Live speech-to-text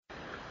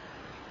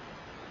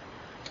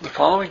The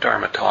following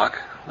Dharma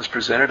talk was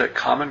presented at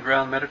Common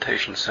Ground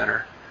Meditation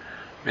Center,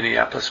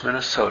 Minneapolis,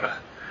 Minnesota,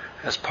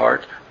 as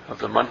part of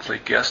the monthly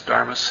Guest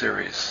Dharma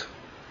series.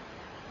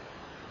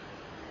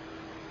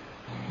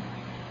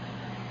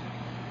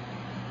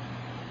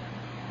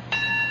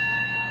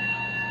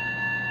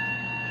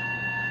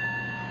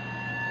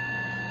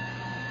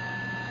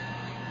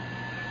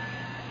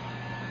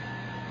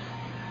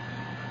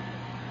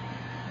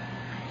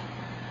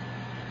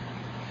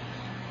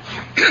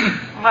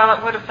 Well,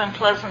 it would have been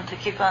pleasant to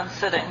keep on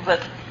sitting,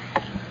 but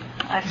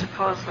I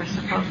suppose we're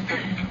supposed to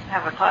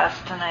have a class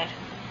tonight.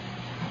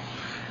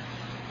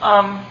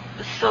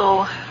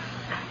 So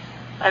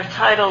I've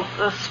titled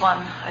this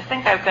one, I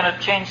think I'm going to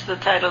change the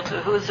title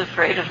to Who's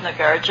Afraid of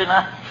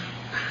Nagarjuna?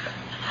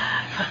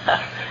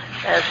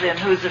 As in,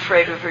 Who's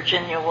Afraid of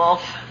Virginia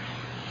Woolf?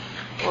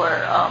 Or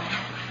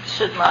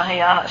should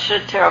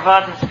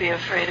Theravadins be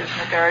afraid of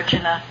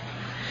Nagarjuna?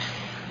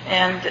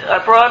 And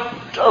I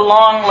brought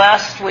along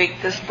last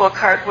week this book,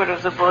 Heartwood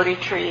of the Bodhi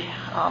Tree,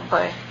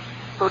 by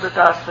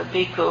Buddhadasa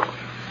Bhikkhu.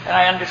 And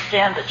I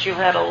understand that you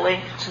had a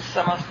link to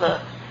some of the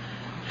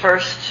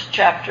first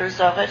chapters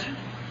of it,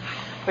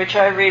 which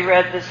I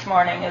reread this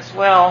morning as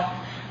well.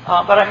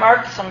 But I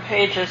marked some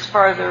pages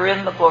farther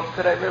in the book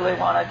that I really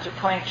wanted to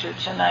point to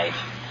tonight.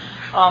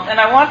 And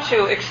I want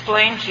to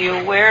explain to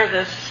you where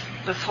this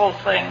whole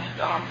thing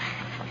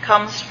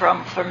comes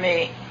from for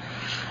me.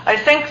 I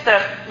think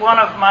that one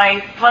of my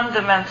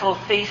fundamental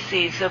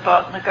theses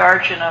about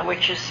Nagarjuna,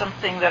 which is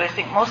something that I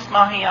think most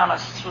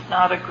Mahayanists would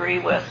not agree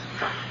with,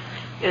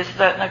 is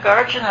that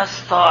Nagarjuna's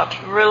thought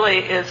really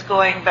is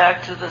going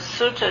back to the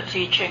sutta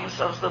teachings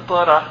of the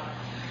Buddha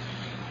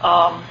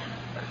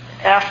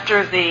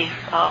after the,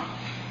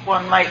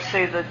 one might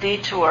say, the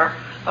detour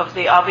of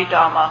the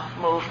Abhidhamma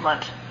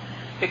movement,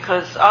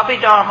 because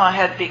Abhidhamma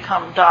had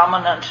become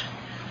dominant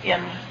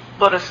in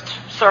Buddhist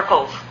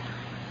circles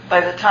by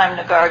the time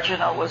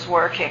Nagarjuna was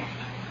working.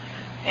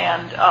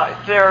 And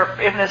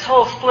in this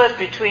whole split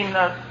between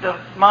the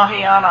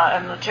Mahayana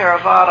and the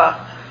Theravada,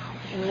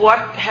 what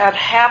had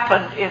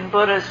happened in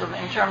Buddhism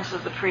in terms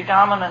of the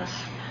predominance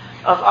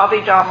of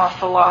Abhidhamma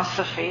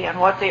philosophy and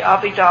what the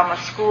Abhidhamma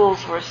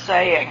schools were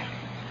saying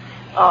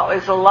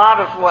is a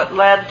lot of what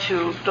led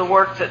to the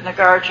work that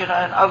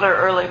Nagarjuna and other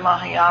early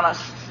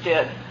Mahayanists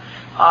did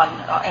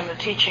in the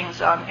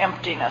teachings on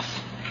emptiness.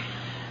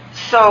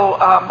 So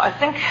I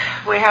think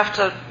we have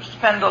to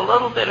spend a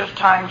little bit of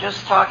time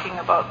just talking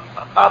about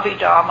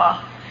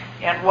Abhidhamma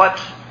and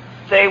what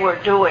they were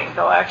doing,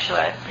 though actually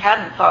I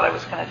hadn't thought I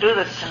was going to do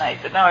this tonight,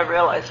 but now I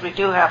realize we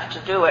do have to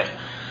do it.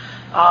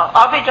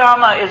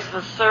 Abhidhamma is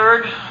the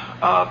third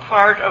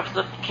part of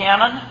the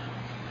canon.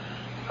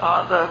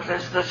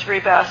 There's the three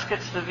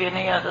baskets, the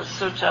Vinaya, the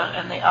Sutta,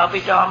 and the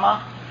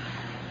Abhidhamma.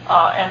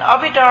 And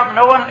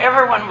Abhidhamma,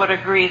 everyone would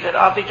agree that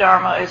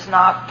Abhidhamma is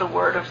not the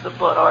word of the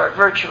Buddha, or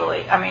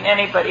virtually. I mean,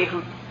 anybody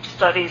who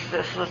studies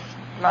this with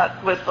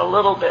a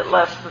little bit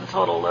less than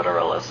total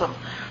literalism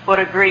would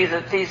agree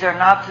that these are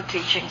not the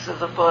teachings of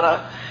the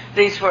Buddha.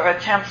 These were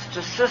attempts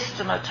to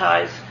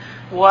systematize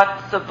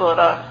what the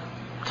Buddha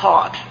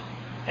taught.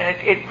 And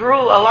a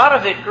lot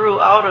of it grew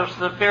out of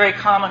the very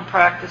common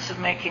practice of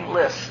making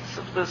lists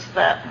of this,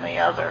 that, and the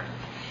other.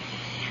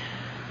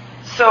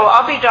 So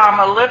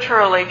Abhidhamma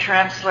literally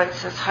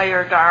translates as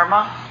higher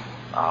dharma.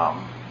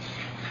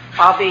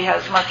 Abhi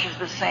has much of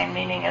the same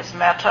meaning as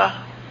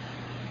metta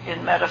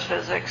in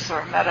metaphysics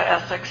or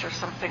metaethics or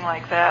something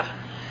like that.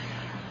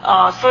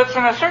 So it's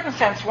in a certain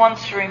sense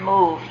once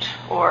removed,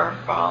 or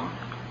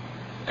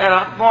at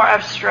a more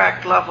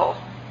abstract level.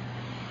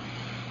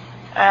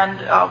 And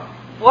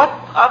what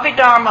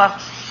Abhidhamma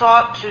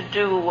sought to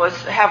do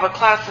was have a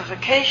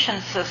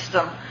classification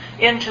system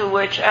into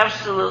which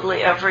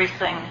absolutely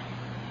everything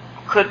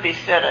could be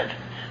fitted,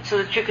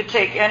 so that you could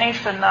take any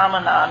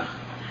phenomenon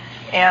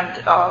and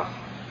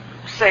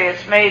say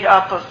it's made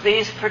up of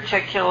these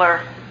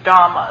particular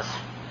dhammas.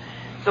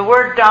 The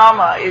word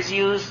dhamma is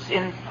used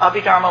in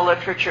Abhidhamma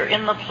literature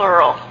in the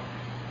plural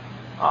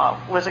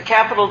with a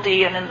capital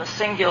D, and in the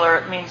singular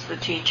it means the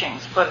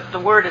teachings. But the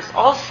word is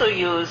also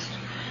used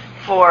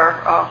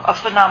for a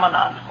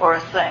phenomenon or a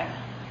thing.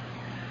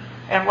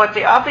 And what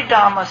the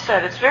Abhidhamma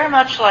said, it's very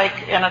much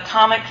like an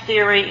atomic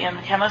theory in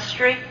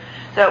chemistry,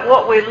 that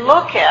what we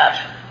look at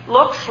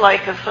looks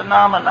like a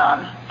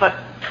phenomenon, but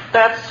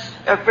that's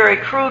a very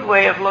crude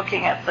way of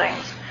looking at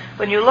things.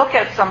 When you look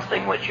at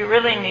something, what you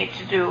really need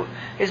to do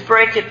is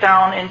break it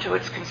down into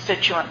its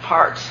constituent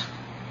parts.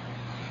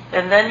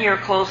 And then you're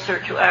closer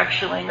to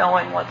actually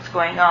knowing what's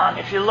going on.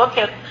 If you look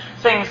at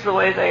things the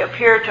way they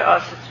appear to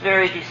us, it's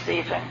very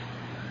deceiving.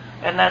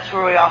 And that's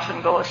where we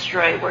often go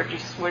astray. We're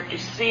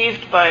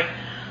deceived by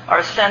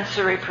our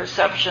sensory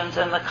perceptions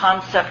and the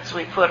concepts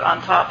we put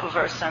on top of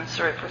our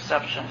sensory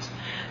perceptions.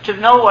 To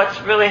know what's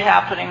really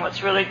happening,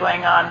 what's really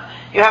going on,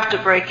 you have to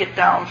break it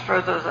down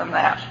further than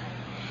that.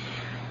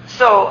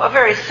 So a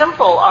very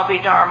simple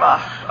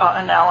Abhidharma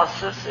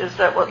analysis is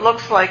that what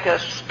looks like a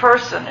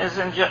person is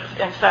in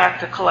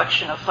fact a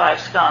collection of 5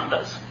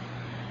 skandhas.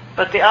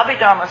 But the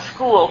Abhidhamma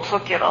school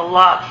took it a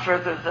lot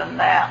further than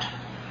that.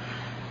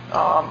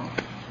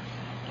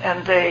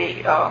 and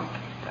they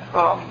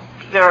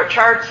there are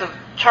charts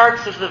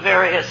of the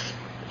various,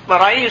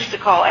 what I used to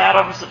call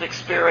atoms of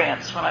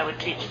experience when I would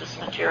teach this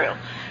material,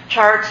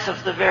 charts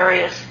of the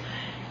various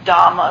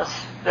dhammas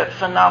that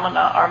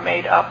phenomena are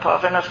made up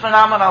of. And a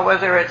phenomena,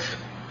 whether it's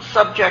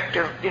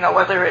subjective,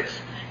 whether it's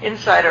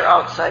inside or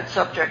outside,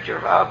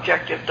 subjective or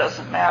objective,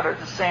 doesn't matter.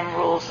 The same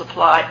rules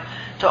apply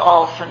to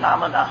all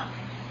phenomena.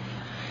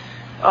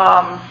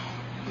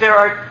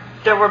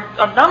 There were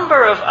a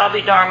number of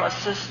Abhidharma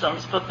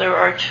systems, but there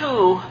are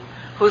two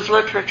whose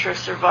literature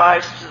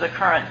survives to the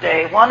current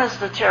day. One is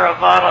the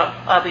Theravada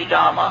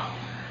Abhidharma.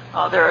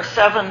 There are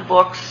 7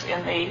 books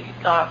in the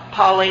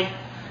Pali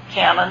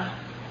canon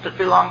that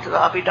belong to the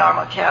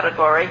Abhidharma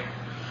category.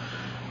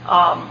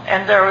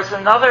 And there was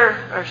another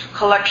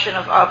collection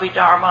of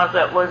Abhidharma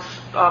that was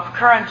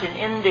current in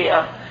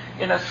India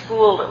in a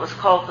school that was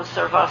called the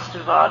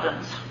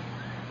Sarvastivadins.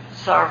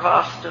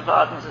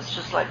 Sarvastivadins, it's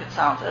just like it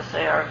sounds,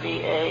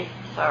 S-A-R-V-A,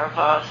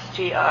 Sarvas,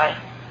 T-I-V-A-D-I-N-S.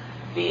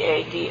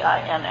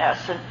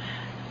 And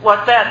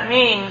what that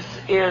means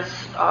is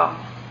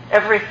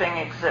everything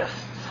exists.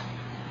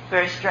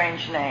 Very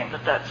strange name,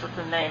 but that's what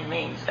the name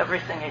means.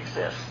 Everything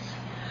exists.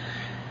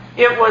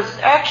 It was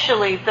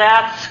actually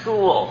that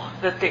school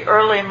that the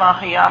early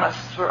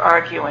Mahayanists were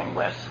arguing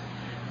with.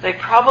 They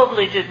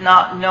probably did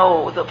not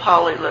know the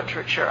Pali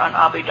literature on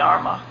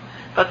Abhidharma,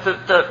 but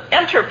the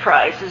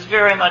enterprise is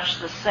very much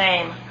the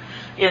same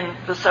in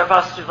the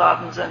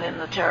Sarvastivadins and in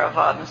the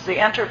Theravadins. The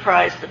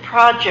enterprise, the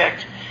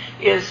project,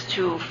 is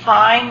to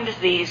find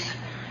these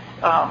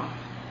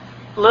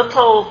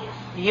little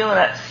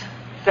units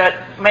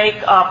that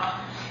make up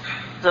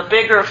the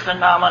bigger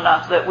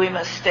phenomena that we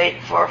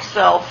mistake for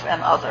self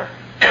and other.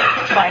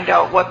 To find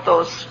out what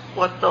those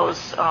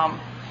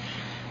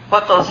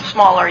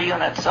smaller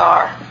units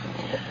are.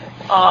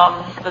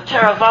 The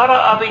Theravada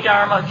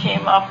Abhidharma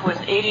came up with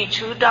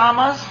 82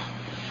 dhammas,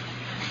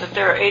 that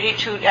there are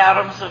 82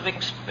 atoms of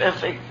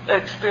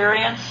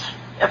experience.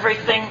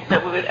 Everything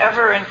that we would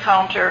ever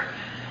encounter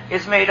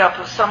is made up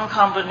of some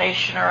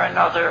combination or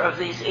another of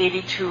these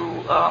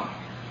 82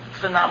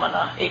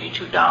 phenomena,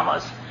 82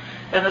 dhammas.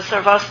 And the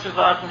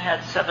Sarvastivadin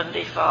had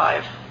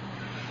 75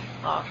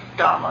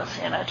 dhammas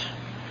in it.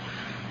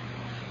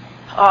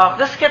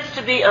 This gets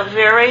to be a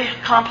very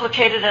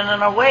complicated and,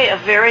 in a way, a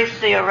very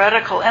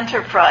theoretical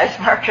enterprise.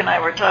 Mark and I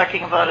were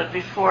talking about it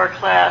before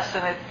class,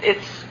 and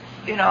it's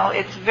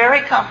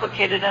very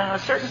complicated and, in a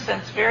certain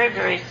sense, very,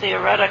 very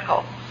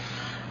theoretical.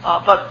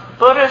 But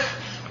Buddhists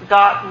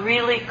got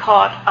really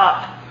caught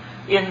up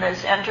in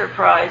this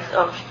enterprise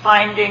of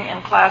finding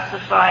and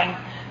classifying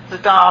the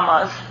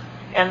dhammas,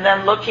 and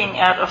then looking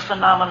at a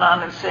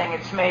phenomenon and saying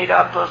it's made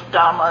up of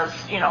dhammas,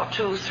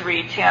 2,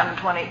 3, 10,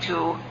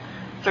 22,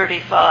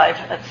 35,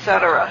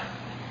 etc.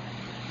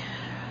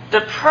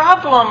 The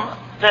problem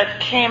that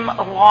came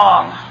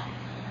along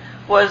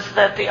was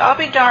that the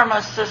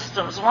Abhidharma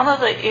systems, one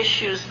of the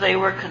issues they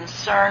were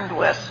concerned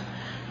with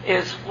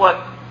is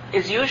what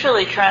is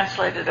usually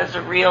translated as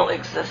a real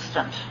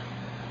existence.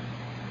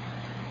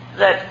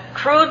 That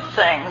crude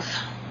things,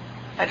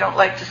 I don't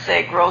like to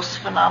say gross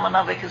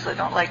phenomena because I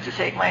don't like to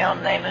take my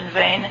own name in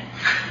vain,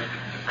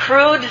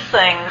 crude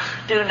things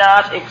do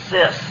not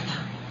exist.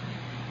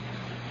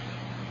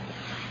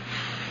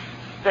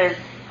 They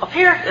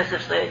appear as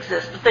if they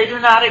exist, but they do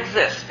not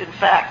exist. In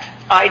fact,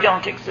 I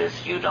don't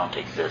exist, you don't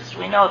exist.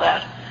 We know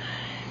that.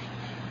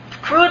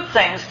 Crude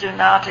things do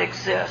not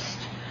exist,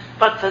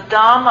 but the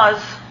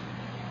Dhammas,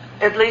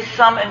 at least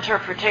some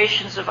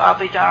interpretations of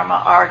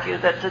Abhidharma, argue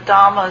that the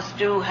Dhammas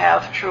do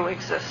have true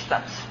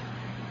existence.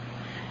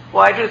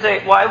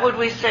 Why would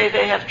we say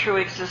they have true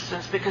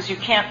existence? Because you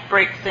can't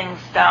break things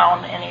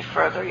down any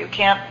further. You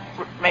can't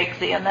make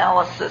the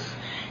analysis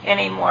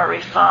any more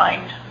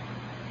refined.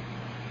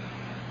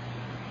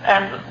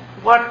 And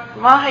what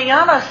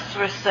Mahayanists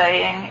were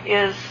saying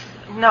is,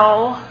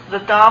 no, the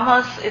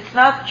Dhammas, it's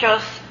not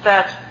just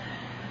that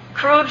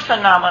crude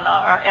phenomena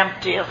are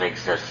empty of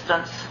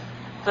existence.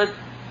 The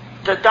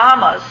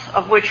Dhammas,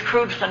 of which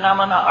crude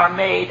phenomena are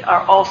made,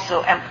 are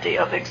also empty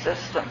of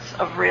existence,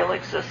 of real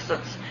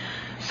existence.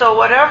 So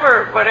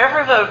whatever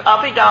the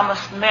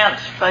Abhidhammas meant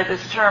by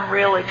this term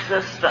real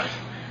existence,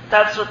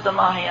 that's what the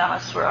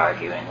Mahayanists were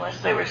arguing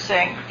with. They were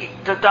saying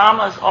the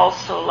Dhammas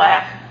also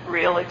lack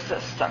real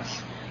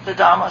existence. The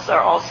Dhammas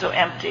are also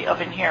empty of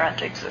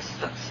inherent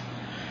existence.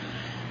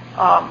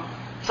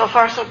 So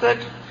far, so good?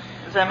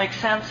 Does that make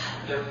sense?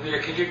 Rita,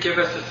 could you give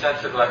us a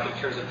sense of, in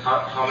terms of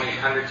how many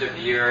hundreds of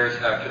years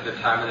after the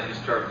time of the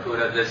historic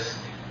Buddha, this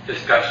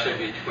discussion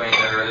between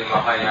the early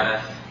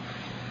Mahayanists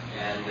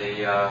and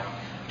the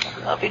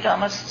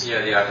Abhidhammas?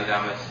 Yeah, the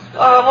Abhidhammas.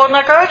 Well,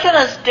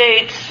 Nagarjuna's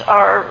dates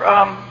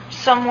are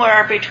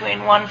somewhere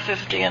between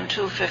 150 and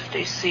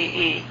 250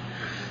 CE.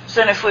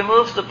 So if we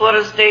move the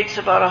Buddha's dates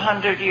about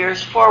 100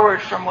 years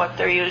forward from what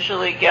they're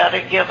usually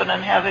given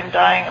and have him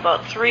dying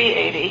about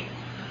 380,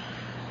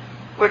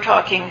 we're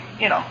talking,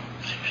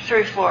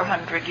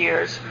 300-400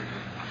 years.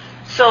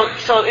 So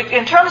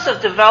in terms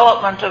of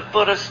development of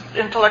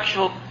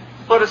intellectual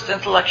Buddhist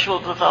intellectual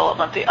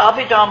development. The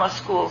Abhidharma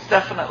schools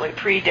definitely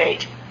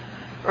predate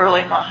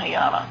early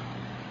Mahayana.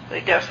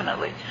 They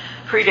definitely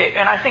predate.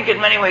 And I think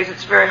in many ways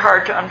it's very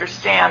hard to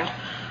understand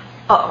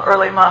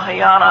early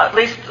Mahayana, at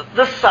least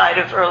this side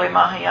of early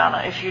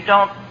Mahayana, if you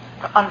don't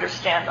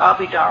understand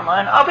Abhidharma.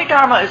 And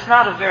Abhidharma is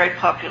not a very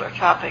popular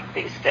topic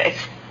these days.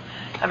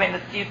 I mean,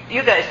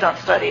 you guys don't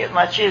study it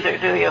much either,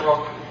 do you?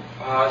 Well,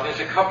 there's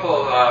a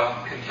couple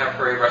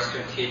contemporary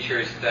Western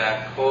teachers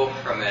that pull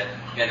from it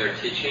in their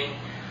teaching,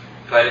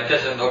 but it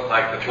doesn't look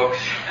like the books.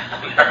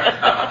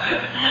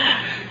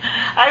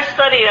 I've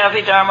studied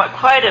Abhidharma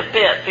quite a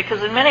bit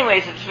because in many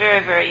ways it's very,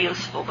 very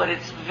useful, but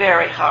it's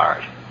very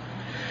hard.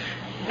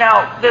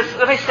 Now,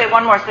 let me say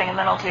one more thing and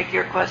then I'll take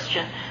your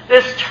question.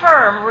 This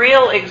term,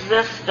 real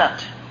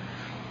existent,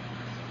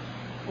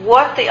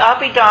 what the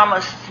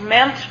Abhidharmists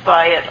meant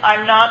by it,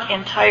 I'm not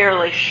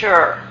entirely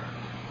sure.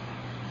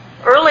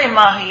 Early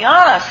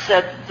Mahayana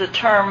said the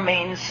term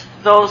means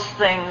those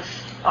things,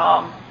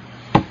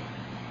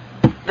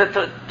 that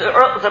the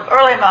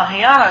early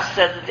Mahayana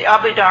said that the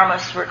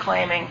Abhidharmists were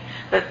claiming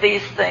that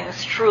these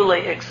things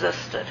truly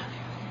existed.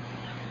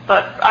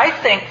 But I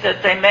think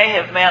that they may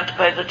have meant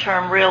by the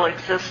term real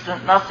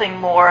existent nothing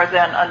more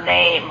than a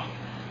name.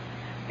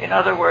 In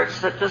other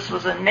words, that this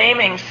was a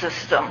naming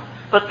system,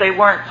 but they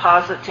weren't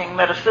positing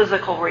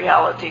metaphysical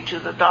reality to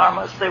the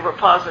dharmas. They were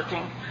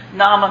positing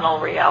nominal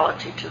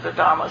reality to the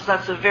dharmas.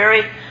 That's a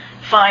very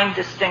fine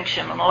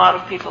distinction, and a lot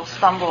of people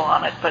stumble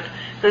on it, but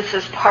this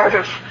is part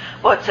of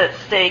what's at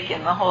stake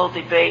in the whole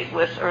debate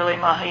with early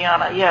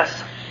Mahayana.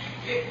 Yes?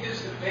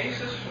 Is the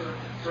basis for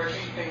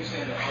breaking things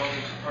into all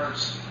these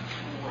parts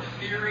more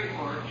theory,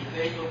 or do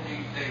they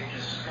believe they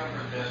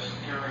discovered this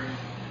during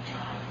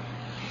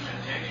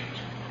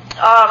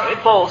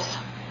meditation? Both.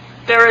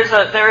 There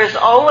is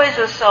always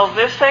a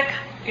salvific,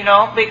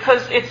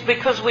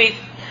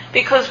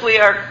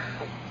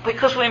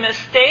 because we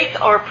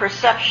mistake our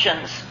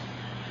perceptions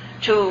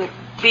to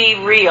be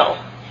real,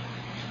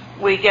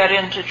 we get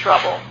into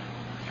trouble.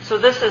 So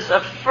this is a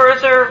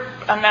further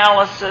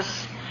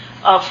analysis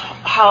of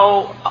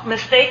how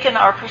mistaken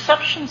our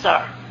perceptions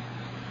are.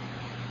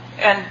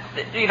 And,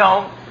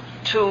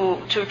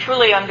 to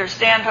truly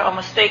understand how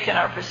mistaken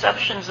our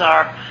perceptions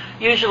are,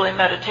 usually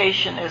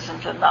meditation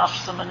isn't enough.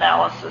 Some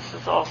analysis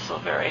is also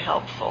very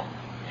helpful.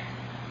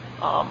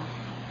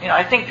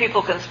 I think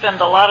people can spend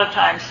a lot of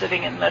time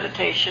sitting in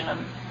meditation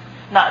and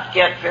not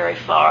get very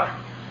far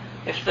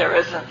if there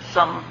isn't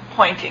some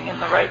pointing in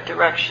the right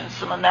direction,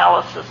 some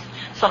analysis,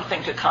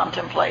 something to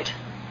contemplate.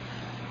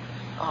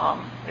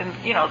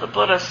 The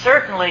Buddha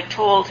certainly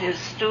told his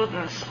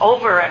students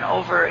over and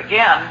over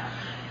again,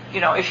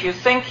 if you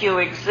think you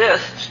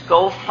exist,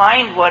 go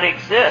find what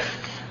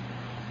exists.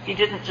 He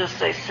didn't just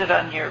say sit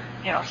on your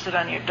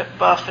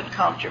buff and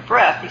count your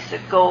breath. He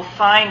said go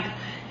find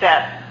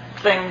that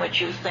thing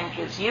which you think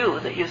is you,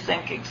 that you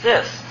think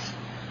exists,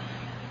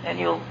 and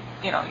you'll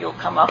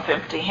come up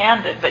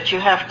empty-handed. But you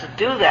have to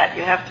do that.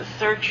 You have to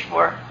search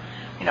for,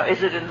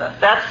 is it in the?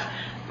 That's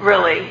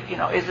really,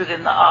 is it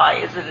in the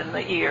eye? Is it in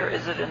the ear?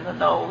 Is it in the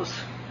nose?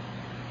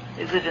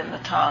 Is it in the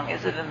tongue?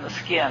 Is it in the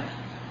skin?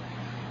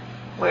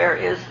 Where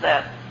is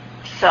that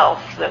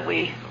self that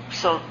we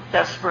so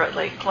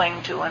desperately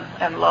cling to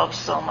and love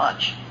so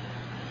much?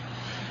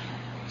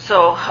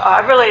 So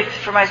I really,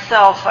 for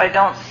myself, I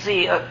don't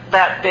see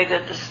that big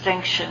a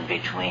distinction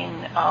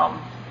between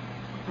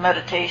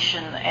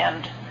meditation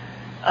and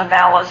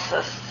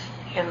analysis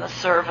in the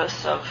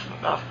service of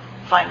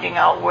finding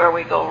out where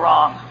we go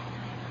wrong.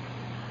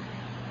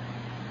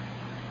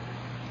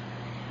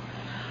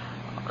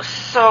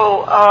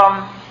 So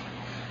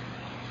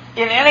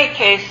in any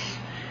case,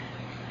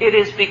 it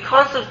is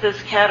because of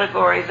this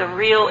category, the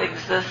real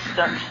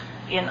existent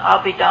in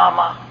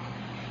Abhidhamma,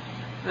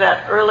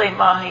 that early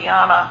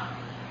Mahayana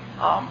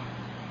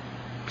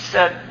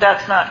said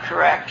that's not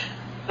correct.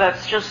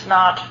 That's just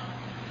not.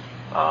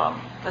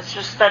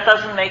 That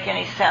doesn't make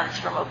any sense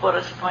from a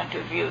Buddhist point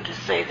of view to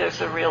say there's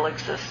a real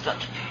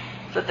existent,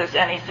 that there's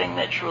anything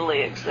that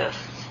truly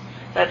exists.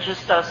 That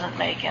just doesn't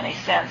make any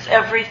sense.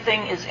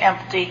 Everything is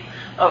empty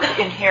of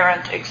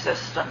inherent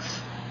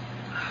existence.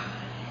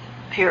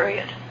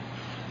 Period.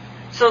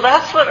 So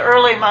that's what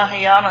early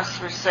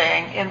Mahayanas were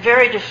saying, and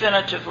very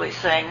definitively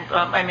saying.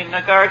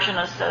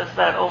 Nagarjuna says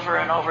that over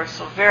and over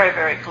so very,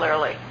 very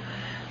clearly,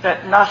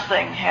 that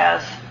nothing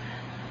has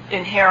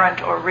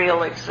inherent or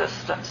real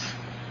existence.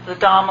 The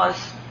Dhammas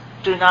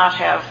do not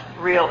have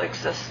real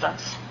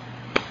existence.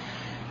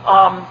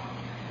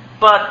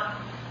 But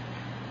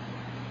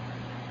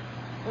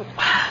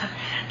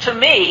to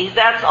me,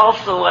 that's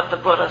also what the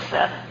Buddha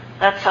said.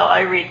 That's how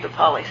I read the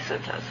Pali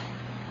Suttas.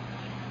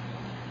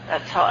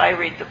 That's how I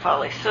read the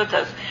Pali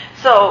Suttas.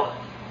 So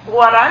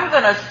what I'm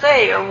going to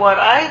say, or what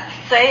I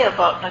say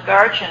about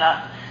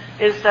Nagarjuna,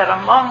 is that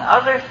among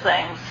other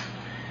things,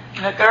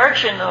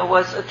 Nagarjuna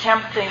was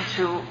attempting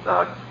to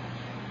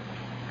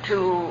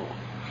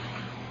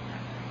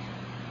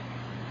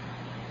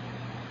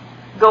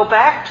go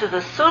back to the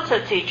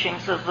sutta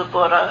teachings of the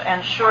Buddha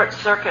and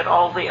short-circuit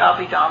all the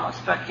Abhidharma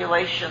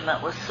speculation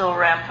that was so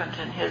rampant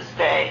in his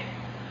day,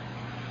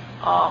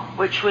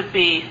 which would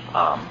be,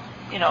 a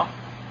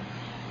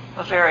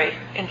very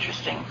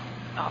interesting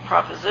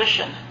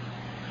proposition.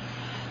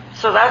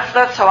 So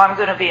that's how I'm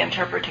going to be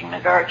interpreting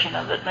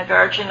Nagarjuna, that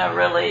Nagarjuna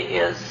really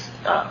is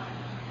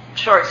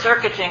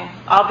short-circuiting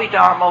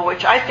Abhidharma,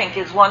 which I think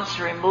is once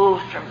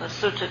removed from the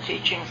sutta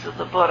teachings of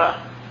the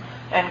Buddha,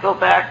 and go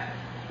back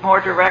more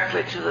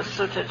directly to the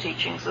sutta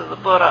teachings of the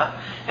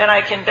Buddha. And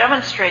I can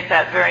demonstrate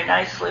that very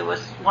nicely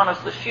with one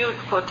of the few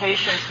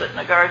quotations that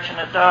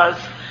Nagarjuna does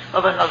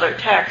of another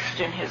text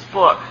in his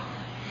book.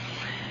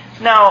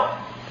 Now,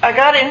 I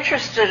got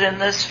interested in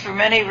this for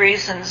many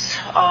reasons,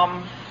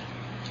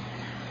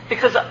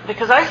 because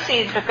I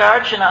see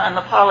Nagarjuna and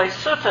the Pali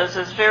Suttas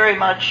as very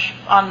much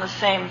on the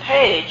same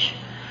page.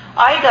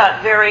 I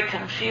got very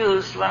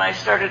confused when I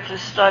started to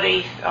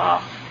study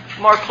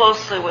more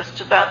closely with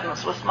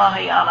Tibetans, with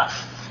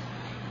Mahayanists.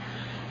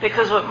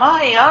 Because what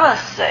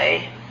Mahayanists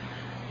say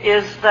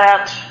is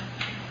that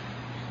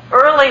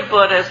early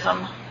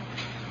Buddhism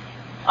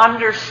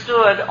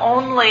understood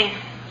only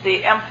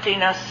the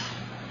emptiness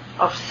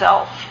of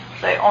self.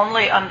 They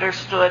only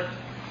understood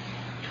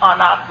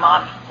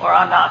anatman or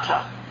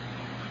anatta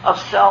of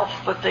self,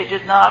 but they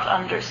did not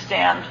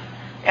understand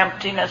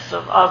emptiness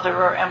of other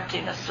or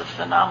emptiness of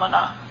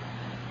phenomena.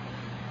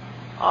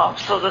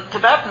 So the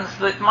Tibetans,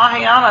 the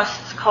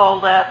Mahayanists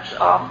call that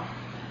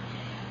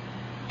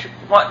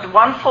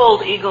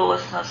one-fold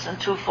egolessness and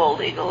two-fold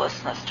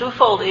egolessness.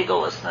 Two-fold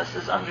egolessness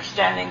is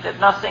understanding that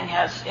nothing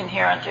has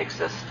inherent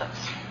existence.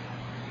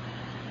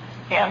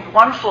 And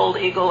one-fold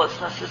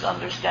egolessness is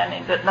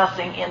understanding that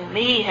nothing in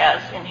me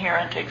has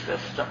inherent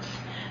existence.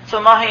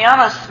 So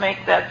Mahayanists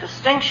make that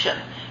distinction,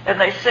 and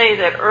they say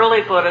that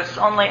early Buddhists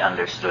only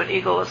understood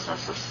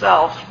egolessness of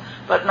self,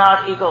 but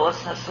not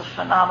egolessness of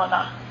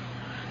phenomena.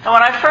 And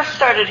when I first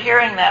started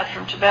hearing that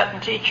from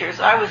Tibetan teachers,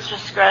 I was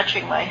just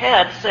scratching my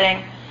head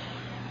saying,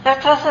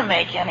 that doesn't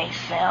make any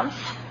sense.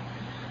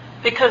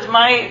 Because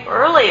my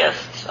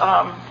earliest,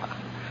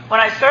 when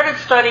I started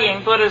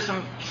studying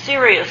Buddhism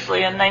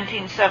seriously in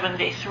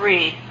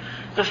 1973,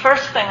 the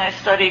first thing I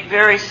studied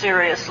very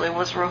seriously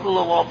was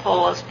Rahula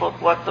Walpola's book,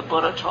 What the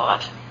Buddha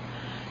Taught.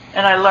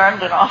 And I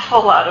learned an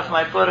awful lot of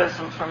my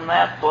Buddhism from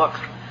that book.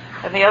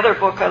 And the other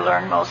book I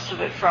learned most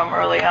of it from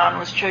early on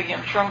was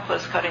Chogyam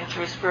Trungpa's Cutting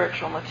Through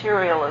Spiritual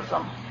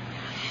Materialism.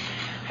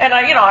 And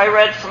I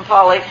read some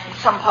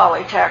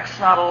Pali texts,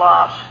 not a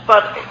lot.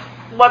 But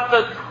what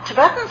the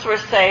Tibetans were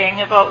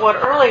saying about what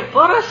early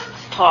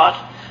Buddhists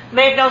taught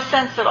made no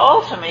sense at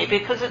all to me,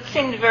 because it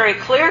seemed very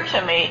clear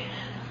to me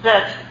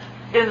that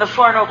in the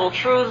Four Noble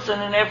Truths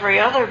and in every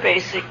other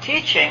basic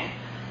teaching,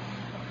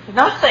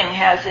 nothing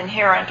has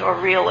inherent or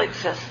real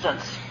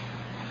existence.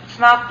 It's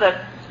not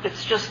that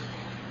it's just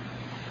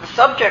the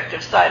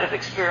subjective side of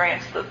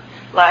experience that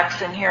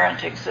lacks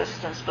inherent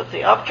existence, but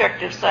the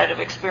objective side of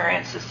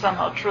experience is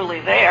somehow truly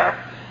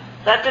there.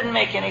 That didn't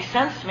make any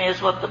sense to me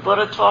as what the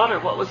Buddha taught or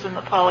what was in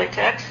the Pali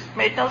text. It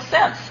made no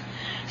sense.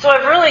 So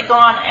I've really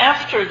gone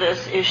after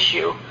this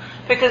issue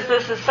because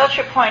this is such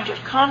a point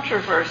of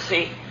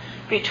controversy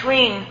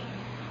between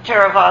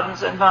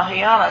Theravadins and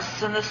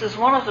Mahayanists, and this is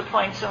one of the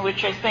points in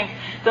which I think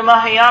the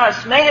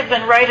Mahayanists may have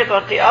been right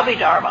about the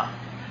Abhidharma,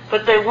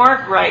 but they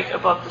weren't right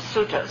about the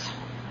suttas.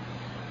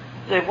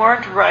 They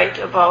weren't right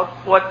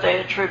about what they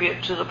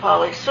attribute to the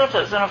Pali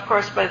Suttas. And of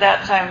course, by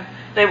that time,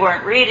 they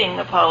weren't reading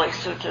the Pali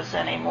Suttas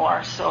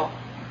anymore. So,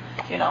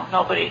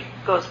 nobody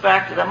goes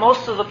back to them.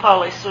 Most of the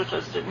Pali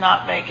Suttas did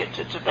not make it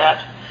to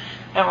Tibet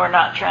and were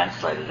not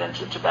translated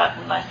into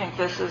Tibetan. I think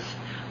this is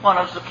one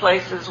of the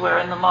places where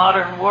in the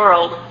modern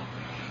world,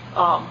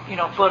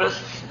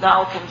 Buddhists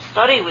now can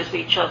study with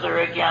each other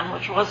again,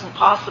 which wasn't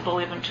possible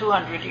even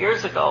 200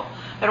 years ago.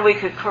 And we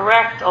could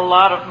correct a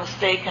lot of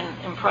mistaken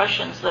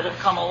impressions that have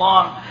come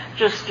along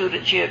just due to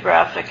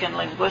geographic and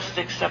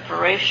linguistic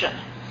separation.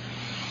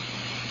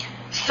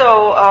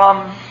 So,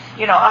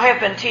 I have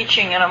been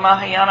teaching in a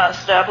Mahayana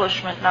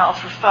establishment now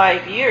for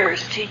 5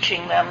 years,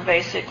 teaching them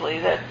basically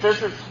that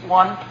this is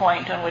one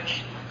point in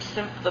which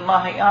the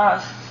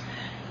Mahayanists,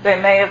 they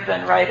may have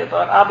been right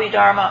about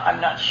Abhidharma.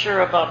 I'm not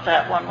sure about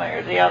that one way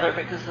or the other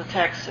because the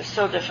texts are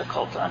so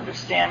difficult to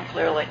understand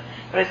clearly.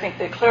 But I think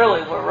they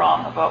clearly were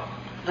wrong about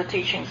the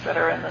teachings that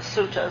are in the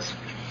suttas.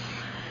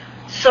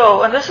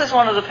 So, and this is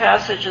one of the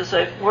passages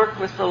I've worked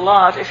with a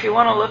lot. If you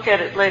want to look at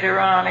it later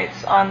on,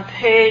 it's on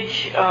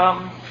page,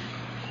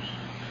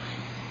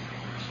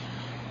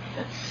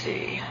 let's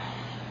see.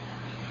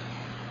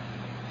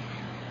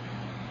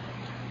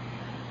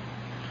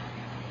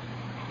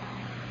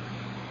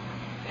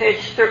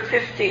 Page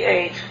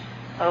 58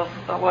 of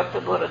What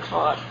the Buddha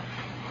Taught.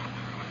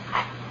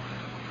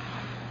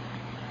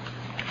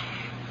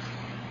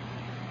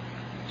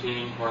 Do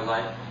you need more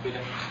light,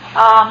 Rita?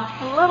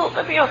 A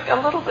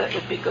little bit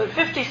would be good.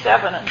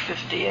 57 and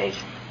 58.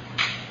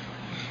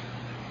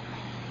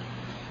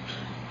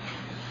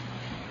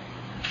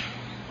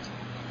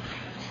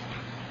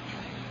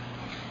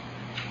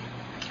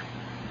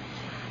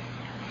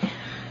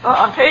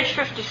 On page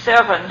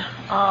 57,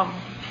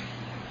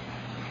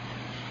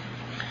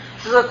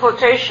 this is a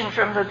quotation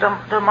from the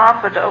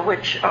Dhammapada,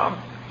 which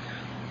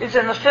is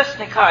in the Fifth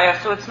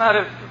Nikaya, so it's not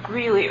a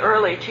really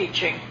early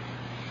teaching,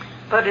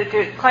 but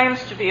it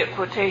claims to be a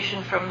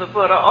quotation from the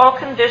Buddha. All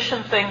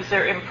conditioned things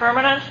are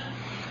impermanent,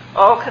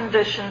 all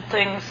conditioned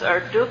things are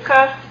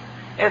dukkha,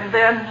 and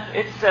then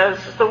it says,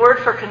 the word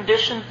for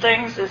conditioned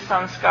things is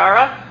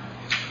sanskara,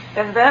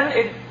 and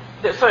then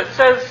so it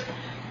says,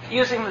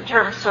 using the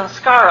term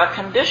sanskara,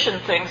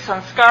 conditioned things,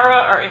 sanskara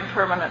are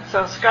impermanent,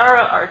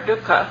 sanskara are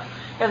dukkha,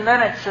 and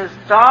then it says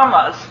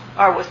dhammas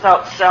are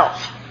without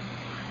self.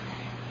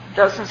 It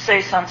doesn't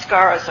say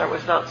sanskaras are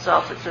without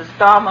self, it says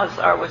dhammas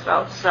are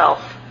without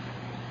self.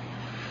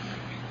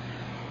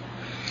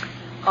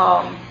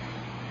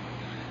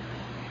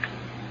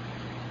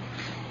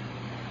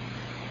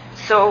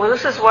 So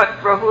this is what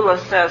Rahula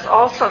says.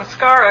 All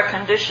sanskara,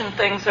 conditioned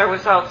things, are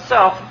without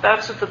self. If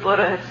that's what the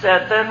Buddha had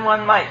said, then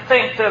one might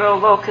think that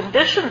although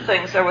conditioned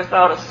things are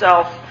without a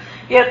self,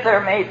 yet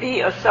there may be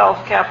a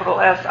self,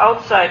 capital S,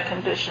 outside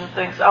conditioned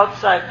things,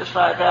 outside the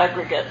five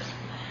aggregates.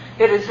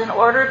 It is in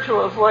order to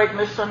avoid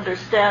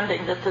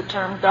misunderstanding that the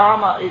term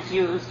Dhamma is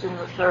used in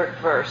the third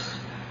verse.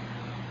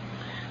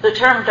 The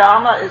term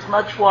Dhamma is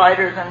much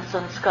wider than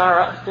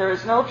sanskara. There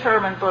is no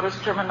term in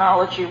Buddhist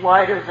terminology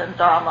wider than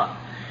Dhamma.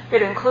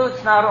 It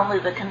includes not only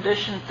the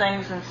conditioned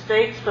things and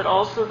states, but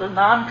also the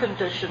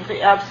non-conditioned, the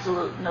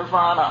absolute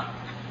nirvana.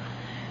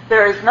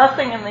 There is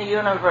nothing in the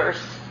universe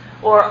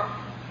or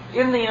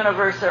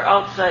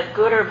outside,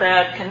 good or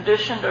bad,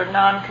 conditioned or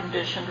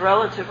non-conditioned,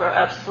 relative or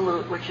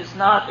absolute, which is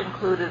not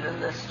included in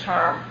this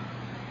term.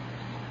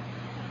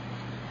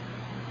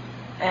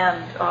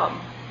 And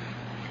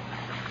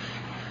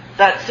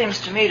that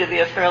seems to me to be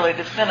a fairly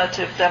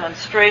definitive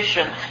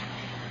demonstration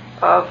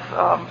of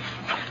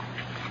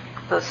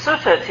the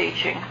Sutta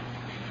teaching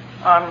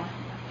on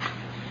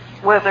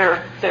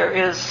whether there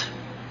is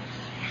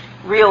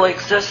real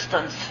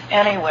existence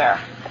anywhere.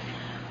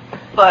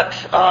 But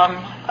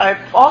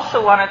I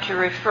also wanted to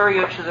refer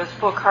you to this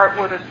book,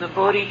 Heartwood of the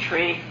Bodhi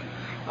Tree,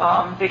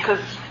 because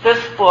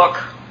this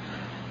book,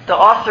 the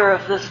author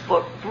of this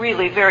book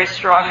really very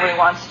strongly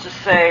wants to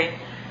say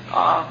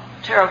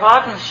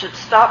Theravadins should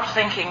stop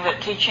thinking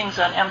that teachings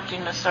on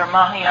emptiness are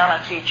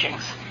Mahayana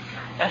teachings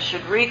and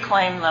should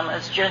reclaim them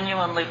as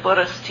genuinely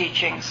Buddhist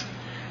teachings.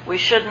 We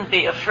shouldn't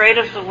be afraid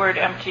of the word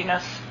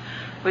emptiness.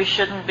 We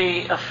shouldn't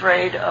think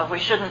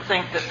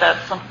that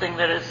that's something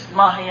that is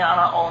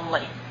Mahayana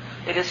only.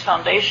 It is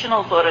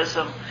foundational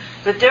Buddhism.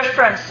 The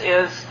difference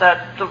is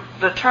that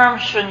the term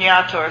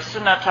shunyata or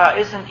sunnata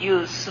isn't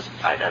used.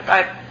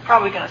 I'm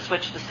probably going to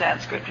switch to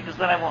Sanskrit because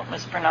then I won't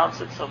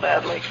mispronounce it so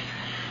badly.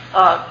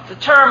 The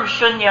term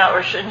shunya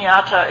or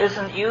shunyata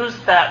isn't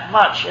used that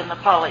much in the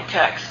Pali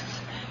texts,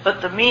 but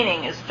the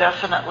meaning is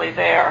definitely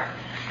there.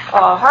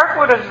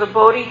 Heartwood of the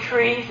Bodhi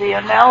tree, the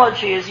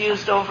analogy is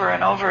used over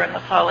and over in the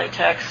Pali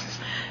texts,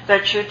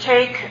 that you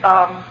take,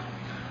 I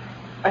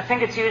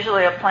think it's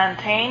usually a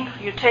plantain,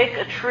 you take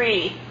a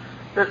tree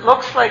that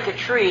looks like a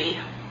tree,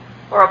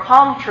 or a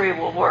palm tree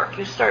will work.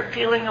 You start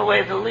peeling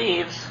away the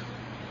leaves,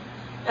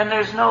 and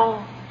there's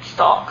no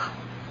stalk,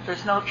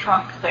 there's no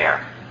trunk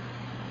there.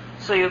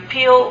 So you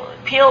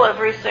peel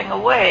everything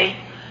away,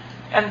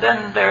 and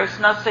then there's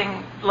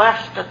nothing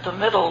left at the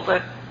middle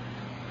that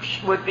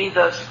would be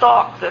the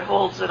stalk that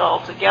holds it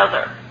all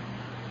together.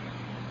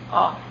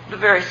 A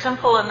very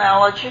simple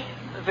analogy,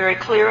 a very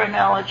clear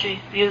analogy,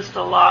 used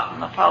a lot in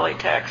the Pali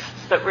texts,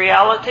 that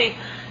reality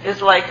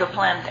is like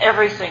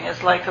everything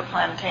is like a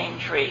plantain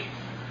tree.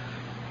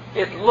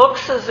 It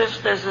looks as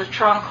if there's a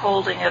trunk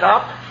holding it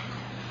up,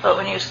 but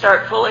when you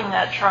start pulling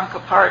that trunk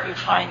apart, you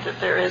find that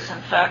there is,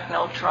 in fact,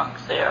 no trunk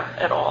there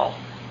at all.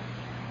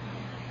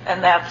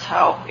 And that's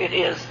how it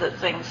is that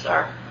things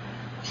are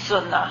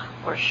sunna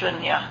or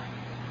shunya.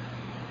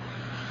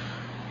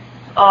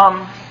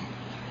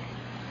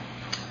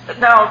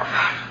 Now,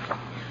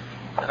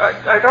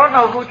 I don't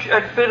know who,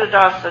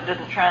 Buddhadasa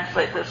didn't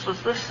translate this.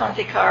 Was this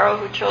Santikaro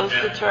who chose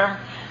the term?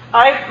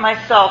 I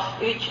myself,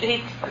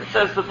 he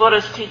says the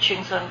Buddha's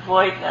teachings on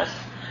voidness.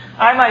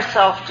 I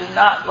myself do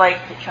not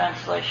like the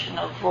translation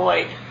of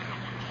void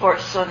for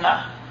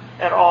sunnah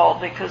at all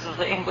because of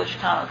the English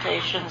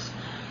connotations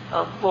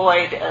of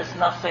void as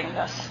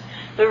nothingness.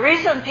 The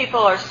reason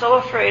people are so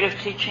afraid of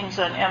teachings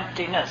on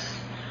emptiness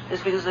is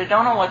because they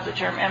don't know what the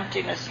term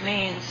emptiness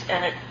means,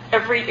 and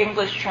every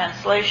English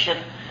translation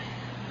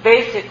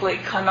basically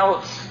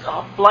connotes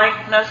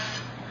blankness,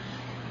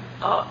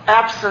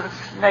 absence,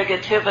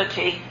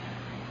 negativity,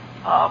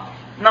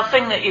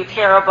 nothing that you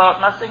care about,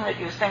 nothing that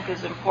you think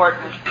is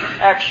important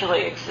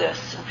actually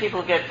exists, and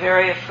people get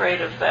very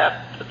afraid of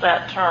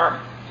that term.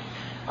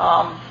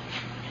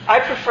 I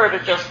prefer to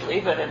just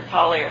leave it in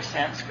Pali or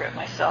Sanskrit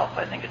myself.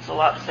 I think it's a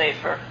lot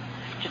safer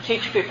to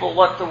teach people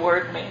what the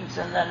word means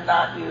and then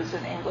not use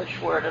an English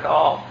word at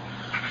all.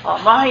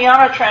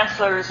 Mahayana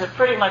translators have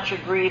pretty much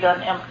agreed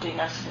on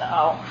emptiness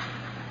now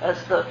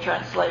as the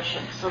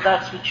translation, so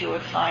that's what you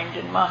would find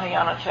in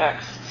Mahayana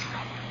texts.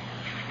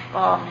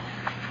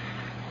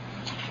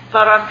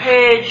 But on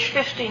page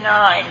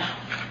 59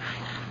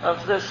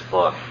 of this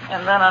book,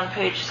 and then on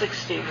page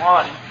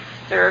 61,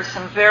 there are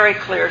some very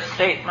clear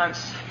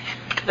statements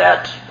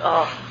that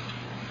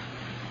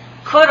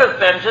could have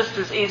been just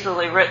as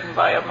easily written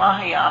by a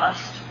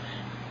Mahayanist,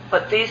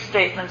 but these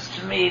statements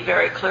to me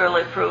very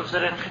clearly prove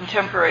that in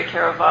contemporary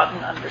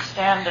Theravadan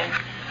understanding,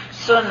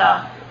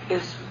 Sunnah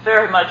is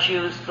very much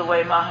used the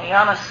way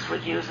Mahayanists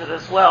would use it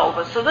as well.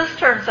 But so this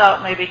turns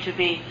out maybe to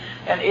be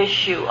an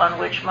issue on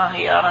which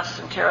Mahayanists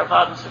and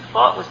Theravadins have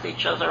fought with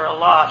each other a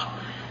lot,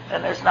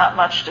 and there's not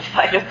much to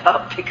fight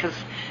about because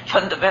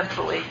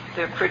fundamentally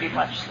they're pretty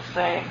much the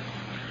same.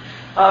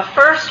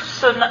 First,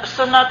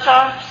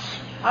 Sunnata,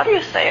 how do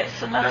you say it,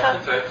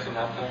 Sunnata?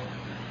 Sunnata.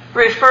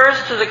 Refers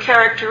to the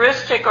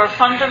characteristic or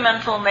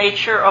fundamental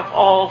nature of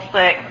all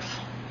things.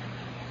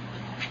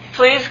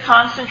 Please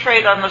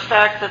concentrate on the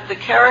fact that the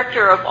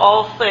character of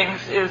all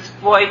things is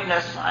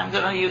voidness. I'm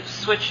going to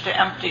switch to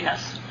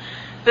emptiness.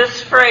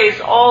 This phrase,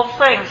 all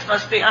things,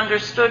 must be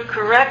understood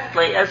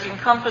correctly as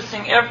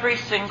encompassing every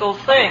single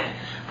thing,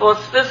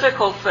 both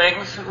physical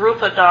things,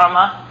 rupa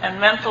dhamma, and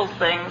mental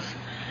things,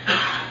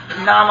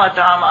 nama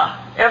dhamma.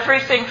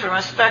 Everything from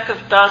a speck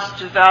of dust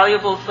to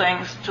valuable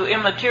things, to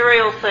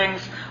immaterial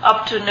things,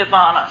 up to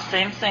nibbana,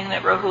 same thing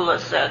that Rahula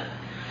said.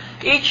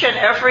 Each and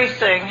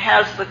everything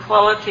has the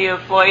quality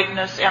of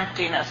voidness,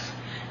 emptiness.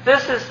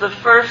 This is the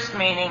first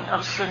meaning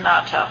of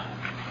sunnata.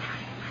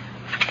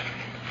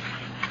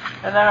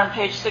 And then on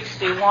page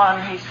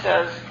 61 he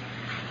says,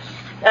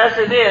 as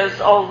it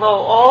is, although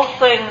all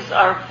things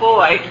are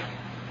void,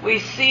 we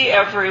see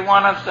every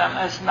one of them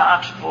as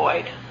not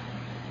void.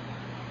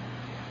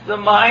 The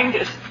mind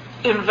is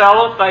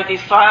enveloped by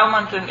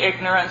defilement and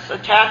ignorance,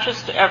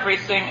 attaches to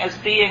everything as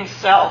being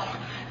self,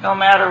 no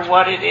matter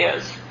what it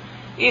is.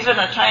 Even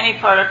a tiny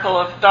particle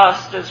of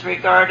dust is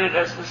regarded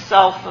as the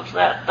self of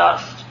that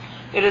dust.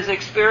 It is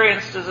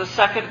experienced as a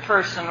second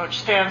person which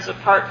stands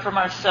apart from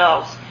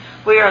ourselves.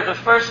 We are the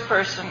first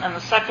person, and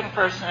the second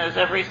person is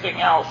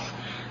everything else.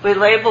 We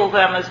label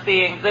them as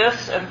being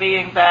this and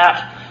being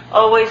that,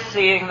 always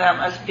seeing them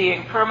as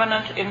being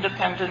permanent,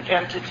 independent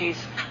entities,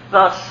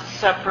 thus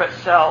separate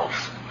selves.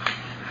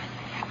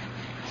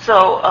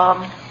 So,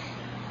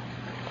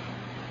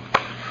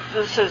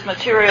 this is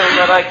material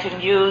that I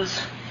can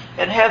use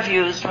and have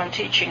used when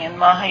teaching in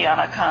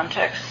Mahayana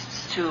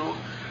contexts to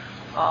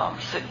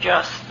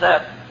suggest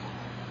that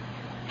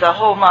the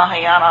whole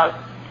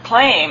Mahayana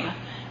claim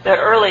that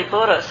early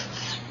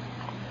Buddhists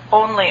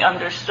only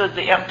understood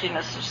the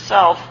emptiness of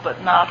self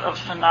but not of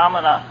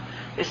phenomena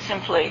is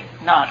simply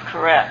not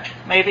correct.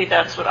 Maybe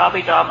that's what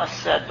Abhidhamma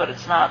said, but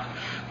it's not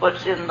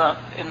what's in the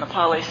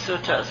Pali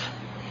Suttas.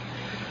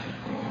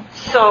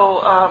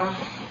 So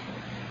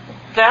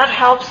that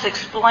helps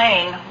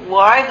explain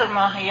why the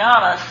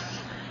Mahayanists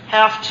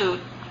have to,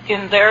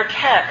 in their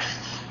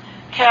texts,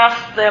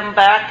 cast them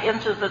back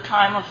into the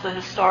time of the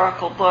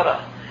historical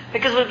Buddha.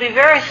 Because it would be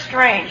very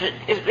strange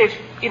if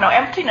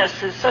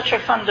emptiness is such a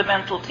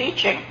fundamental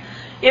teaching.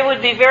 It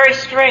would be very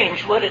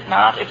strange, would it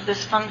not, if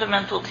this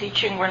fundamental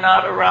teaching were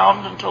not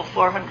around until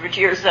 400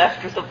 years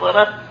after the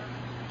Buddha?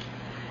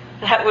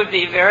 That would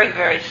be very,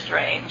 very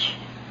strange.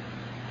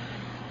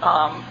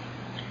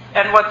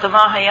 And what the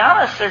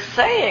Mahayanists are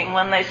saying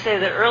when they say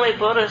that early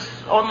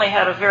Buddhists only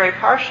had a very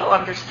partial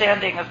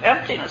understanding of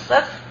emptiness,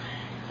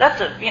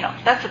 that's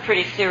a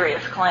pretty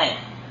serious claim.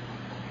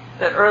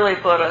 That early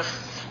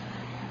Buddhists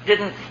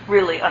didn't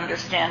really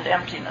understand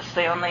emptiness.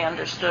 They only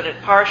understood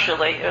it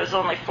partially. It was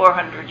only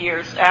 400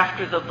 years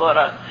after the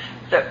Buddha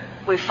that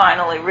we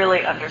finally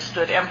really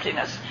understood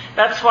emptiness.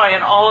 That's why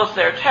in all of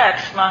their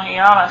texts,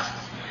 Mahayanists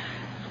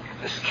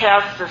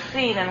cast a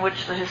scene in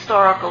which the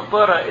historical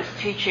Buddha is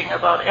teaching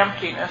about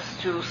emptiness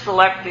to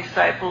select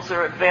disciples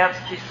or advanced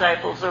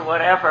disciples or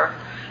whatever,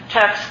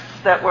 texts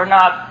that were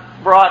not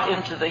brought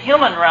into the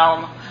human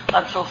realm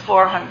until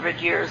 400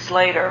 years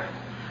later.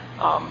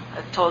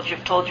 I've told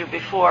you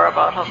before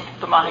about how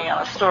the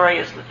Mahayana story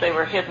is that they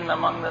were hidden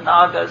among the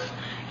Nagas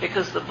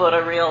because the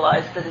Buddha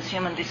realized that his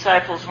human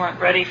disciples weren't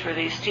ready for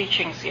these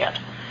teachings yet.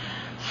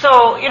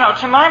 So,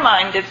 to my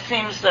mind, it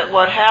seems that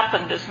what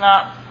happened is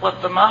not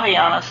what the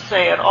Mahayanas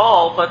say at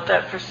all, but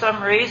that for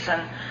some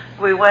reason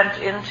we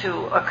went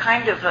into a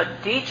kind of a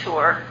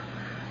detour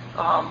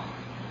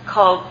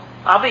called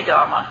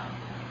Abhidhamma.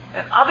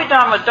 And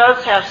Abhidhamma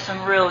does have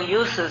some real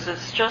uses.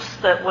 It's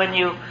just that when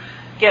you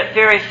get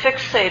very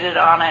fixated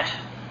on it,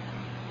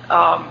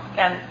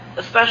 and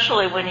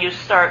especially when you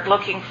start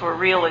looking for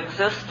real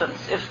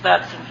existence, if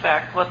that's in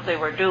fact what they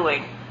were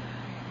doing,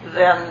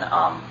 then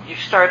you're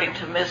starting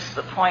to miss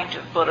the point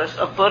of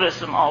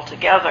Buddhism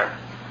altogether,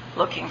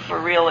 looking for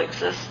real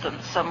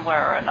existence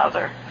somewhere or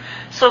another.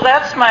 So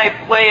that's my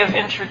way of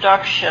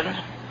introduction,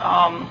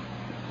 and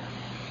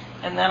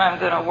then I'm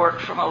going to work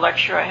from a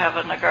lecture I have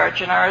at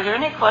Nagarjuna. Are there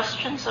any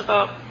comments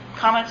about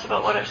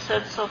what I've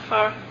said so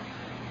far?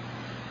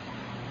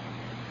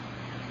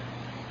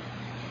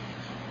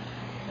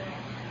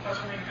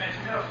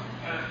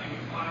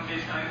 In one of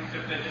these times,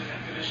 if the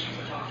different traditions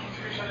are talking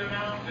to each other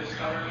now, the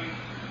scholarly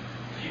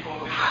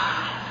people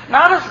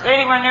Not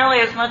anywhere nearly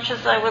as much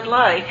as I would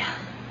like.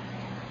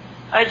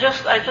 I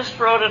just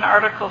wrote an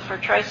article for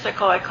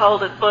Tricycle. I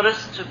called it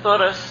Buddhist to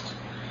Buddhist,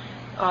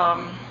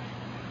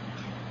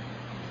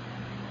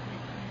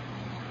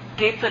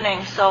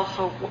 deepening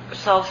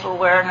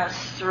self-awareness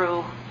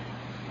through,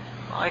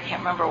 I can't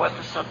remember what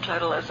the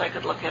subtitle is, I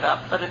could look it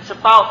up, but it's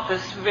about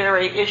this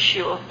very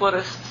issue of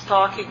Buddhists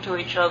talking to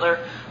each other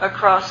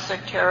across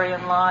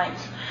sectarian lines.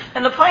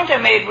 And the point I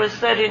made was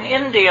that in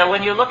India,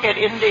 when you look at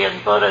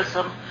Indian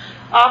Buddhism,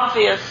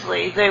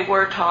 obviously they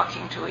were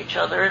talking to each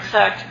other. In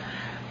fact,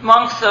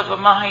 monks of a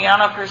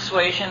Mahayana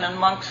persuasion and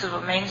monks of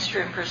a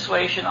mainstream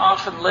persuasion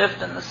often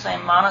lived in the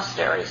same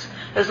monasteries.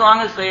 As long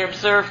as they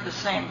observed the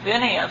same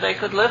Vinaya, they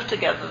could live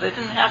together. They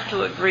didn't have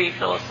to agree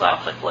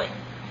philosophically.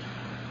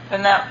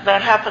 And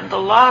that happened a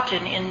lot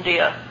in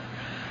India.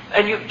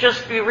 And you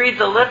read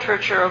the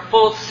literature of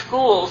both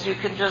schools, you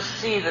can just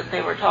see that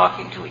they were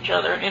talking to each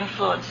other and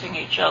influencing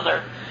each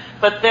other.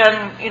 But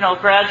then,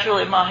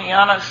 gradually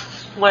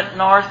Mahayanists went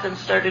north and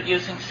started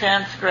using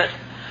Sanskrit,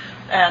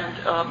 and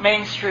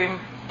mainstreamer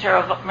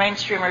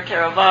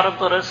Theravada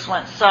Buddhists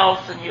went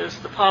south and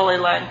used the Pali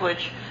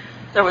language.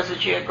 There was a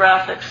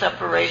geographic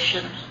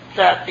separation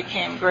that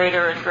became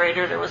greater and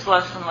greater. There was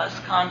less and less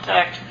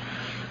contact.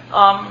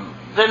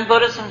 Then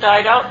Buddhism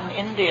died out in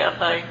India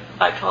by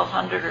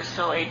 1200 or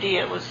so AD.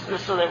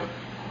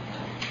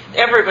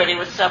 Everybody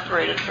was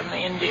separated from the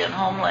Indian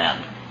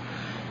homeland.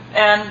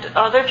 And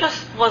there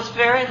just was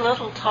very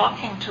little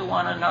talking to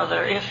one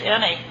another, if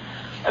any.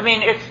 I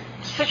mean, the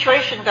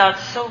situation got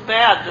so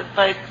bad that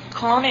by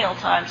colonial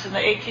times in the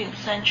 18th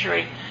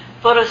century,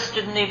 Buddhists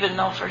didn't even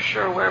know for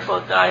sure where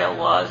Bodh Gaya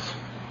was,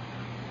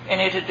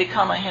 and it had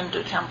become a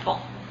Hindu temple.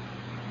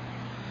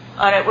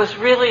 And it was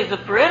really the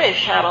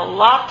British had a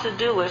lot to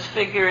do with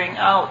figuring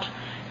out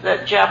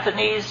that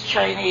Japanese,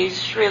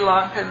 Chinese, Sri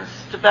Lankans,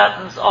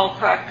 Tibetans all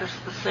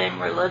practiced the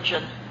same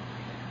religion,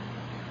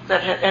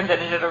 and that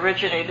it had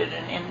originated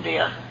in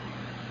India.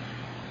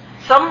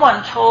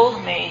 Someone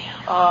told me,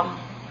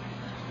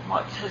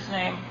 what's his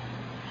name?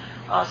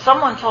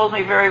 Someone told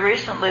me very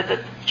recently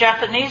that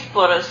Japanese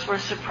Buddhists were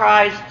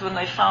surprised when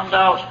they found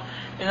out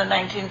in the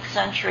 19th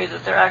century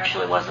that there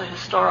actually was a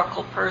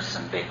historical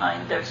person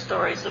behind their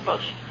stories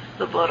about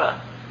the Buddha,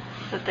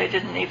 that they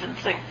didn't even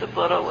think the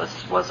Buddha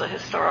was a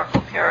historical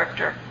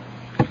character.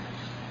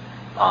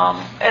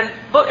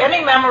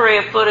 Any memory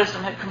of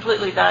Buddhism had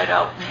completely died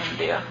out in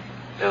India.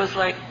 It was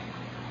like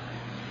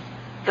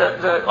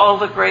all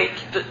the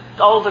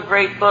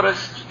great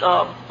Buddhist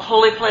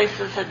holy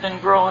places had been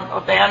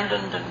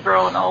abandoned and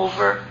grown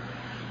over,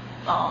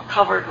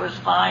 covered with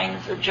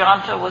vines.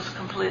 Ajanta was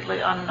completely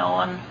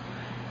unknown.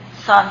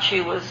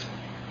 Sanchi was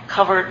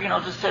covered,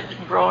 just had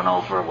been grown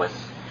over with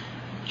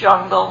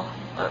jungle.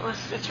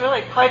 It's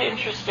really quite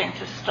interesting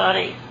to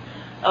study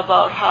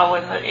about how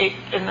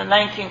in the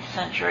 19th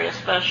century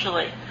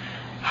especially,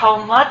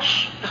 how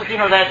much,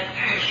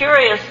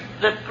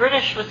 that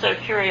British with their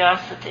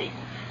curiosity,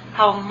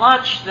 how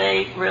much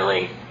they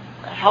really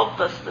helped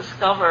us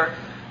discover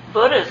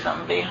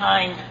Buddhism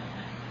behind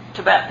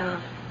Tibetan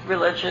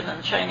religion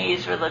and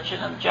Chinese religion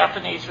and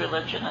Japanese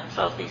religion and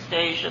Southeast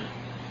Asian.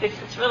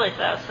 It's really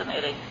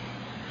fascinating.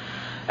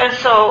 And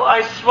so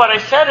what I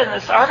said in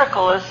this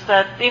article is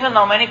that even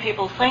though many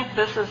people think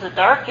this is a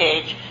dark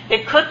age,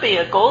 it could be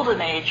a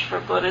golden age for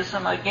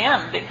Buddhism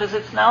again, because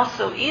it's now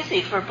so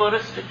easy for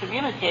Buddhists to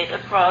communicate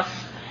across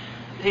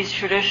these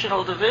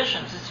traditional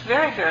divisions. It's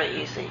very,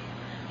 very easy.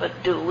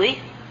 But do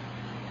we?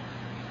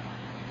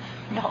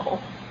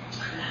 No.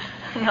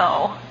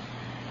 No,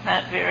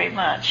 not very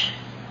much.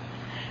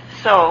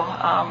 So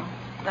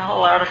the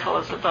whole article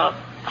is about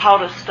how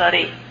to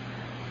study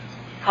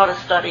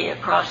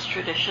across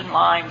tradition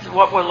lines,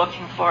 what we're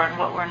looking for and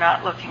what we're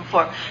not looking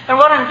for. And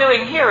what I'm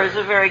doing here is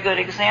a very good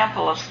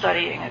example of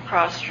studying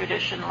across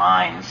tradition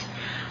lines.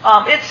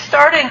 It's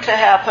starting to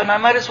happen. I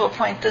might as well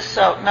point this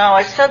out now.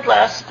 I said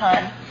last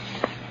time,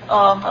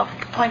 I'll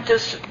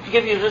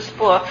give you this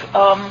book,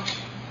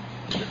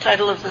 the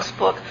title of this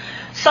book.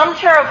 Some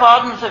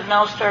Theravadins have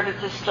now started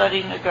to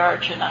study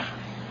Nagarjuna.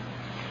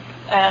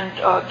 And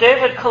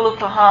David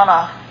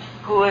Kalupahana,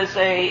 who is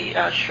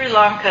a Sri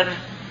Lankan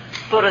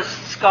Buddhist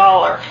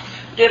scholar,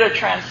 did a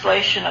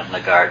translation of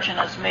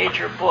Nagarjuna's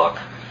major book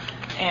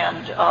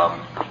and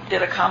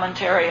did a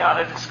commentary on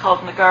it. It's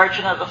called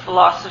Nagarjuna, the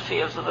Philosophy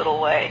of the Middle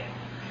Way.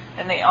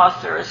 And the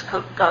author is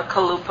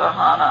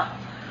Kalupahana.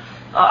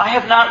 I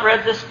have not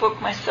read this book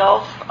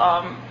myself.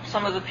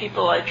 Some of the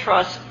people I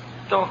trust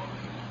don't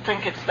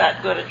think it's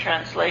that good a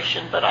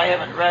translation, but I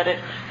haven't read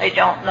it. I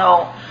don't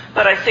know.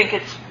 But I think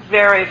it's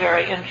very,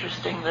 very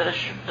interesting that a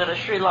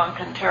Sri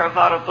Lankan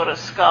Theravada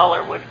Buddhist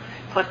scholar would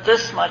put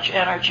this much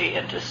energy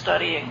into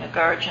studying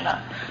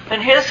Nagarjuna.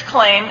 And his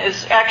claim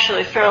is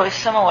actually fairly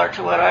similar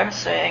to what I'm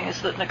saying,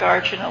 is that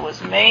Nagarjuna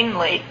was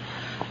mainly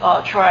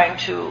trying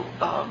to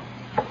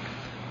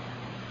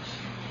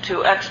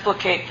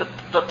explicate the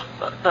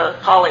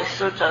Pali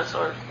Suttas,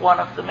 or one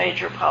of the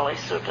major Pali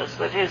Suttas,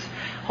 that his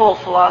whole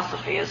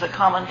philosophy is a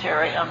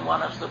commentary on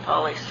one of the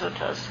Pali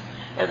Suttas,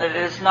 and that it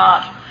is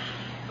not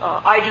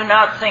I do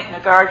not think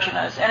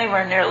Nagarjuna is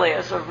anywhere nearly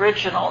as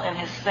original in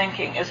his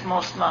thinking as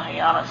most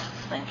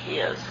Mahayanists think he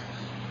is.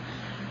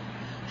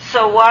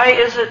 So why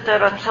is it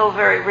that until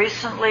very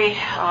recently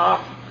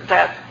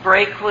that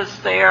break was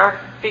there?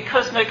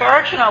 Because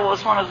Nagarjuna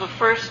was one of the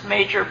first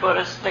major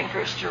Buddhist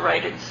thinkers to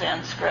write in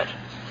Sanskrit.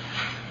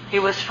 He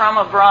was from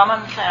a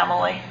Brahmin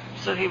family,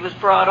 so he was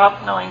brought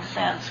up knowing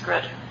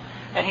Sanskrit,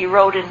 and he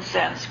wrote in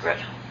Sanskrit.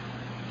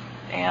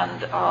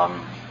 And,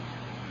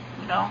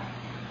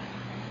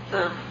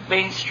 the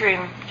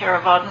mainstream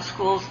Theravadan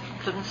schools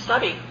couldn't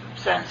study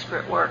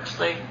Sanskrit works.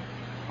 They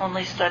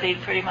only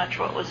studied pretty much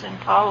what was in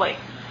Pali.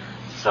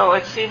 So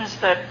it seems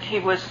that he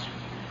was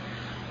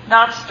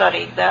not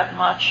studied that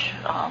much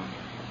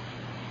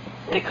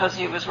because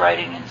he was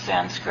writing in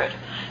Sanskrit.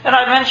 And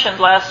I mentioned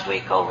last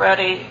week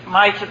already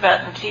my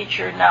Tibetan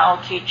teacher now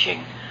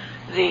teaching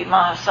the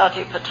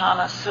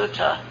Mahasatipatthana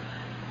Sutta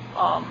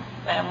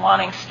and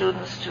wanting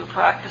students to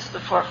practice the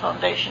 4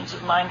 foundations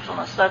of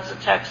mindfulness. That's a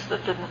text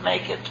that didn't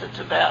make it to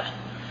Tibet.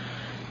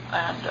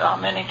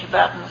 And many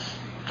Tibetans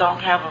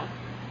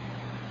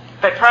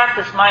they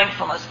practice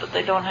mindfulness, but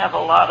they don't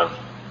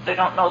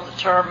know the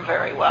term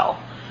very well.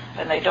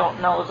 And they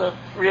don't know the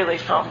really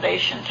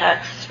foundation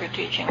texts for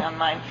teaching on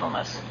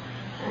mindfulness.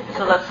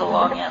 So that's a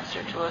long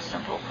answer to a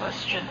simple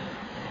question.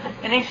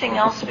 Anything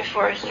else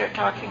before I start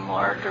talking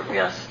more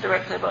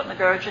directly about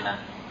Nagarjuna?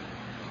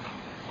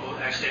 Well,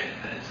 actually,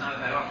 I don't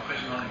have a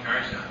question about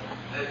Nagarjuna.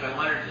 I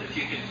wondered if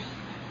you could,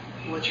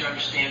 what's your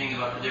understanding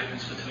about the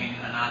difference between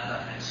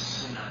anatta and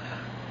sunatta?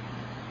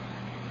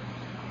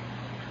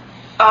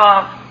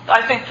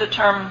 I think the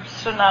term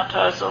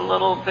sunatta is a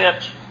little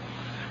bit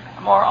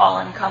more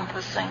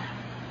all-encompassing.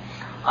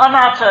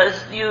 Anatta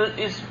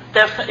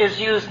is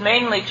used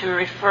mainly to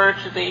refer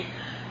to the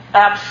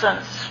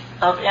absence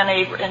of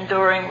any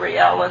enduring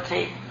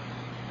reality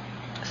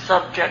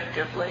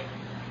subjectively,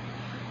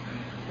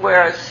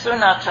 whereas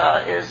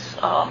sunatta is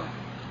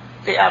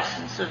the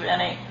absence of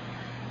any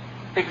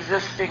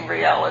existing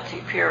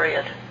reality,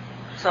 period,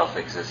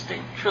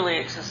 self-existing, truly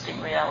existing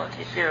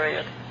reality,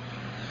 period.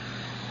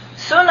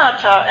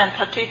 Sunatta and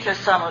paticca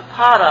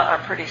samuppada are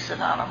pretty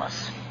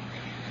synonymous.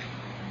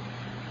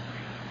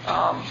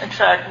 In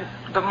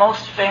fact, the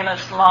most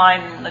famous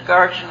line in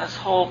Nagarjuna's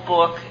whole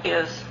book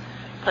is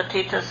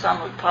paticca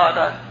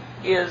samuppada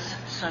is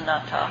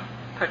sunatta.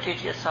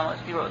 Paticca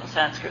samuppada, he wrote in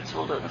Sanskrit, so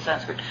we'll do it in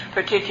Sanskrit.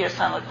 Paticca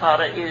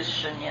samuppada is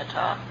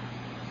shunyata.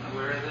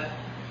 Where is that?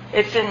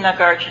 It's in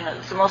Nagarjuna.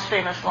 It's the most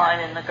famous line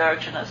in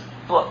Nagarjuna's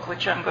book,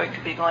 which I'm going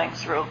to be going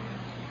through.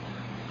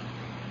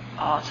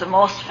 It's the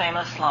most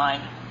famous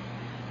line.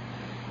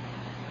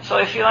 So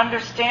if you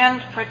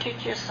understand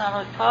paticca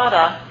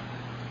samuppada,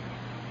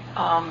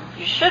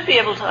 you should be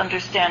able to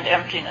understand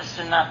emptiness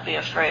and not be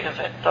afraid of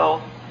it,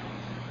 though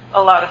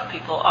a lot of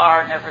people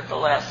are,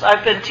 nevertheless.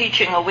 I've been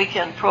teaching a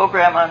weekend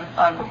program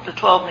on the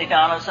 12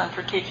 Nidanas on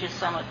paticca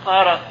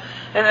samuppada,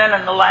 and then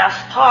in the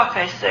last talk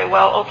I say,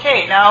 well,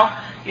 okay,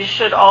 now you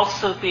should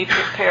also be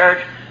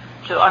prepared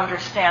to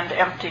understand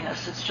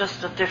emptiness. It's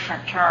just a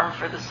different term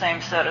for the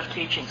same set of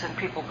teachings, and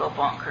people go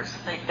bonkers.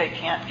 They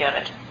can't get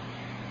it.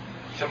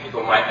 Some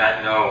people might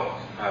not know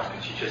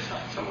paticca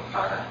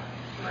samuppada.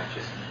 You might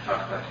just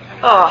talk about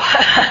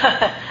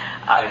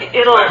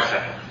it'll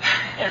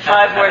in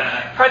 5 words.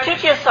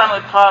 Paticca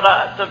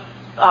samuppada, the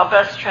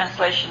best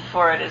translation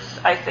for it is,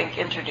 I think,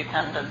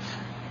 interdependence.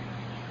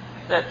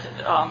 That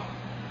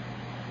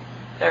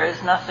there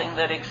is nothing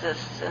that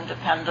exists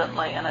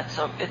independently, and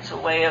it's a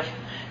way of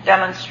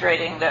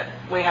demonstrating that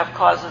we have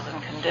causes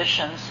and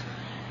conditions,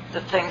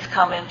 that things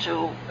come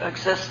into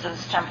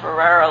existence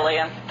temporarily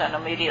and then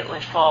immediately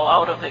fall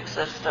out of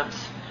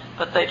existence,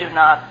 but they do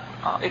not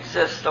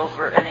exist in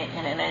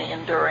any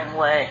enduring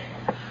way.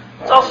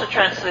 It's also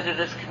translated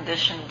as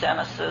conditioned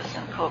genesis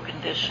and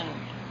co-conditioned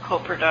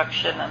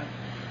co-production and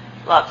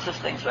lots of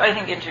things. But I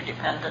think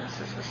interdependence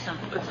is the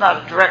simple. It's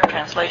not a direct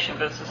translation,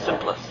 but it's the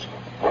simplest.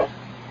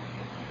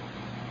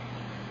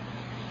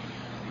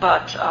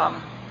 But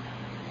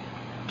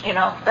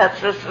that's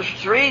just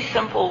 3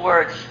 simple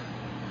words.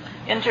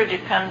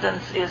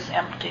 Interdependence is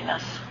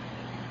emptiness.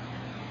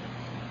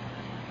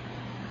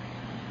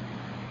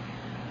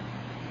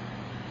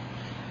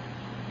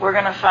 We're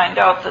going to find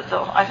out that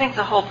I think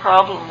the whole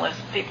problem with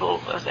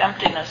people with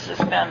emptiness has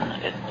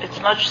been, it's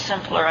much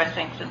simpler, I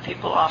think, than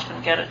people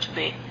often get it to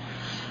be.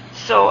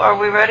 So are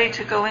we ready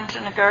to go into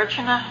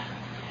Nagarjuna?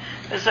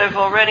 As I've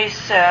already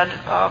said,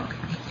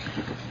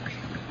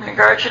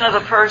 Nagarjuna, the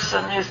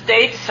person, his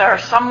dates are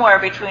somewhere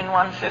between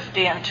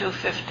 150 and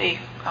 250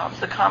 of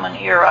the Common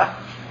Era,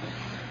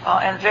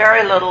 and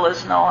very little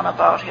is known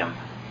about him.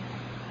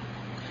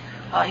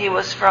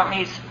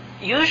 He's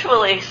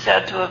usually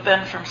said to have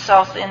been from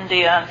South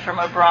India and from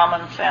a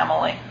Brahmin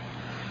family,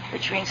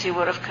 which means he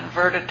would have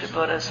converted to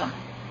Buddhism.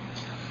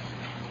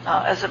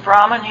 As a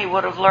Brahmin, he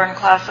would have learned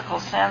classical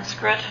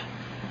Sanskrit,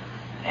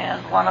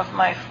 and one of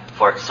my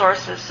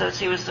sources says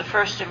he was the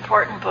first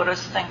important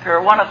Buddhist thinker,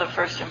 one of the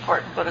first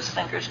important Buddhist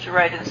thinkers to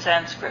write in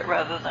Sanskrit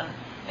rather than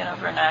in a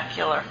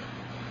vernacular.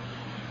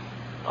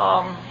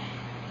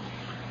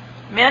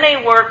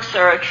 Many works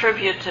are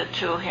attributed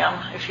to him.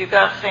 If you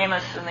got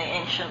famous in the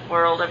ancient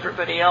world,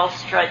 everybody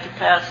else tried to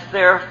pass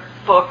their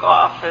book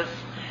off as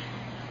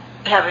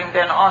having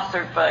been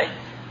authored by,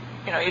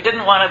 you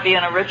didn't want to be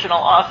an original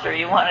author.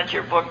 You wanted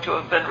your book to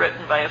have been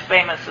written by a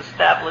famous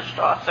established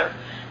author,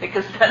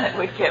 because then it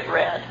would get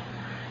read.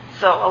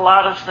 So a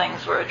lot of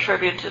things were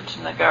attributed to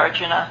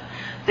Nagarjuna.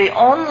 The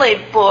only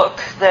book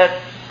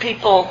that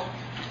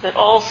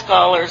all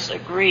scholars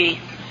agree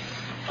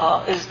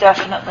is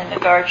definitely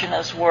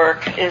Nagarjuna's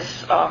work is,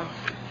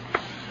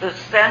 the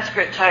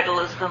Sanskrit title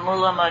is the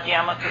Mula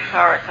Madhyamaka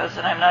Karikas,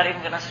 and I'm not even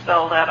going to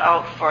spell that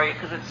out for you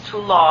because it's too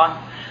long.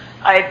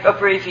 I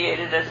abbreviate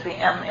it as the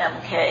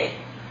MMK.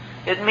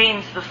 It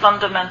means the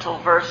fundamental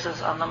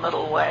verses on the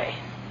middle way.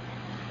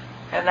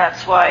 And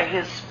that's why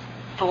his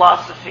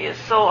philosophy is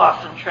so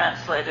often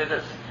translated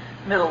as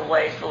middle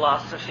way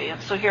philosophy. And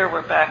so here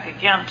we're back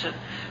again to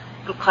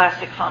the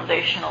classic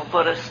foundational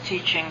Buddhist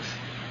teachings.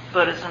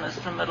 Buddhism is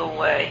the middle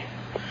way.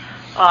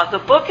 The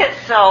book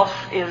itself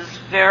is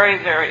very,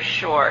 very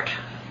short.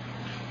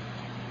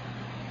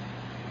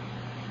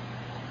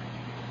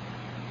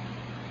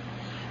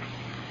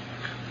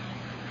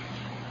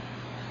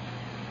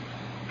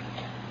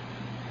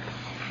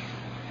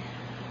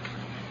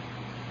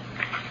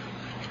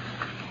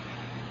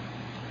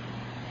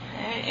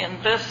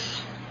 In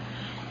this,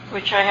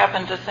 which I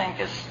happen to think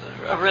is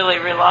a really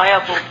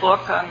reliable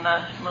book on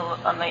the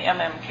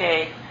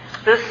MMK,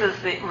 this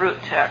is the root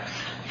text,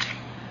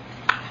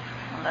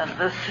 and then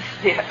this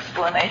is the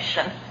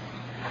explanation.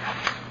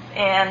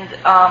 And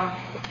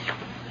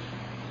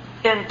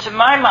to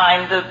my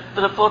mind,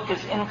 the book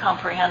is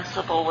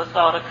incomprehensible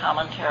without a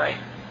commentary.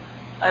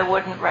 I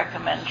wouldn't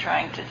recommend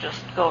trying to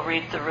just go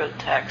read the root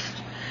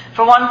text.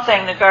 For one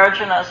thing,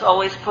 Nagarjuna is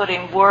always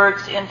putting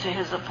words into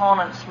his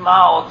opponent's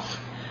mouths,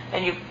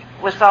 and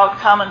without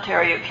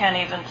commentary, you can't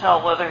even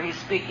tell whether he's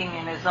speaking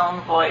in his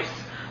own voice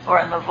or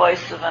in the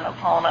voice of an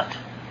opponent.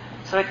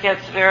 So it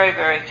gets very,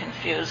 very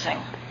confusing.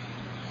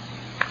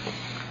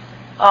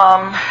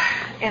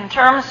 In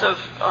terms of,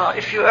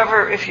 if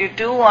you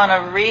do want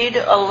to read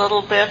a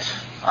little bit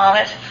on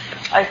it,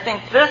 I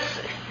think this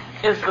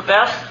is the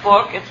best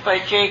book. It's by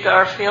J.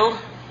 Garfield,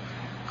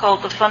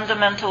 called The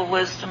Fundamental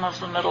Wisdom of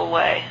the Middle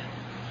Way.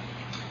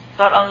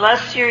 But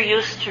unless you're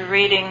used to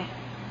reading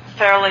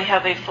fairly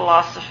heavy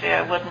philosophy,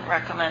 I wouldn't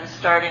recommend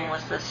starting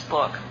with this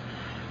book.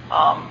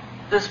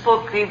 This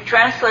book, he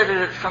translated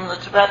it from the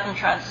Tibetan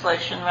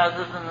translation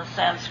rather than the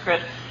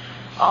Sanskrit.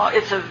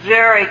 It's a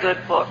very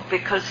good book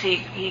because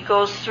he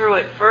goes through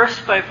it verse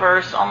by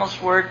verse,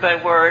 almost word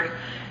by word,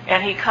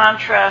 and he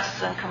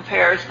contrasts and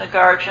compares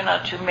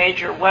Nagarjuna to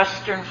major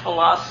Western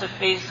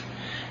philosophies.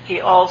 He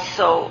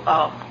also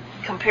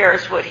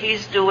compares what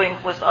he's doing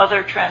with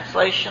other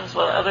translations,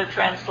 what other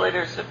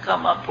translators have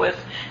come up with.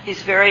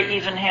 He's very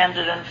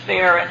even-handed and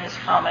fair in his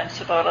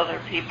comments about other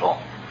people.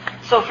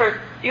 So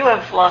you have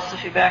a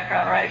philosophy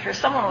background, right? For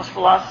someone with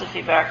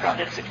philosophy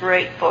background, it's a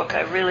great book.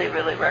 I really,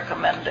 really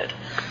recommend it.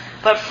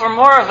 But for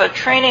more of a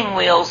training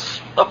wheels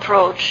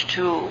approach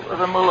to the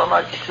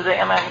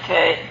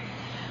MMK,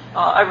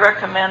 I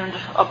recommend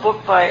a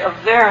book by a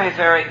very,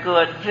 very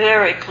good,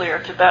 very clear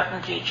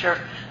Tibetan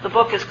teacher. The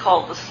book is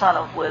called The Sun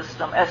of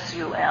Wisdom,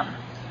 S-U-N,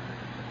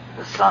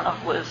 The Sun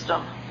of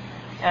Wisdom.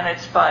 And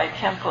it's by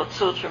Khenpo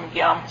Tsutram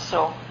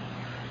Gyamtso,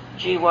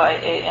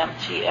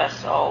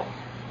 Gyamtso.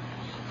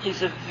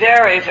 He's a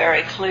very,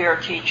 very clear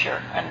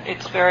teacher, and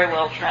it's very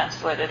well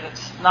translated.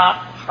 It's not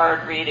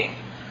hard reading.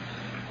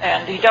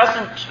 And he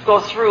doesn't go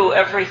through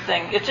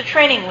everything. It's a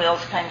training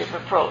wheels kind of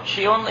approach.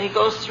 He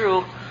goes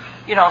through,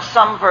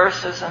 some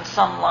verses and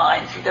some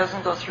lines. He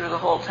doesn't go through the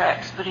whole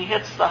text, but he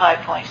hits the high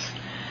points.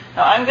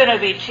 Now, I'm going to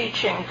be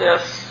teaching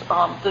this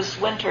this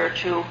winter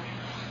to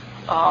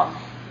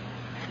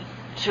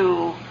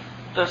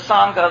the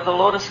Sangha, the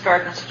Lotus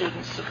Garden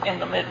students in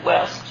the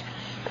Midwest,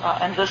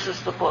 and this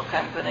is the book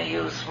I'm going to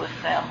use for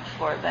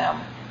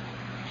them.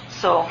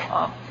 So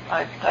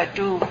I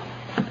do,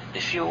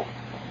 if you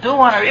do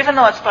want to, even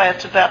though it's by a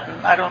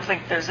Tibetan, I don't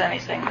think there's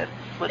anything that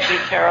would be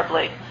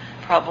terribly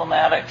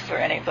problematic for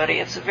anybody.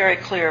 It's a very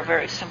clear,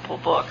 very simple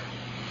book.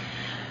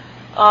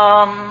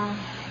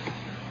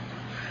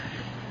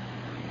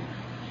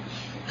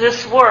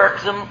 This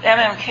work, the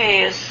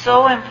MMK, is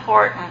so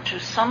important to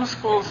some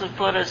schools of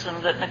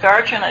Buddhism that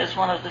Nagarjuna is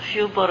one of the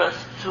few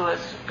Buddhists who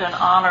has been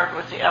honored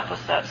with the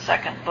epithet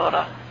second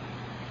Buddha.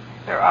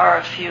 There are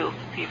a few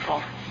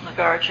people.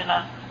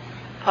 Nagarjuna,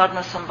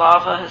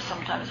 Padmasambhava has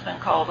sometimes been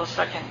called the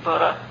second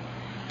Buddha,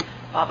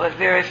 but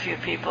very few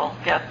people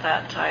get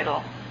that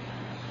title.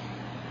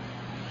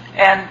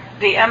 And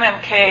the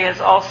MMK has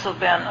also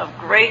been of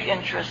great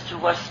interest to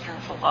Western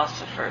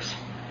philosophers.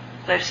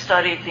 They've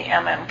studied the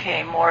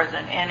MMK more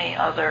than any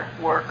other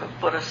work of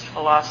Buddhist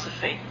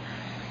philosophy.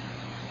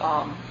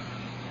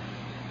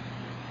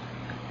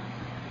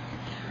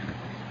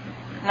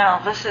 Now,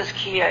 this is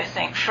key, I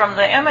think. From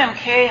the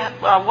MMK,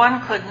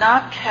 one could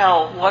not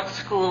tell what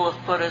school of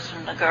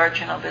Buddhism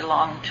Nagarjuna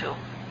belonged to,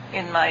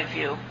 in my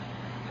view.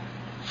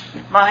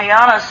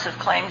 Mahayanas have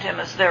claimed him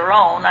as their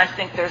own. I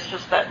think there's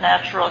just that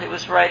natural, he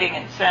was writing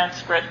in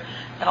Sanskrit,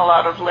 and a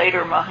lot of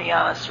later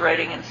Mahayanas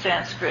writing in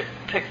Sanskrit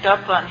picked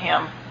up on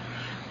him.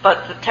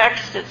 But the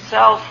text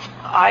itself,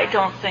 I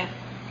don't think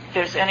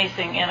there's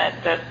anything in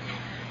it that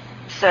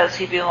says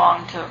he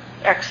belonged to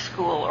X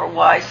school or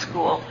Y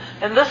school.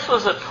 And this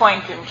was a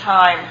point in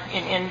time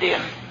in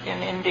Indian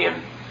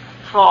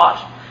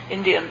thought,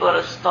 Indian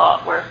Buddhist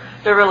thought, where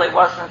there really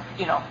wasn't,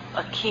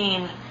 a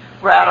keen,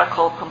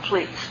 radical,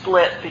 complete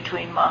split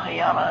between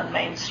Mahayana and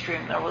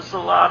mainstream. There was a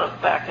lot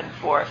of back and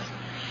forth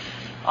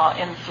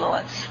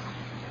influence.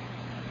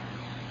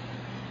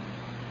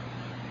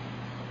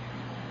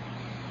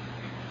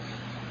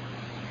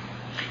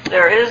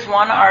 There is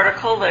one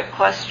article that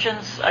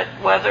questions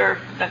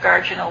whether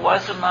Nagarjuna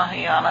was a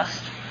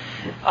Mahayanist.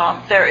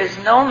 There is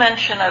no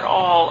mention at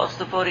all of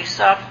the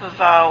Bodhisattva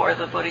vow or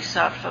the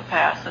Bodhisattva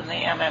path in the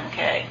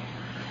MMK.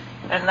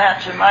 And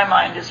that, to my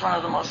mind, is one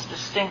of the most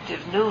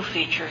distinctive new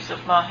features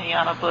of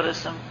Mahayana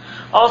Buddhism.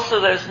 Also,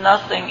 there's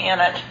nothing in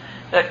it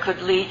that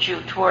could lead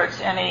you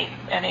towards any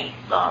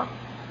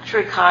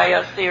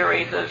Trikaya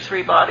theory, the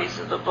three bodies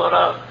of the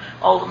Buddha,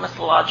 all the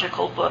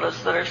mythological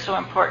Buddhas that are so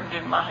important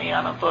in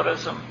Mahayana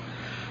Buddhism.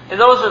 And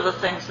those are the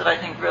things that I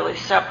think really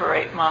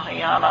separate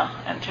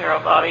Mahayana and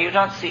Theravada. You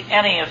don't see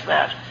any of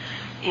that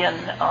in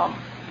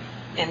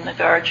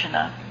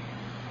Nagarjuna.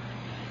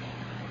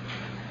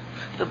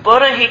 The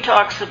Buddha he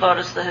talks about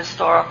is the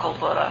historical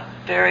Buddha,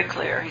 very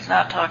clear. He's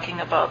not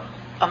talking about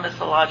a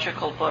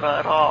mythological Buddha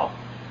at all.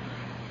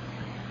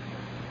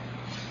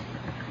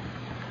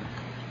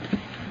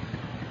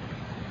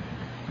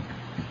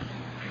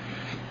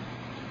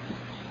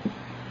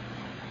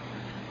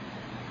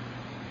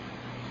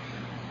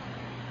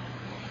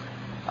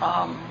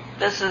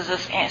 This is a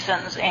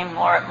sentence aimed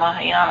more at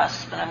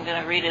Mahayanas, but I'm going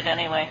to read it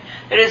anyway.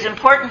 It is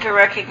important to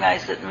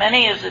recognize that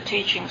many of the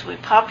teachings we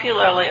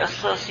popularly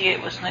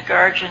associate with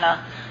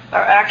Nagarjuna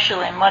are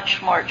actually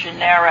much more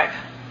generic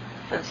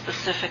than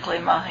specifically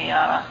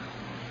Mahayana.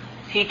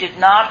 He did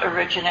not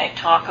originate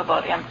talk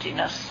about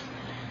emptiness,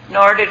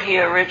 nor did he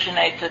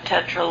originate the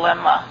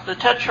tetralemma. The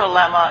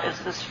tetralemma is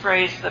this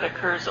phrase that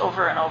occurs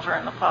over and over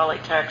in the Pali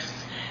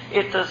texts.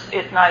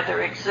 It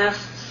neither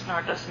exists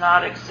nor does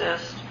not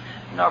exist,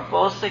 nor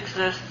both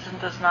exists and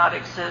does not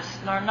exist,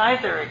 nor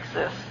neither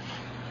exists,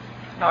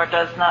 nor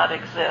does not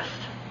exist.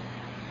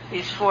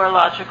 These four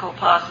logical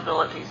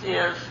possibilities: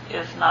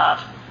 is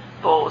not,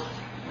 both,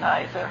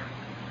 neither.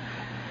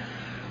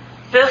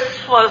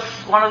 This was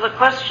one of the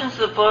questions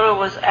the Buddha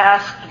was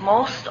asked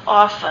most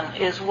often,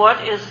 is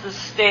what is the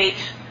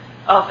state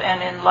of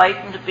an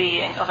enlightened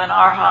being, of an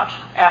arhat,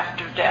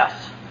 after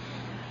death?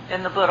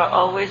 And the Buddha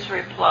always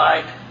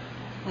replied,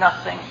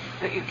 nothing,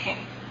 that you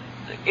can't.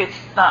 It's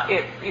not.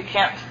 You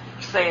can't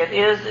say it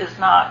is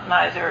not,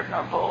 neither,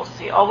 nor both.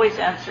 He always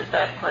answered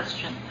that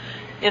question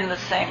in the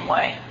same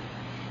way,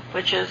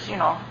 which is,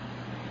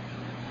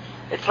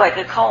 it's like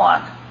a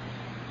koan.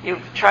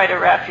 You try to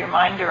wrap your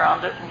mind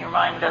around it, and your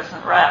mind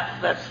doesn't wrap.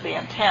 That's the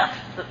intent.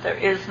 That there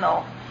is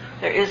no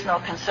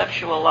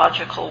conceptual,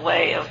 logical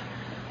way of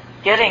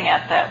getting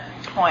at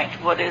that point.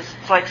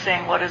 It's like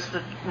saying, what is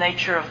the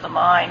nature of the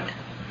mind?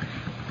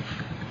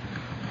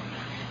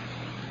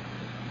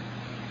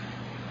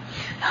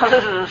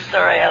 This is a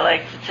story I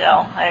like to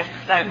tell. I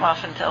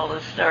often tell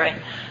this story,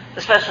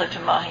 especially to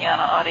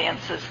Mahayana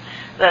audiences,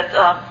 that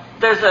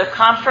there's a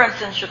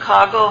conference in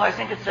Chicago. I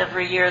think it's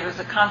every year. There's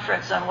a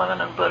conference on women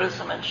and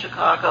Buddhism in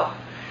Chicago.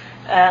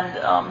 And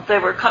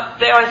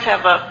they always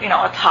have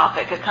a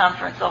topic. A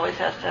conference always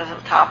has to have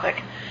a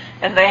topic.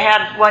 And they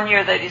had, one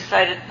year they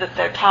decided that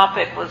their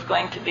topic was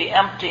going to be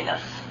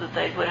emptiness, that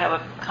they would have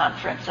a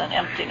conference on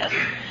emptiness.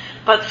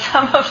 But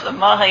some of the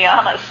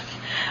Mahayanists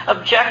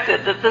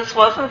objected that this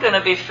wasn't going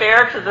to be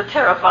fair to the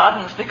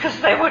Theravadins because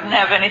they wouldn't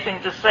have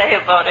anything to say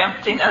about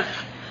emptiness.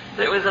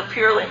 It was a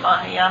purely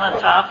Mahayana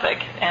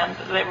topic, and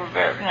they were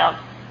very,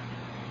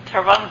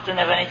 Theravadins didn't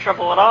have any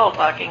trouble at all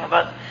talking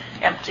about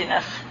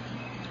emptiness.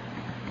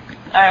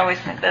 I always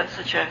think that's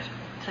such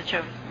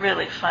a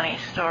really funny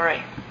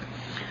story.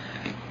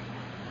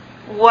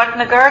 What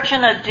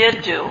Nagarjuna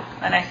did do,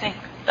 and I think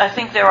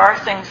there are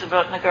things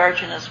about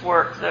Nagarjuna's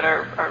work that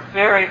are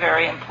very,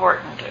 very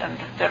important and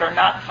that are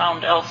not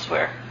found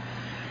elsewhere.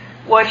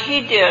 What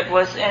he did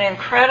was an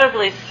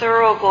incredibly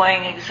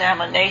thoroughgoing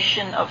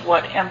examination of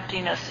what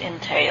emptiness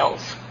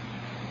entails.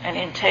 And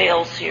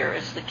entails here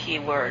is the key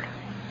word.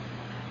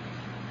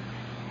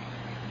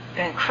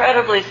 An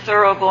incredibly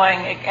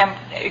thoroughgoing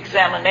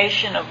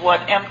examination of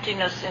what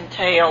emptiness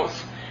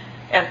entails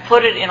and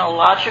put it in a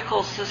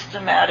logical,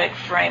 systematic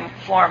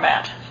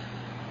format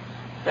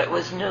that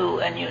was new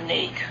and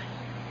unique.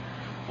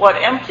 What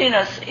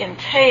emptiness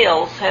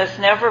entails had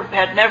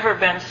never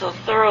been so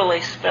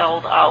thoroughly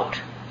spelled out.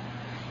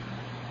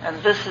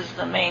 And this is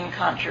the main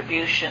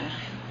contribution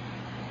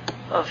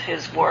of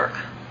his work.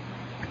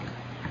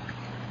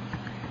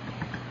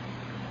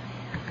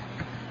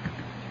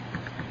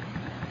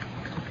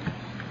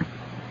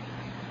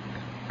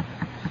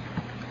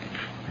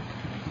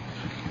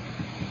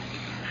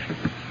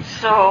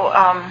 So,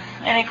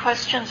 Any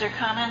questions or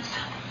comments?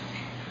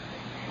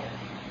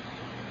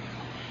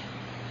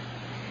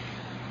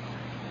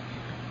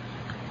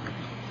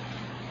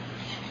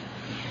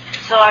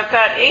 So I've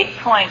got 8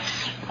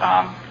 points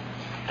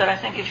that I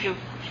think if you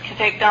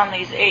take down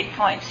these 8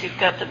 points, you've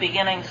got the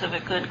beginnings of a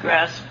good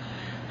grasp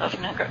of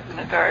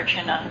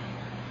Nagarjuna.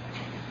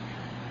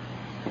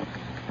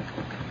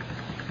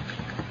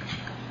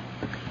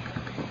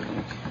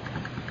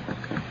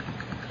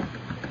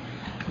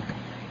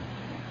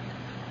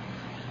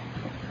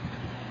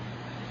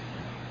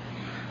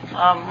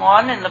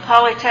 One, in the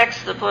Pali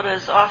text, the Buddha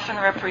is often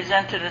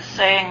represented as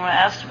saying, when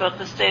asked about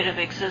the state of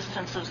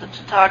existence of the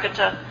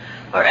Tathagata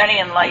or any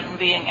enlightened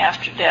being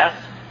after death,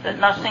 that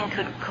nothing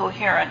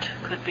coherent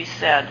could be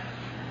said,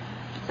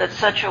 that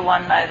such a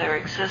one neither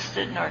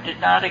existed nor did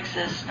not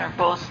exist, nor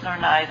both nor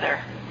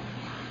neither.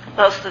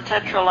 Thus, the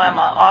tetralemma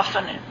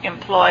often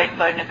employed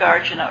by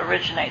Nagarjuna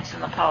originates in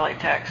the Pali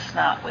text,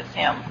 not with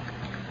him.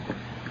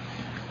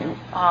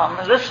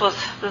 This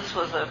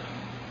was a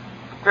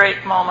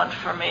great moment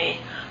for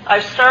me.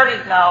 I've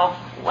started now,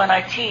 when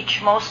I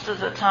teach, most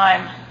of the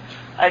time,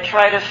 I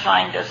try to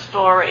find a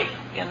story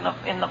in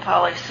the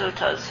Pali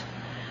Suttas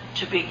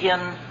to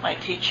begin my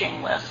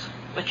teaching with,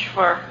 which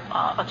for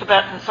a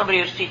Tibetan, somebody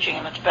who's teaching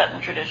in the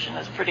Tibetan tradition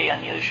is pretty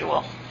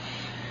unusual.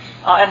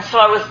 And so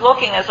I was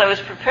looking, as I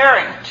was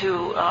preparing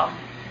to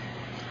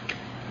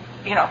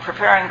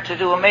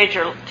do a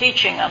major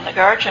teaching on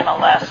Nagarjuna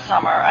last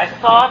summer, I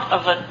thought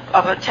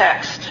of a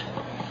text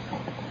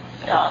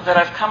that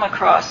I've come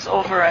across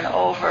over and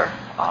over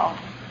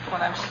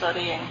when I'm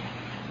studying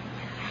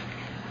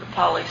the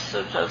Pali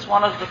Suttas.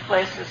 One of the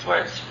places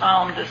where it's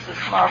found is this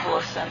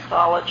marvelous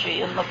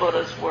anthology, In the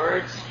Buddha's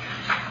Words.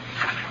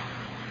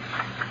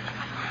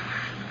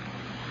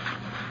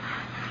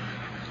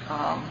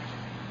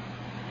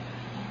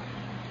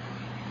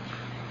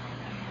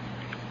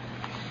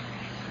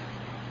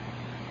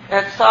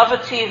 At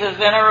Savatthi, the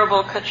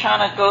Venerable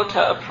Kachana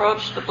Gota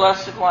approached the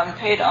Blessed One,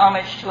 paid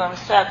homage to him,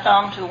 sat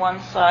down to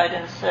one side,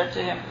 and said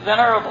to him,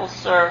 "Venerable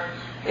Sir,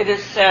 it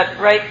is said,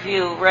 right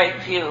view, right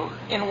view.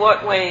 In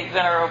what way,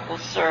 Venerable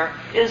Sir,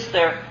 is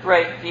there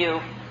right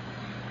view?"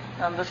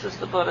 And this is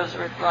the Buddha's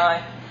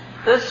reply.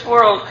 "This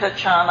world,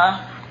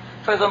 Kachana,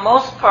 for the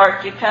most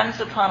part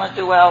depends upon a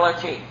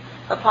duality,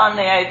 upon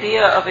the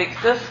idea of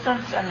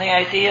existence and the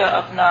idea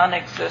of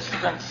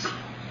non-existence.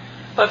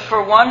 But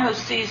for one who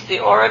sees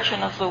the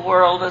origin of the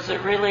world as it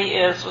really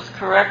is with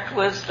correct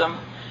wisdom,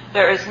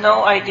 there is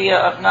no idea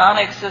of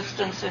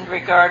non-existence in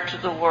regard to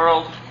the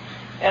world.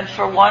 And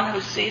for one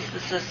who sees the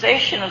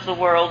cessation of the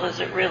world as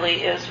it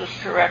really is with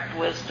correct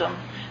wisdom,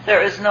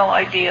 there is no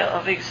idea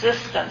of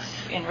existence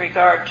in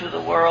regard to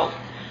the world.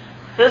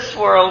 This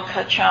world,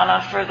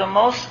 Kachana, for the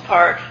most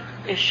part,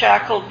 is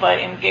shackled by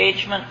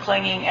engagement,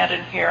 clinging, and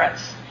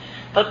adherence.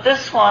 But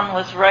this one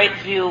with right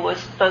view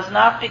does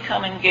not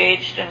become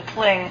engaged and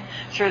cling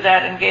through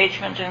that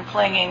engagement and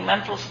clinging,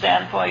 mental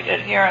standpoint,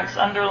 adherence,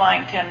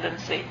 underlying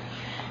tendency.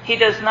 He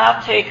does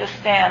not take a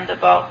stand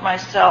about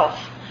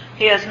myself.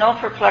 He has no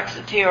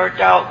perplexity or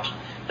doubt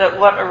that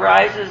what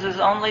arises is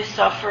only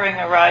suffering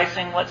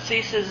arising, what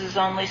ceases is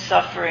only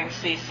suffering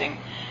ceasing.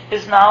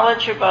 His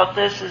knowledge about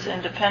this is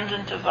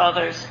independent of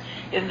others.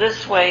 In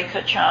this way,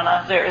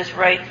 Kachana, there is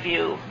right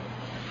view.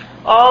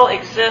 All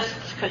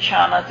exists,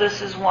 Kachana,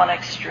 this is one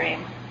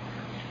extreme.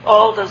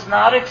 All does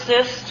not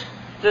exist,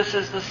 this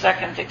is the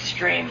second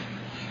extreme.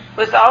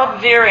 Without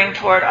veering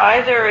toward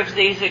either of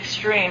these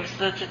extremes,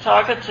 the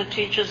Tathagata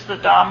teaches the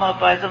Dhamma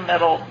by the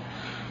middle.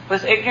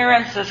 With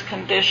ignorance as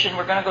condition,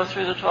 we're going to go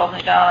through the 12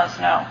 Nidanas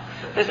now.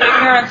 With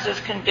ignorance as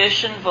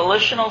condition,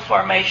 volitional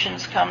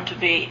formations come to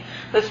be.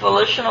 With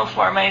volitional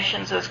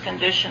formations as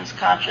conditions,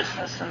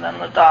 consciousness, and then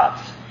the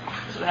dots.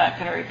 Because we're not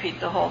going to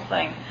repeat the whole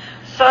thing.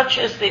 Such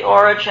is the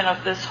origin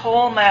of this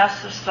whole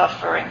mass of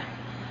suffering.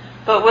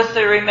 But with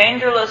the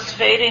remainderless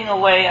fading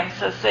away and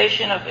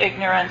cessation of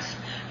ignorance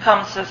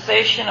comes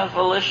cessation of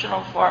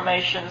volitional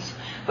formations.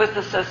 With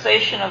the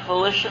cessation of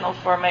volitional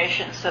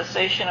formations,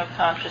 cessation of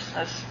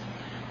consciousness,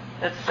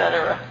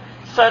 etc.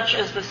 Such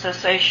is the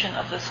cessation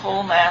of this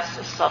whole mass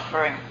of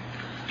suffering.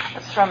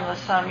 That's from the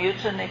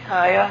Samyutta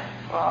Nikaya.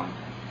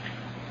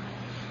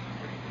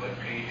 What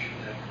page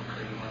in that book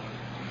are you on?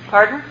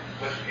 Pardon?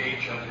 What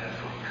page on that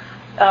book?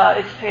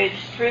 It's page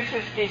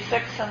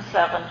 356 and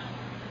 7.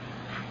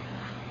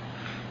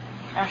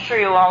 I'm sure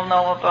you all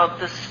know about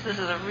this. This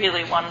is a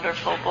really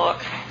wonderful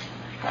book.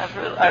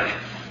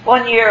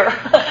 One year,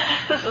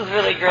 this is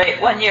really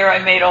great. One year I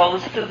made all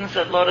the students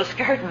at Lotus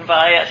Garden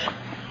buy it.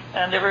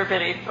 And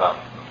everybody,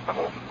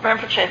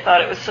 Rinpoche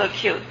thought it was so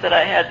cute that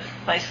I had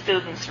my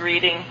students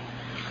reading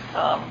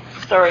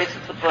stories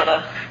of the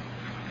Buddha.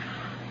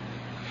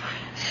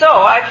 So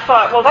I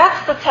thought, well,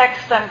 that's the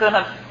text I'm going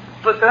to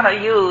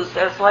use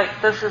as like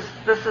this is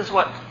the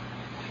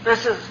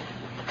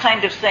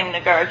kind of thing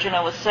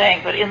Nagarjuna was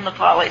saying, but in the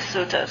Pali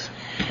Suttas.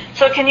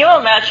 So can you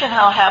imagine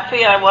how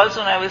happy I was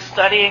when I was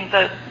studying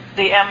the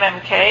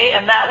MMK,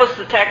 and that was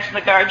the text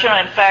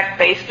Nagarjuna in fact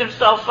based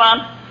himself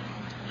on?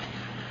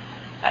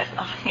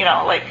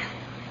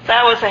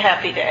 That was a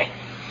happy day.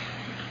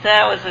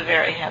 That was a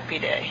very happy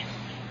day.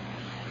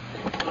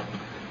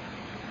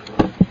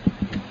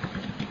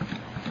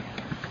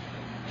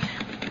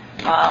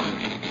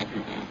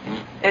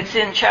 It's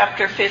in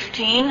chapter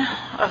 15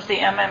 of the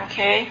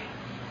MMK,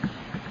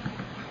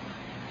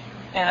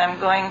 and I'm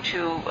going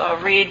to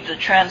read the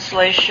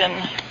translation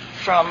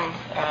from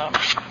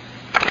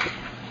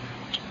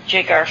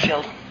J.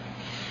 Garfield.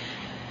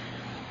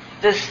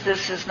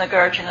 This is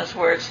Nagarjuna's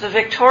words. The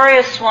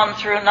victorious one,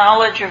 through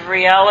knowledge of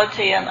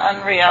reality and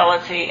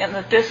unreality, in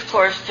the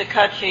discourse to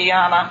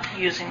Katyayana,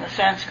 using the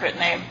Sanskrit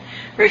name,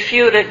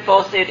 refuted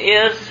both it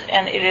is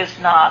and it is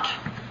not.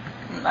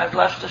 And I've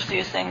left a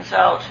few things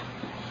out.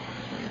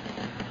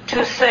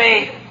 To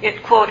say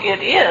it, quote,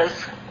 it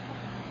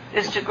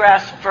is to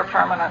grasp for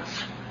permanence.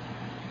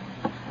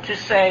 To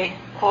say,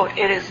 quote,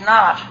 it is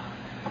not,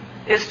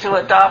 is to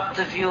adopt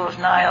the view of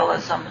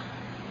nihilism.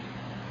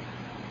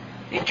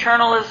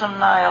 Eternalism,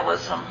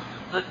 nihilism,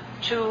 the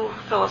two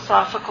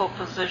philosophical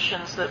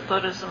positions that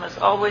Buddhism is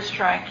always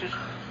trying to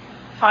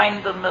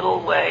find the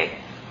middle way,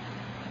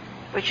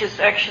 which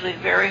is actually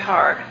very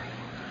hard.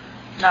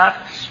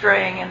 Not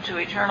straying into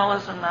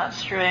eternalism, not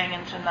straying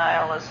into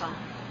nihilism.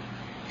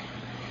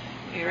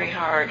 Very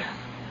hard.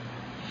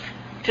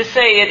 To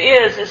say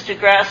it is to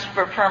grasp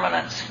for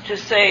permanence. To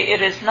say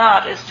it is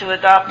not is to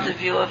adopt the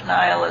view of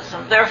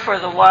nihilism. Therefore,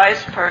 the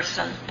wise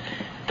person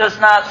does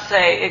not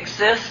say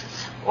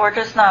exists or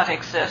does not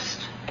exist.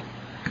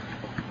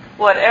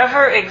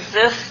 Whatever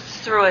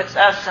exists through its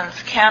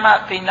essence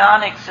cannot be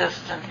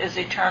non-existent is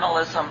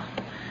eternalism.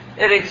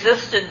 It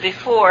existed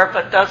before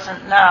but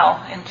doesn't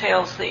now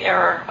entails the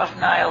error of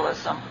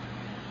nihilism.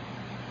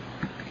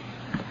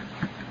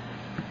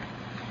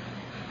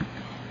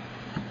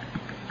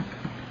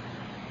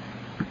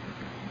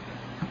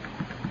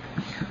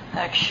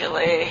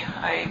 Actually,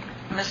 I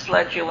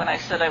misled you when I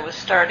said I was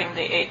starting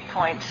the 8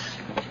 points.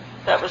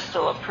 That was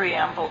still a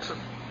preamble to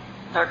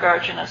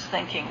Nagarjuna's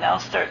thinking. Now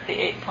start the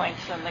 8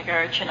 points in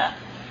Nagarjuna.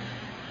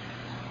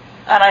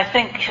 And I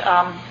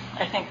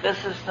think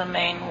this is the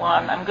main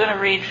one. I'm going to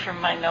read from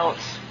my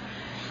notes.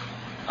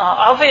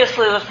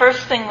 Obviously, the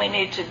first thing we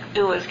need to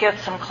do is get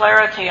some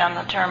clarity on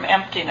the term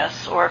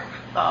emptiness, or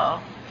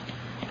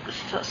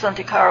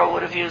Santikaro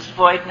would have used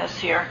voidness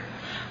here,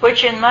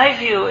 which in my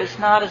view is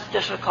not as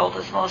difficult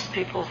as most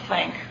people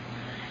think.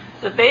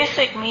 The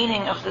basic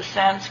meaning of the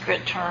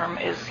Sanskrit term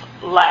is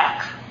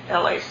lack,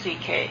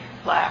 L-A-C-K,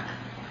 lack.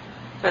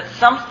 That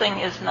something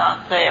is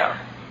not there.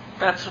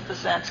 That's what the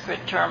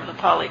Sanskrit term, the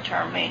Pali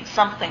term means.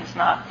 Something's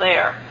not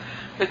there.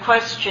 The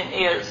question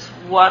is,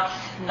 what's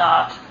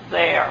not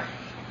there?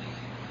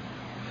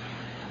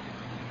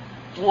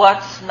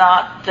 What's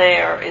not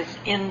there is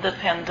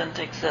independent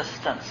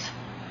existence.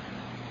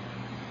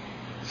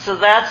 So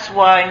that's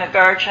why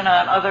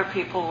Nagarjuna and other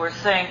people were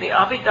saying the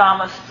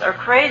Abhidhammists are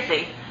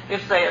crazy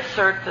if they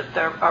assert that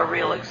there are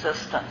real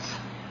existence.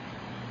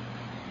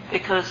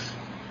 Because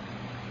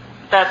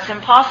that's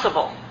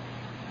impossible.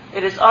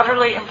 It is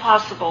utterly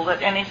impossible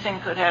that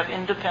anything could have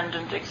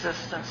independent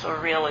existence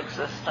or real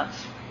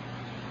existence.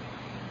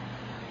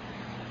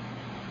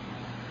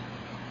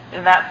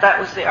 And that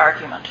was the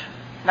argument.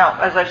 Now,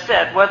 as I've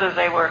said, whether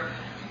they were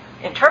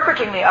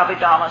interpreting the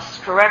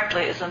Abhidhammists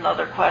correctly is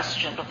another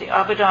question, but the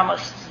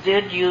Abhidhammists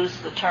did use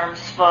the term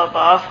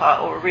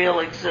svabhavha, or real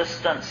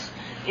existence,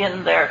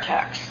 in their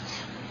texts.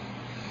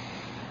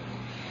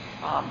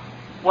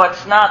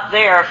 What's not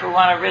there, if we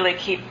want to really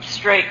keep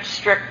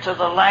strict to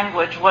the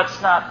language,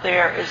 what's not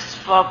there is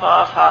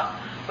svabhavha,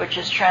 which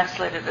is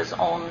translated as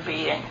own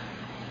being,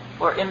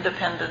 or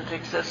independent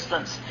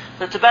existence.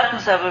 The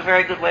Tibetans have a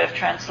very good way of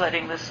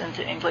translating this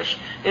into English.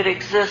 It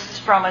exists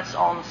from its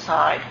own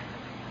side,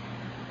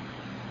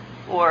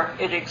 or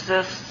it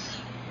exists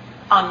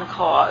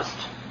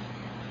uncaused,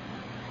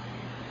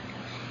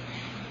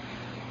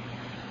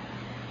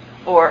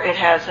 or it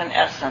has an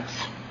essence.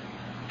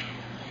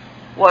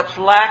 What's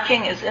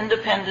lacking is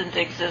independent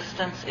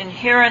existence,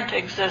 inherent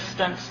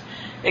existence,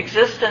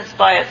 existence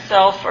by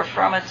itself or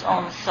from its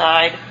own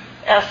side,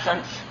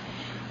 essence,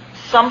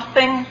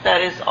 something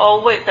that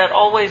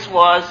always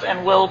was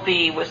and will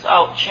be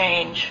without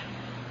change.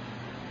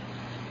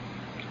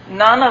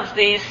 None of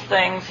these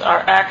things are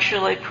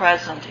actually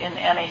present in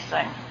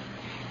anything.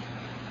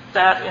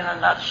 That, in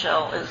a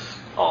nutshell, is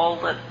all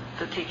that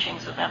the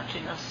teachings of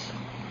emptiness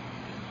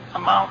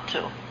amount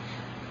to.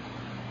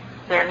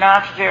 They're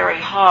not very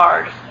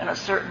hard in a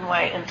certain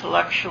way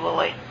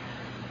intellectually.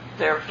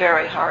 They're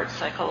very hard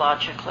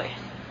psychologically.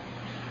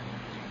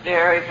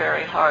 Very,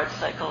 very hard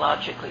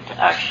psychologically to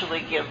actually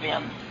give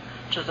in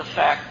to the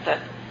fact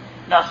that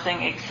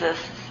nothing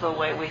exists the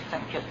way we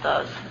think it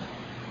does.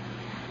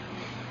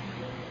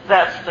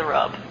 That's the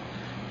rub.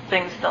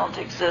 Things don't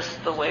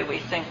exist the way we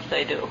think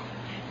they do.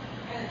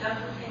 And it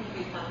doesn't seem to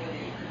be something that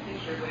you can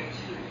think your way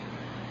to.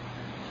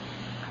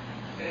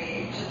 I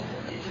mean,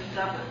 it just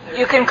doesn't.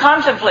 You can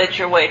contemplate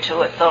your way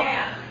to it, though.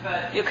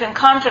 But You can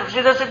contemplate.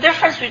 See, there's a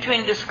difference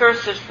between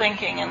discursive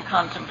thinking and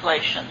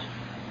contemplation.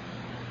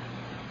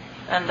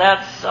 And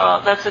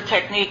that's a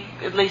technique,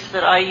 at least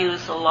that I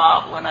use a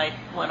lot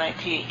when I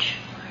teach.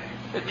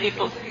 that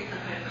people. It's supposed to be some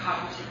kind of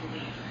cognitive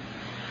belief.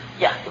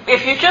 Yeah,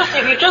 if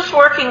you're just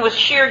working with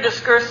sheer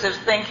discursive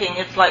thinking,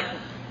 it's like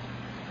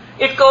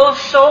it goes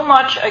so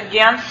much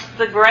against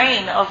the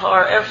grain of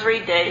our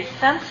everyday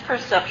sense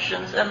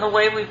perceptions and the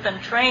way we've been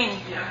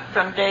trained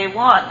from day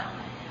one.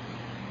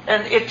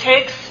 And it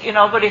takes,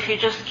 but if you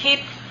just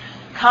keep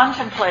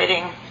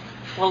contemplating,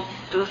 well,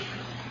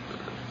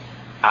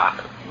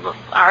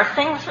 are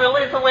things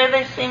really the way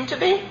they seem to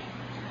be?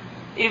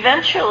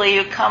 Eventually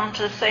you come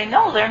to say,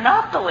 no, they're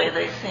not the way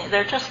they seem.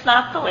 They're just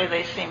not the way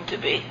they seem to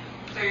be.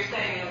 So you're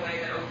saying in a way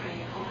that opening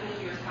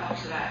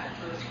yourself to that,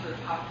 to the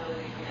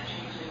possibility of that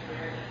change in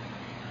awareness,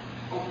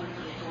 opens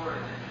the door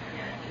in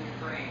your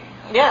brain.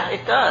 Yeah,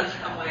 it does. In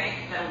some way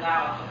that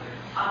allows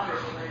other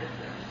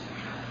awarenesses to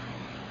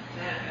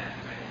manifest,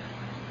 right?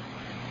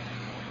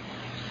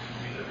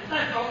 It's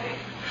not helping.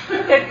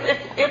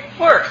 It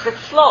works. It's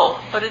slow,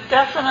 but it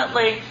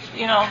definitely,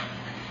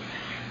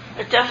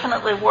 it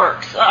definitely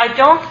works. I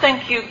don't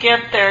think you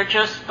get there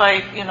just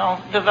by,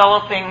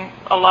 developing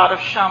a lot of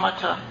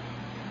shamatha.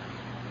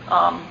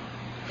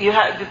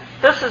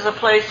 This is a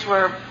place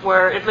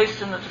where, at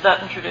least in the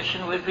Tibetan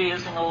tradition, we'd be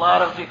using a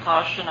lot of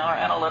vipassana or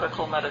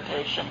analytical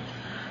meditation,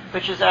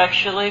 which is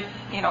actually,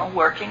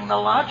 working the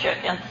logic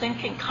and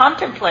thinking,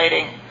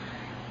 contemplating,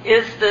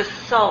 is this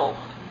so?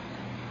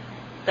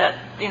 That,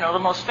 the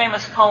most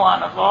famous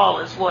koan of all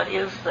is, what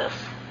is this?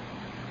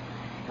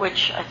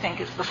 Which I think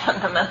is the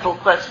fundamental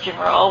question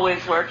we're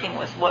always working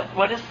with.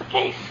 What is the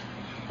case?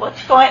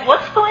 What's going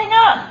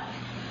on?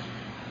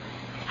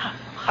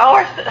 How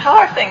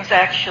are things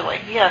actually?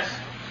 Yes.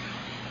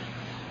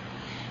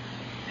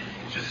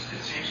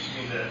 It seems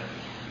to me that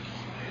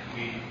if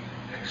we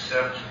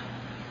accept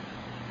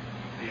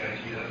the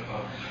idea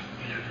of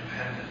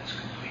interdependence,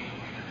 complete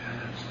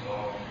interdependence of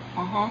all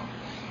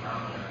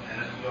phenomena, and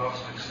if we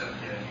also accept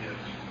the idea of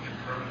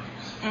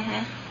impermanence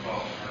of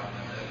all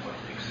phenomena, that what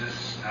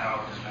exists now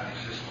does not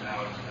exist now,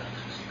 does not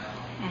exist now.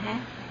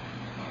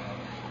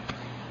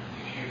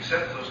 If you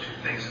accept those two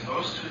things, and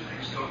those two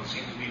things don't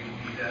seem to be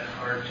that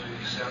hard to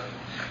accept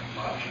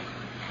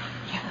logically.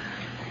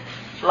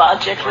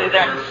 Logically,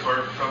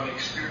 or from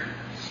experience.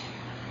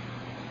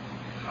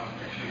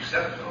 If you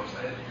accept those,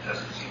 it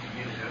doesn't seem to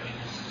me that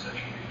emptiness is such a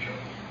big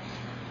jolt.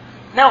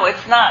 No,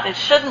 it's not. It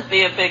shouldn't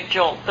be a big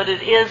jolt, but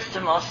it is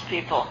to most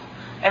people.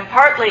 And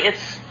partly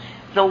it's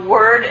the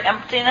word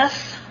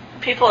emptiness.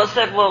 People have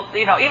said, well,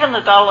 even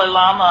the Dalai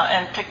Lama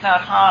and Thich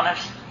Nhat Hanh have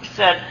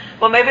said,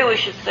 well, maybe we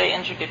should say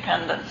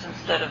interdependence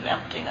instead of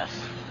emptiness.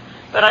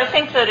 But I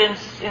think that in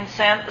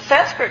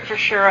Sanskrit, for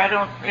sure, I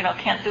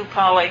can't do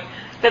Pali,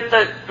 that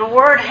the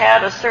word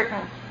had it sort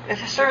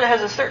of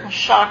has a certain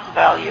shock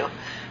value.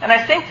 And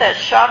I think that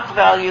shock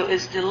value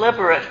is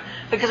deliberate,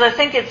 because I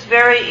think it's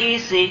very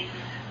easy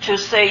to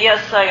say,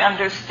 yes, I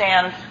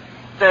understand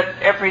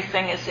that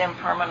everything is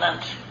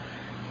impermanent.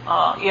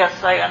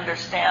 Yes, I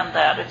understand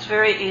that. It's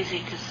very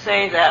easy to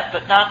say that,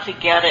 but not to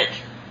get it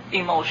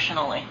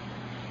emotionally.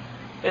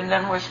 And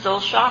then we're still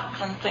shocked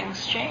when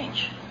things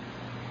change.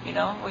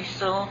 We're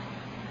still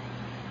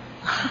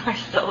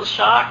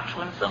shocked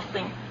when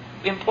something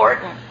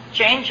important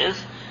changes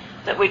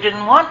that we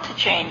didn't want to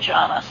change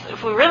on us.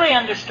 If we really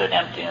understood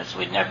emptiness,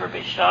 we'd never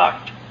be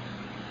shocked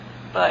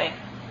by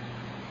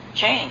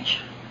change.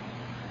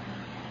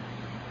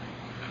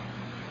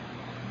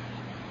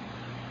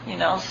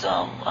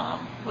 So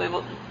we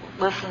will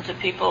listen to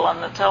people on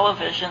the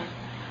television.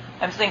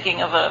 I'm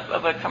thinking of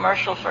a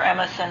commercial for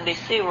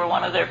MSNBC where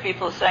one of their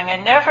people is saying, I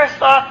never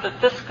thought that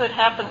this could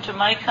happen to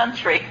my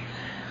country.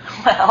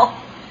 Well,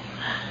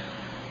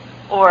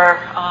 or,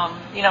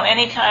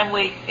 anytime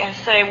we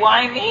say,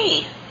 why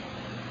me?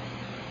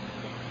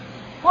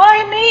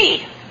 Why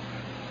me?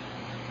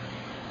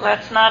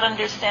 That's not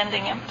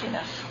understanding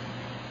emptiness.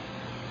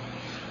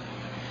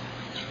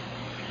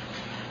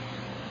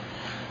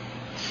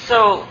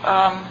 So,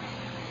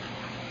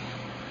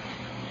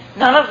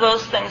 none of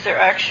those things are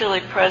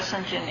actually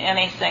present in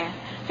anything.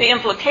 The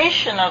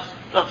implication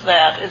of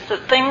that is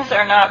that things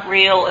are not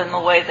real in the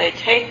way they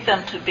take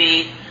them to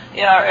be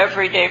in our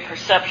everyday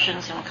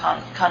perceptions and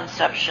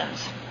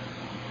conceptions,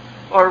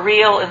 or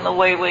real in the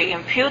way we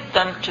impute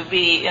them to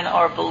be in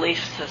our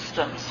belief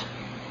systems.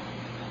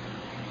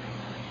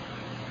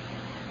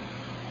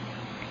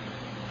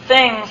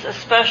 Things,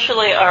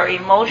 especially our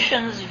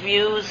emotions,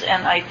 views,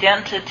 and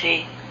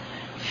identity,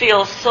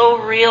 feel so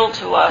real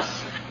to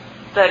us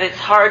that it's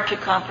hard to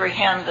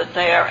comprehend that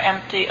they are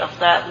empty of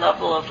that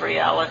level of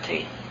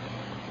reality,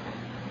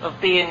 of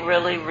being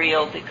really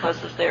real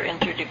because of their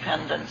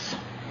interdependence.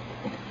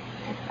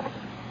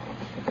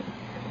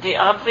 The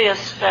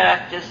obvious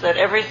fact is that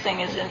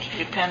everything is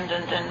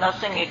interdependent and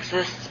nothing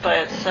exists by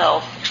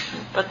itself,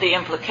 but the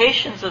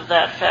implications of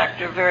that fact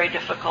are very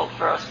difficult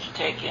for us to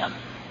take in.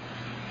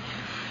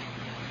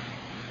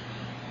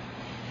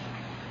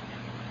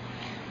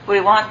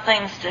 We want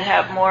things to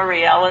have more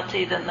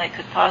reality than they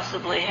could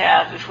possibly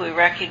have if we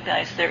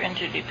recognize their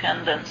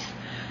interdependence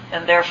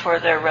and therefore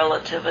their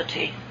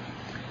relativity.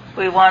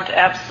 We want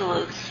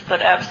absolutes,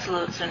 but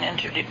absolutes and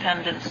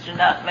interdependence do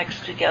not mix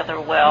together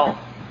well.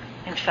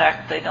 In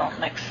fact, they don't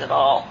mix at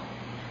all.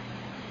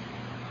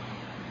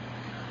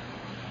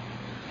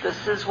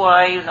 This is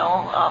why,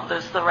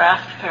 there's the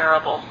raft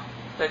parable,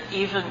 that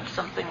even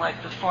something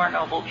like the Four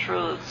Noble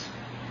Truths,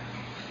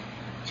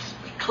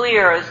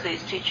 clear as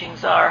these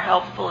teachings are,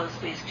 helpful as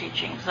these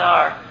teachings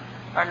are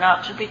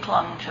not to be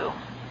clung to.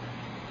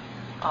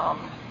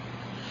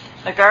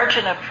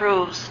 Nagarjuna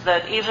proves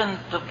that even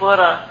the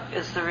Buddha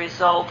is the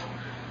result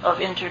of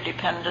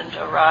interdependent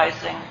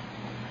arising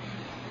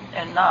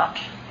and not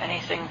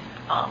anything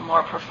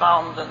more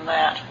profound than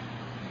that.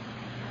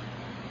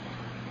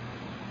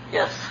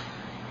 Yes?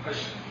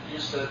 You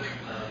said,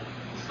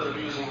 instead of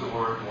using the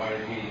word why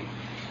me,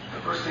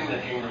 the first thing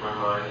that came to my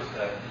mind is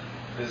that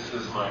this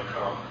is my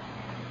karma.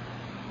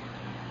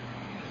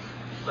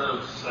 Instead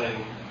of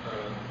saying,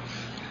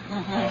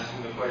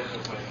 asking the question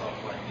of myself,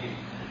 why me,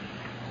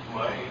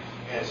 my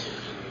answer to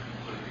it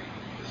would be,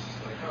 this is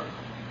my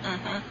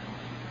karma.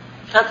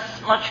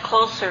 That's much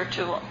closer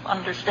to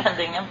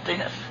understanding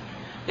emptiness.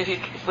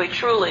 If we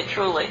truly,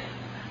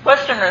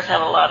 Westerners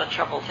have a lot of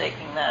trouble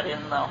taking that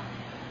in, though.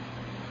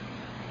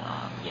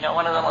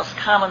 One of the most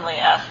commonly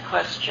asked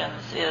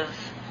questions is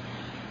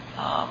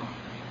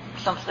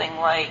something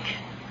like,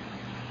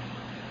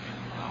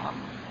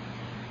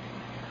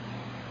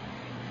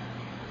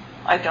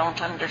 I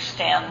don't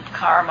understand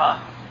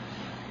karma,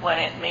 when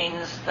it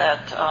means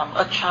that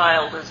a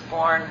child is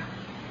born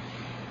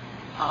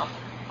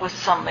with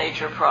some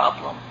major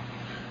problem.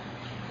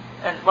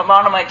 And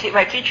one of my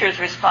teachers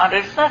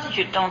responded, it's not that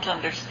you don't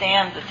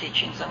understand the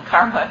teachings on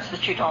karma, it's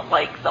that you don't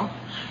like them.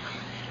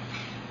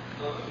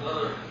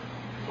 Another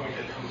point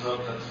that comes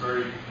up that's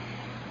very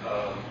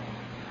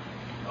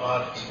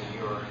odd to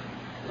me, or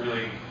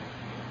really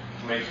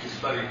makes me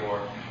study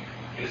more,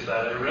 is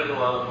that I read a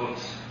lot of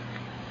books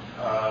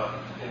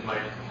in my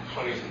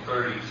 20s and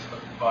 30s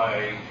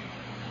by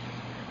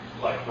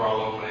like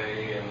Rollo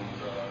May and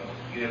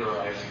Theodore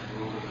Isaac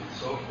Rubin and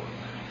so forth.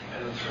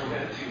 And the term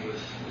empty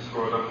was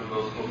brought up in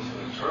those books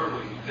in a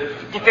terribly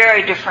different way. A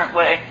very different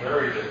way.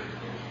 Very different.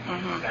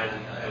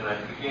 And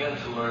I began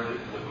to learn it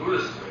in the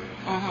Buddhist way,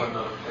 so I'm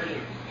not afraid of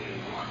it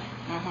anymore.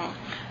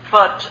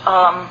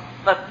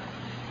 But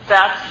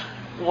that's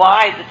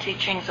why the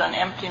teachings on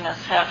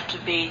emptiness have to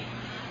be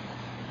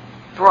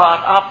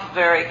brought up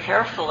very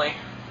carefully.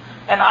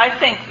 And I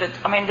think that,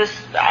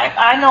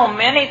 I know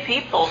many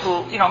people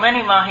who,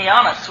 many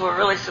Mahayanas who are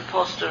really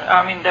supposed to,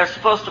 they're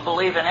supposed to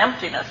believe in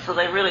emptiness, so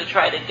they really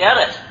try to get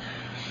it.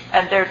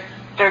 And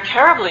they're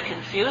terribly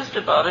confused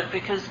about it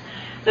because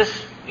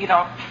this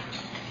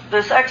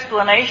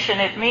explanation,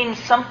 it means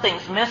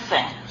something's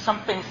missing,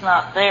 something's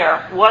not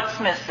there. What's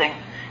missing?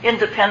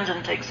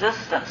 Independent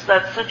existence.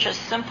 That's such a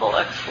simple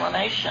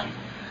explanation.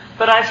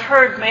 But I've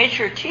heard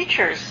major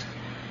teachers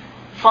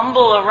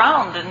fumble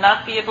around and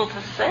not be able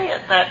to say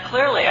it that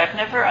clearly. I've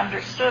never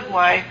understood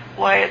why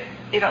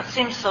it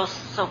seems so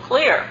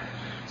clear,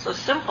 so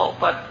simple.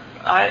 But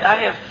I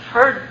have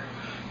heard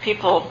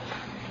people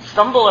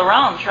stumble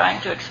around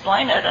trying to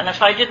explain it, and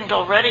if I didn't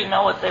already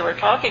know what they were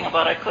talking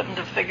about, I couldn't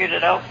have figured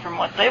it out from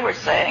what they were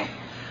saying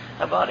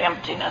about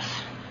emptiness.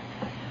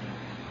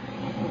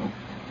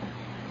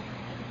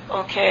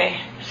 Okay,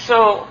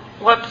 so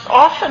what's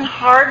often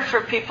hard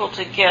for people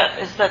to get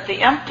is that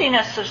the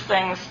emptiness of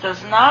things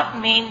does not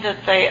mean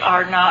that they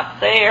are not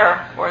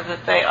there or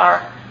that they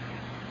are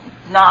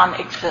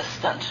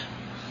non-existent.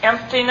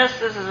 Emptiness,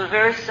 this is a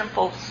very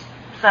simple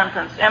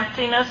sentence.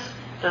 Emptiness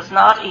does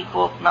not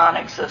equal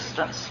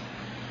non-existence.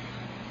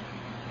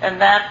 And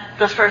that,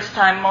 the first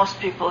time most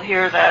people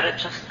hear that, it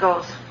just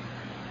goes,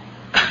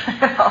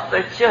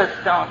 they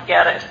just don't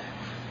get it.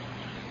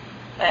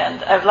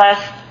 And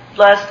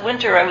last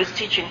winter I was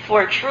teaching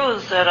Four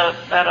Truths at a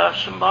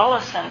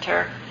Shambhala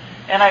center,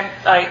 and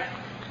I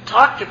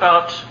talked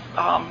about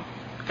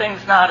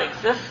things not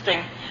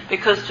existing,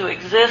 because to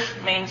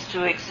exist means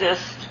to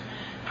exist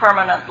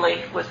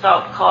permanently,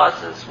 without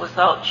causes,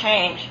 without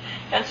change.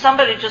 And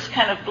somebody just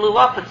kind of blew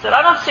up and said,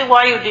 I don't see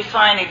why you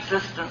define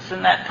existence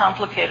in that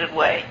complicated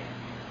way.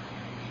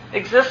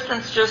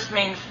 Existence just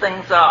means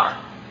things are.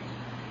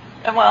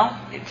 And well,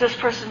 this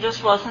person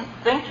just wasn't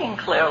thinking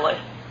clearly.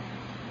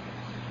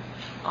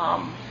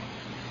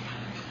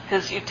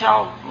 Because you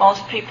tell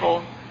most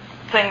people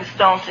things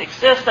don't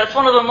exist. That's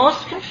one of the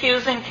most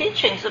confusing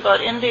teachings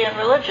about Indian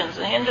religions.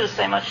 The Hindus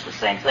say much the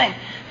same thing.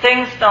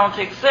 Things don't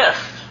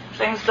exist.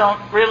 Things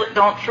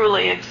don't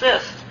truly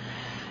exist.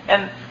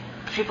 And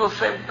people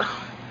say,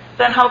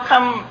 then how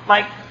come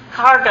my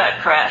car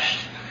got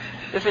crashed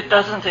if it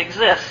doesn't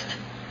exist?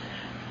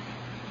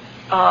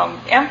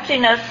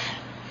 Emptiness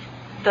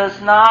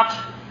does not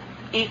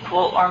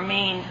equal or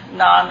mean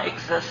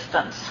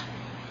non-existence.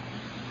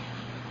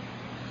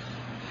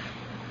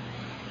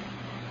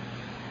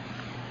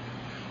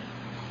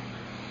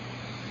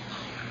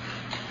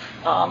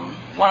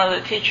 One of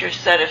the teachers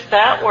said, if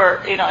that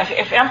were,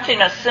 if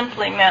emptiness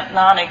simply meant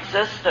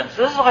non-existence,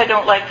 this is why I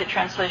don't like the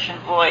translation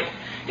void.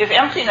 If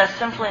emptiness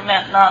simply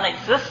meant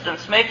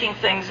non-existence, making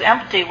things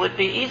empty would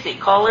be easy.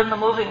 Call in the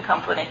moving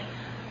company,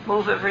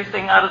 move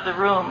everything out of the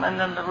room, and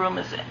then the room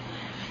is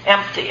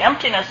empty.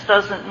 Emptiness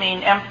doesn't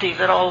mean empty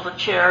that all the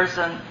chairs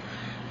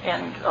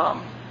and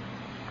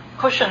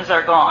cushions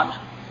are gone.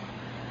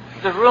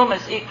 The room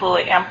is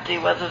equally empty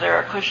whether there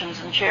are cushions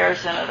and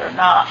chairs in it or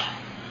not,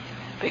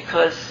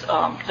 because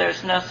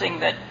there's nothing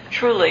that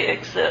truly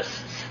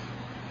exists.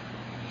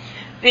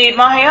 The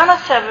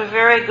Mahayanas have a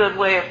very good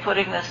way of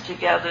putting this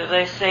together.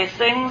 They say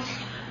things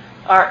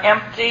are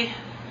empty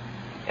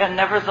and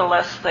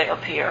nevertheless they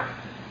appear.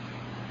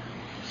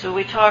 So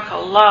we talk a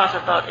lot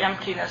about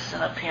emptiness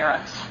and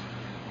appearance.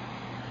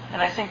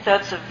 And I think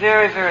that's a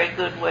very, very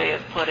good way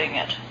of putting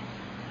it.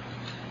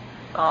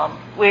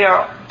 We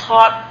are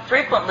taught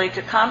frequently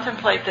to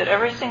contemplate that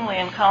everything we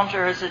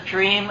encounter is a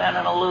dream and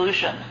an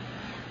illusion.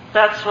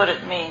 That's what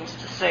it means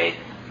to say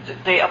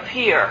that they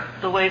appear,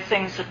 the way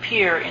things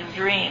appear in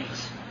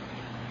dreams.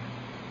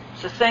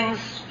 So things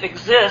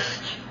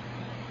exist,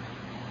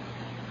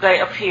 they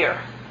appear.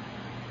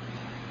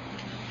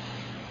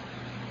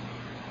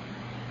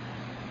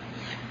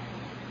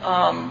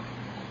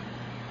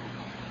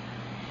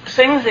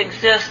 Things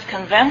exist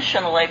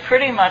conventionally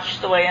pretty much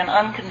the way an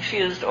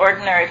unconfused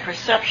ordinary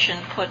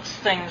perception puts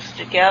things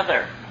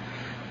together.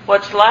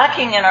 What's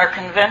lacking in our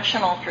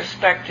conventional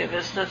perspective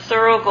is the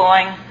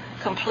thoroughgoing,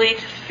 complete,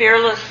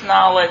 fearless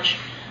knowledge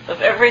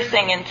of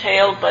everything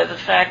entailed by the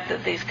fact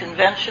that these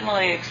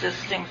conventionally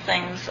existing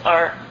things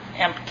are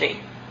empty.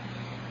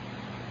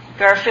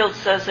 Garfield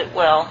says it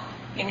well.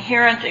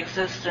 Inherent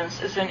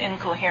existence is an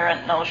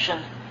incoherent notion.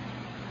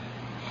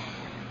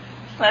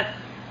 Isn't that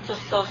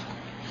just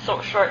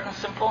so short and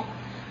simple?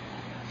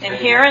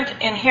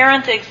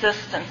 Inherent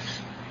existence,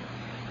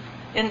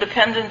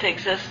 independent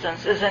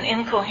existence, is an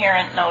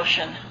incoherent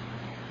notion.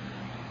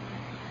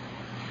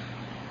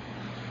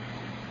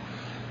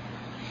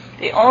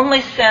 The only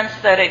sense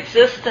that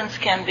existence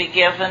can be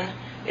given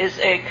is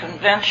a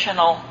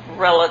conventional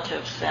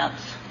relative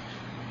sense.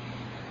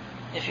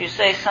 If you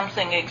say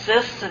something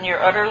exists and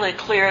you're utterly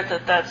clear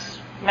that that's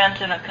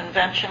meant in a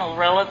conventional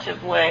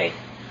relative way,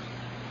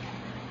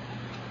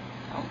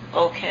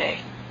 okay.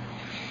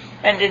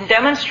 And in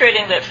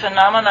demonstrating that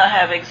phenomena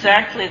have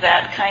exactly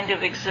that kind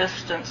of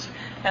existence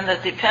and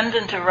that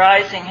dependent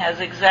arising has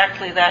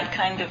exactly that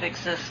kind of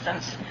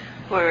existence,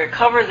 we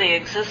recover the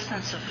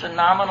existence of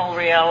phenomenal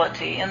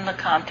reality in the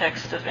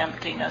context of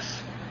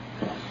emptiness.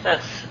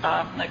 That's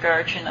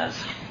Nagarjuna's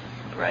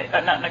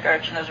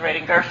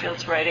writing,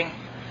 Garfield's writing.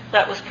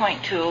 That was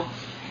point 2.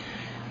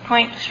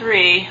 Point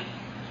 3.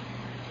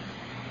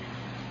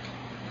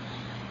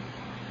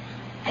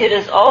 It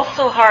is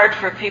also hard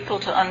for people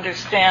to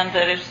understand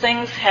that if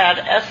things had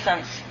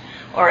essence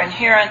or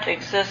inherent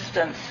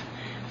existence,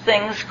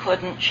 things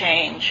couldn't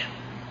change,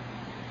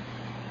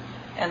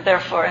 and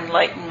therefore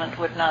enlightenment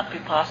would not be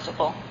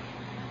possible.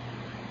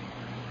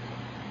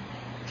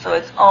 So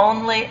it's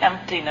only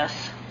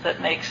emptiness that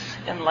makes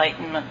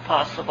enlightenment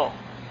possible.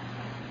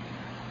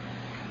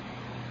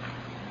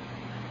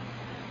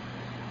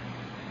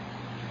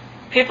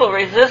 People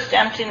resist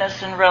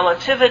emptiness and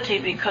relativity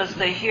because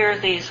they hear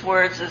these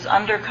words as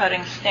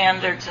undercutting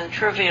standards and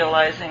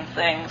trivializing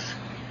things.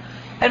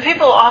 And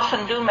people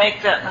often do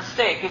make that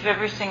mistake. If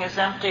everything is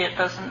empty, it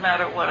doesn't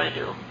matter what I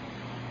do.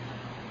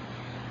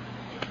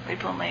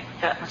 People make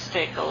that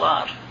mistake a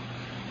lot.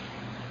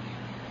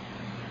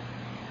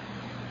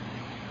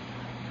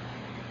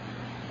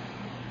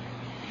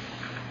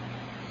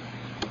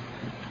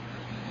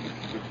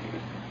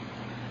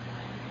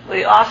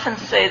 We often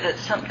say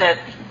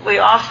we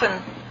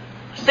often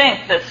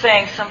think that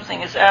saying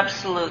something is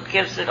absolute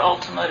gives it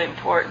ultimate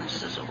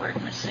importance. There's a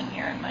word missing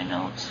here in my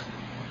notes.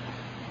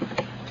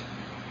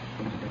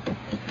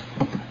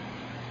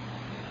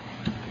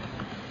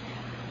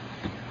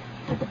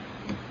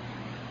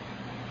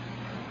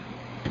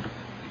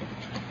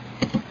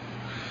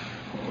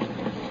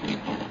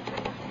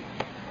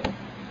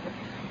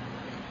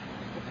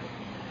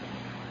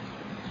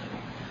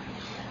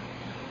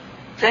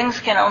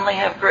 Things can only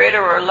have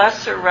greater or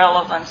lesser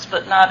relevance,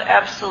 but not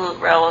absolute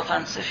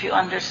relevance if you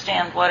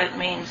understand what it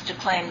means to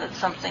claim that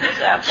something is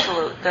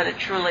absolute, that it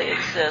truly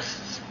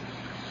exists.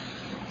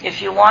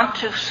 If you want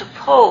to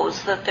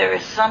suppose that there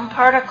is some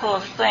particle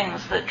of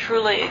things that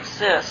truly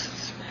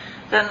exists,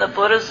 then the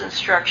Buddha's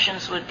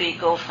instructions would be,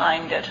 go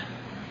find it.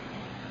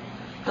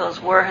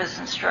 Those were his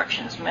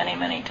instructions many,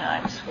 many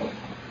times.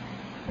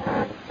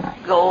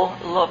 Go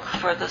look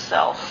for the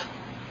self.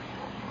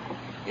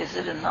 Is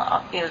it in the,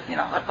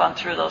 I've gone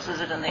through those.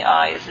 Is it in the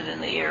eye? Is it in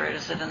the ear?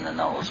 Is it in the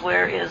nose?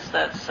 Where is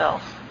that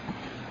self?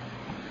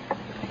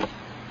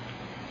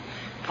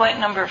 Point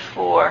number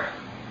 4.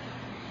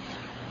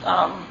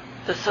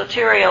 The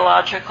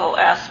soteriological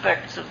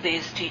aspects of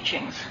these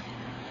teachings.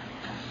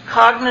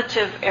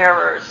 Cognitive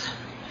errors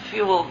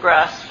fuel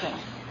grasping,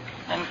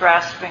 and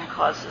grasping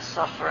causes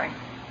suffering.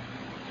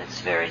 It's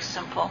very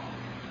simple.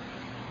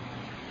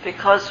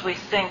 Because we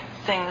think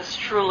things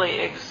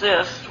truly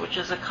exist, which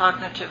is a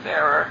cognitive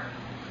error,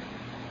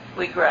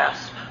 we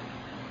grasp.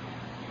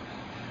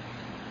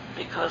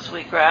 Because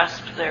we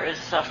grasp, there is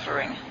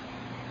suffering.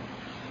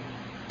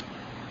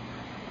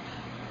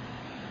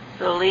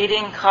 the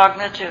leading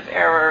cognitive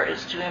error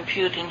is to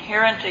impute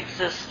inherent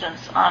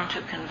existence onto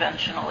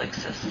conventional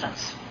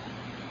existence,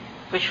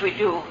 which we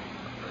do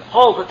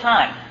all the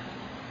time.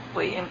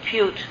 We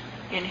impute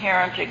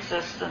inherent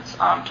existence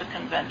onto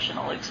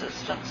conventional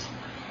existence.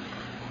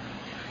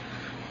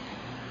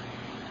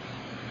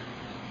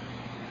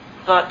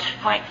 But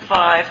point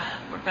 5,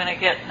 we're going to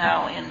get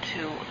now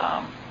into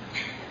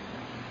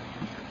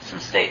some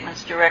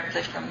statements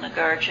directly from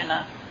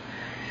Nagarjuna.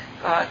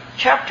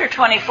 Chapter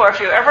 24, if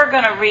you're ever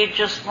going to read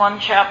just one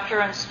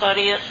chapter and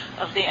study it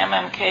of the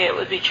MMK, it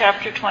would be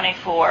chapter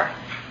 24,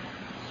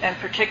 and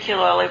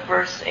particularly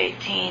verse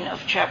 18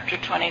 of chapter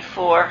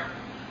 24,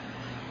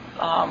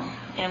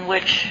 in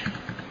which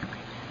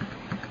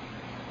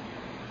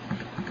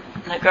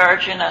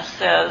Nagarjuna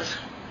says,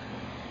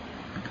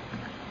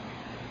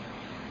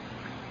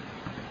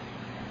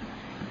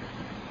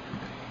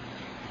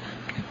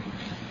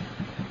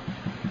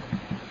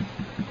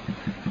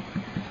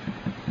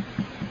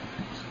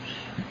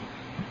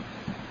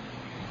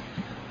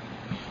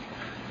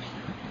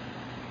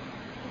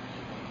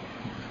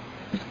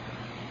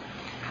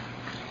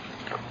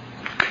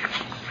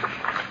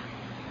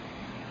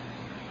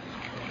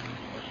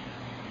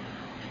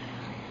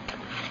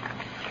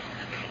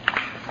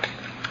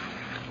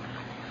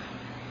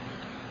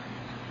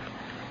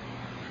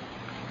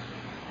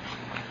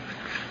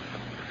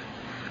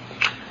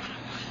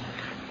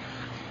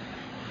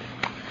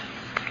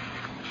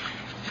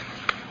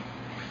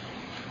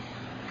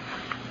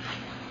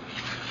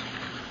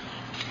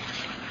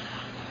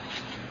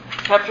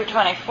 chapter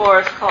 24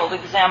 is called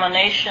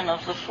Examination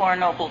of the Four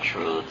Noble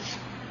Truths.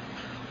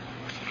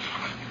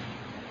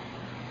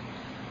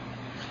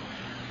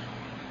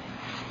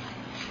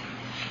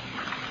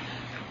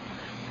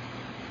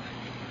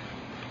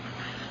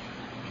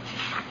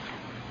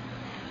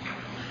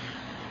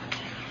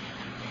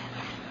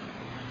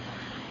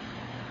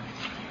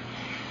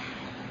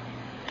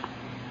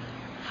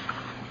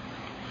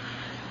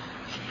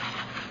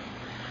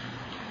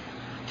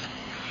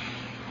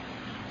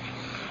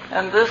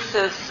 And this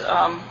is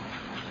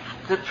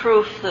the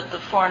proof that the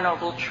Four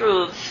Noble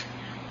Truths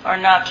are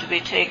not to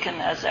be taken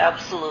as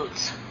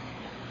absolutes,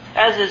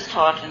 as is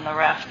taught in the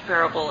raft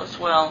parable as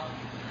well.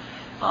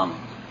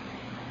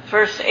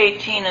 Verse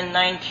 18 and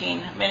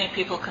 19, many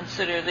people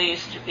consider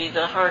these to be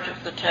the heart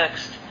of the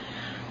text.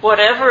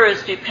 Whatever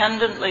is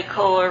dependently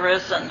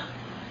co-arisen,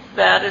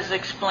 that is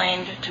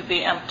explained to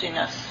be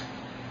emptiness.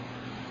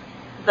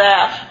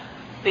 That,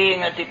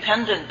 being a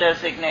dependent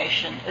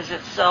designation, is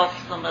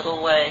itself the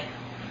middle way.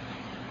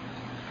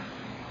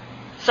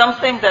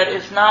 Something that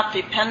is not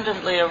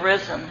dependently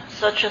arisen,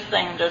 such a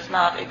thing does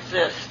not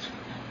exist.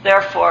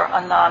 Therefore,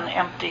 a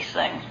non-empty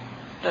thing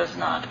does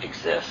not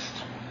exist.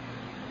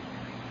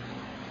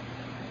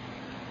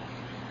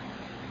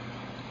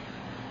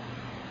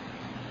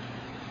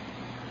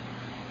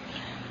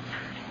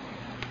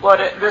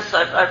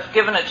 I've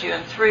given it to you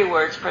in 3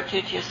 words.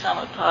 Pratitya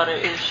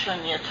Samutpada is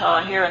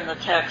shunyata. Here in the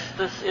text,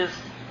 this is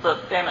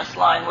the famous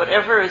line,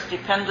 whatever is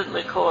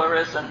dependently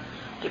co-arisen.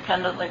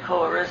 Dependently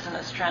co-arisen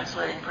is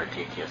translating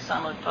Pratitya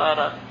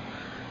Samutpada.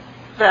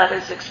 That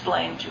is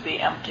explained to be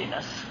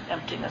emptiness.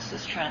 Emptiness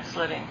is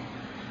translating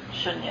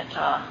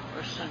shunyata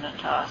or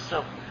sunyata.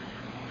 So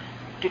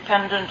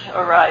dependent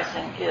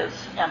arising is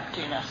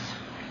emptiness.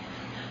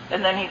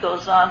 And then he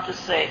goes on to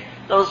say,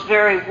 those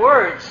very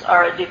words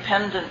are a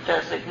dependent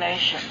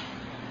designation.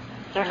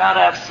 They're not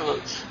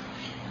absolutes.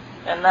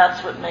 And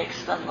that's what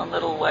makes them the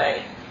middle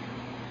way.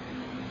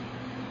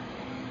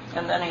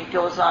 And then he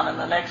goes on in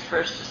the next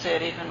verse to say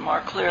it even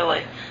more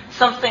clearly.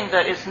 Something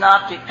that is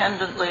not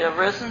dependently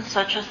arisen,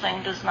 such a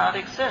thing does not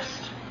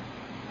exist.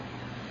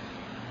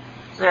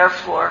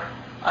 Therefore,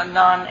 a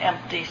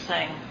non-empty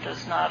thing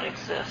does not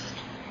exist.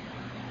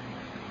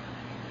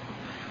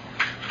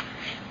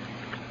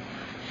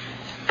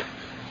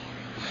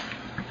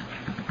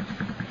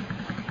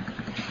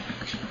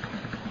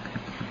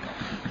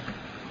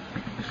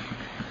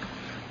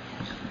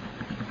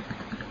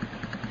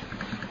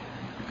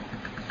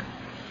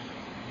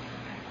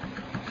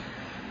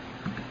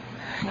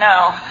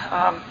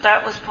 Now,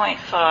 that was point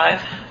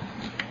 5.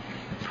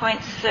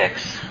 Point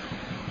 6.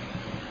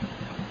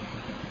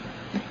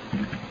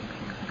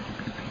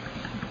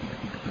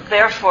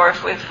 Therefore,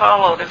 if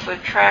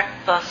we've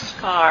tracked thus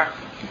far,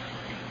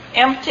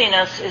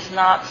 emptiness is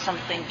not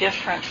something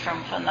different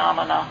from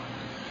phenomena,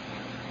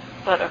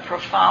 but a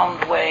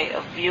profound way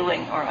of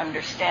viewing or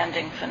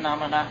understanding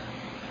phenomena.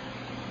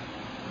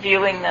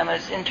 Viewing them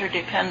as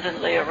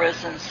interdependently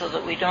arisen so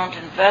that we don't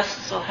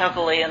invest so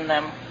heavily in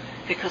them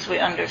because we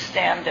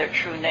understand their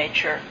true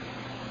nature.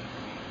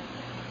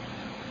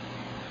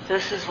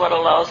 This is what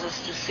allows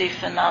us to see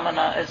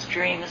phenomena as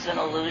dreams and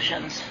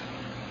illusions.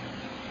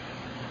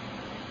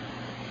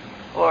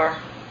 Or,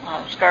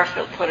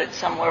 Garfield put it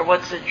somewhere,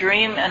 what's a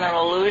dream and an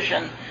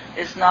illusion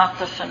is not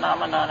the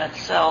phenomenon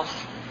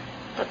itself,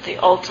 but the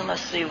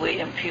ultimacy we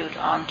impute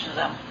onto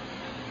them,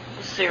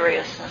 the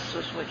seriousness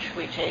with which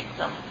we take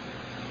them,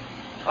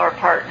 our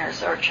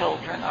partners, our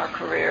children, our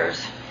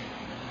careers,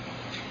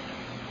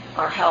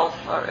 our health,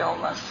 our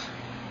illness.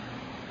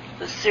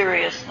 the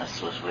seriousness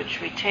with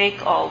which we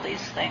take all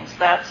these things.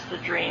 That's the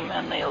dream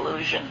and the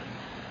illusion.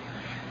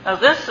 Now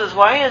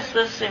why is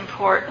this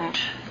important?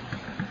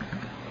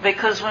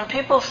 Because when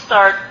people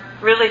start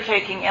really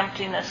taking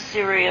emptiness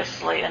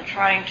seriously and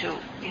trying to,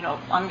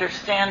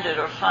 understand it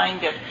or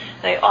find it,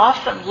 they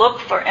often look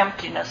for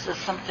emptiness as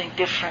something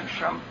different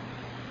from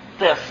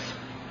this.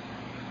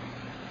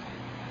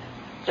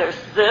 There's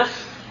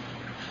this,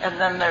 and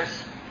then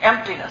there's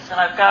emptiness, and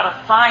I've got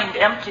to find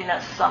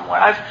emptiness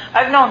somewhere.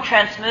 I've known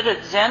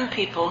transmitted Zen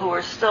people who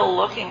are still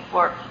looking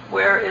for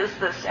where is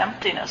this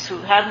emptiness, who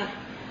hadn't.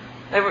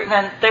 They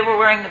were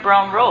wearing the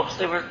brown robes.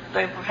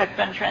 They had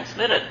been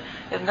transmitted,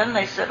 and then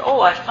they said,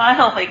 "Oh, I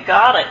finally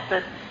got it.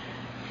 That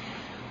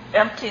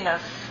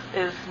emptiness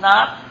is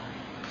not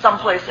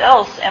someplace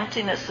else.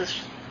 Emptiness is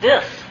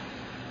this.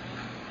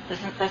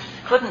 This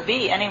couldn't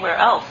be anywhere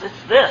else.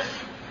 It's this."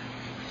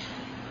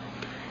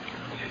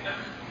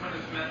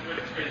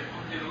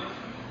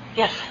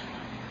 Yes,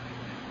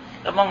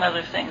 among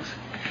other things.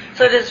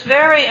 So it is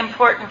very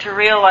important to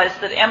realize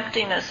that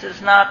emptiness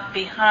is not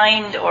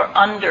behind or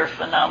under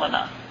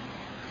phenomena,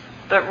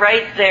 but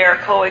right there,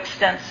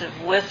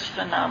 coextensive with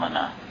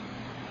phenomena.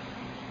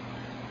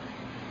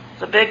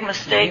 The big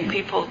mistake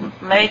people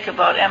make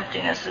about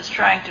emptiness is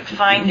trying to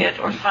find it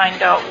or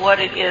find out what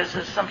it is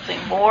as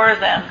something more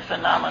than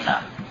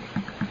phenomena.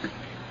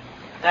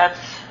 That's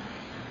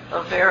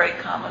a very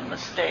common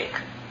mistake.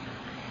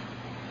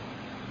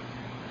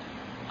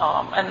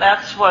 And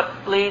that's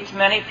what leads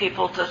many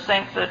people to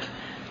think that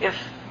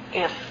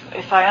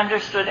if I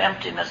understood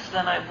emptiness,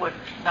 then I would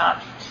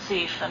not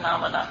see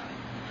phenomena.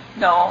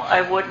 No,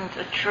 I wouldn't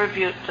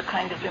attribute the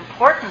kind of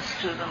importance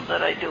to them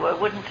that I do. I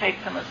wouldn't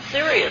take them as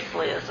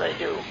seriously as I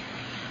do.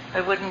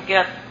 I wouldn't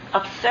get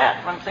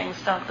upset when things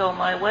don't go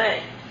my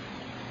way.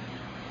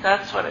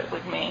 That's what it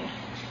would mean.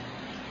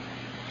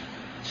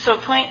 So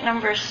point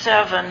number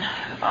 7,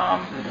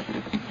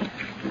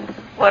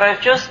 what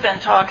I've just been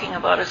talking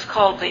about is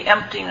called the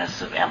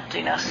emptiness of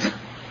emptiness,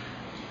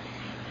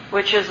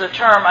 which is a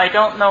term. I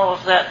don't know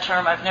of that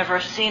term. I've never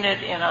seen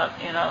it in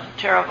a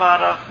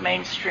Theravada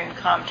mainstream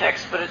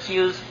context, but it's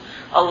used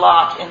a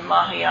lot in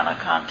Mahayana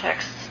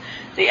contexts.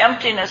 The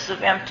emptiness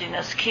of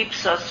emptiness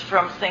keeps us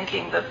from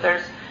thinking that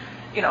there's,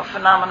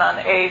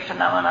 phenomenon A,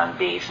 phenomenon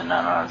B,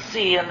 phenomenon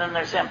C, and then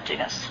there's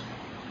emptiness.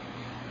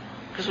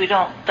 Because we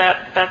don't.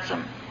 That's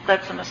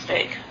a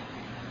mistake.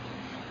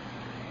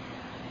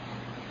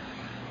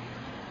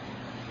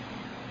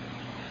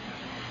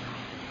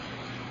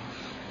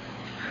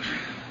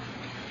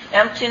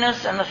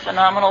 Emptiness and the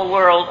phenomenal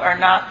world are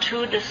not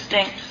two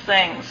distinct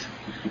things.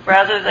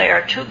 Rather, they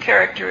are two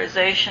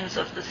characterizations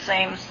of the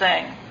same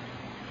thing.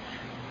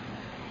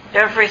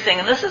 Everything,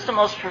 and this is the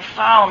most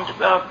profound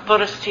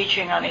Buddhist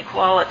teaching on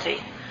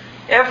equality,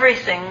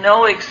 everything,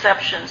 no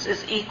exceptions,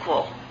 is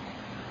equal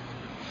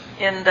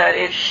in that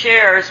it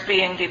shares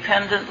being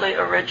dependently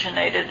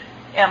originated,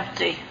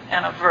 empty,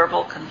 and a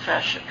verbal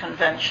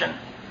convention.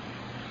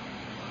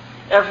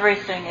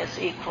 Everything is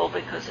equal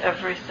because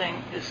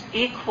everything is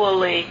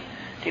equally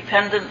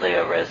dependently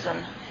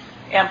arisen,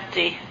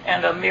 empty,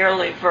 and a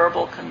merely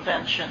verbal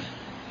convention.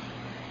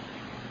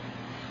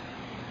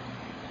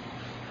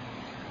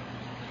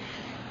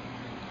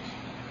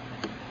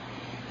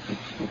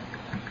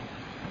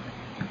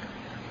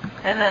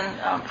 And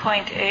then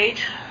point 8,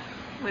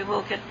 we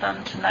will get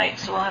done tonight,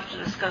 so we'll have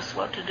to discuss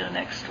what to do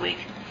next week.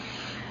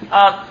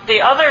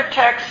 The other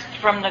text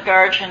from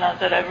Nagarjuna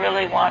that I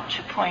really want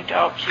to point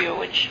out to you,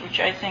 which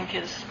I think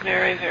is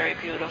very, very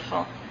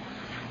beautiful,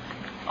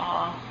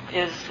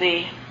 is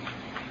the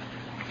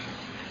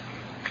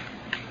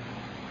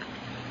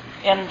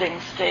ending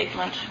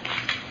statement.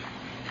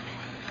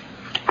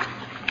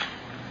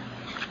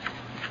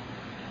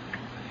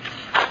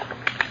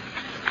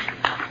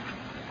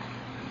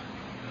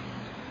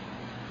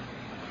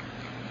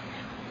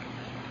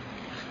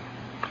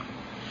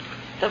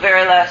 The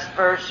very last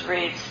verse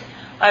reads,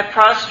 I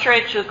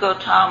prostrate to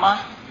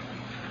Gautama,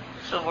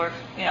 so we're,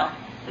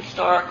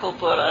 historical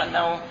Buddha,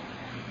 no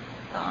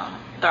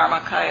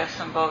Dharmakaya,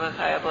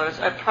 Sambhogakaya Buddhas.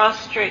 I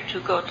prostrate to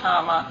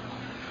Gautama,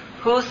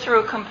 who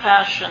through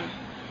compassion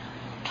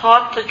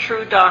taught the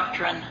true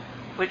doctrine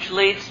which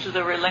leads to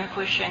the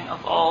relinquishing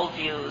of all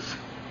views.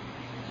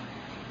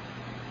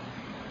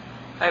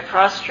 I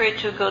prostrate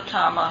to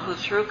Gautama, who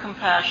through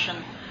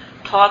compassion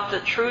taught the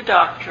true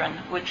doctrine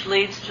which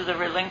leads to the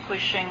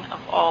relinquishing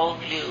of all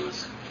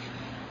views.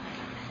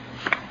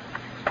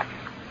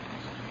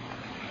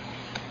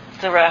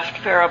 The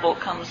raft parable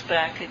comes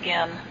back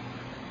again.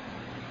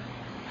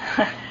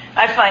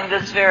 I find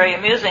this very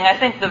amusing. I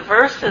think the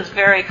verse is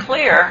very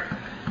clear,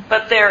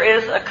 but there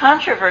is a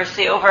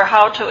controversy over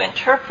how to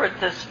interpret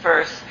this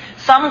verse.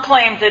 Some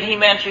claim that he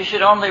meant you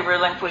should only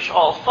relinquish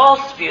all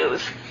false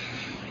views.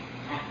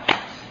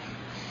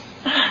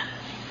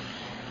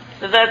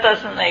 But that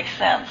doesn't make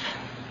sense.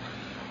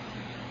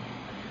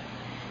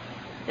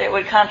 It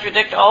would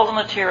contradict all the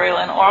material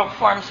and all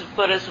forms of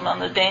Buddhism on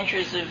the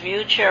dangers of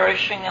view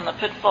cherishing and the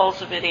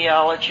pitfalls of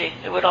ideology.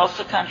 It would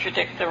also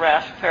contradict the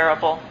raft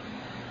parable.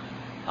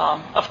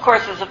 Of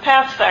course, as a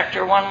path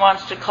factor, one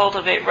wants to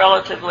cultivate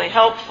relatively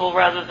helpful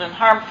rather than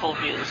harmful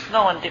views.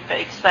 No one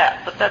debates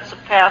that, but that's a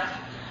path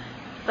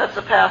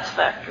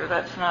factor.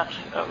 That's not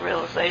a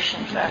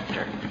realization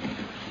factor.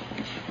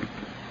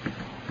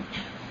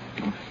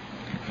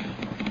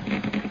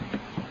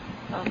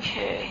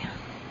 Okay.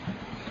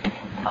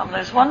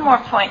 There's one more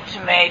point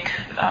to make,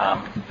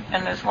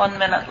 and there's 1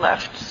 minute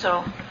left,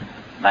 so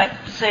might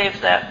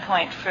save that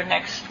point for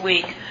next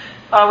week.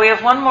 We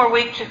have 1 more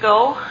week to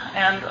go,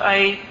 and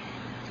I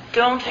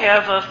don't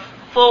have a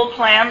full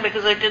plan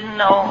because I didn't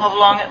know how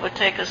long it would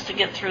take us to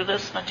get through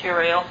this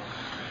material.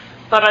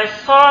 But I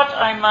thought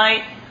I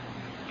might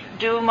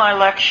do my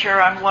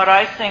lecture on what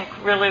I think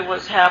really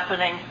was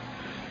happening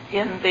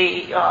in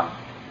the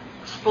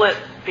split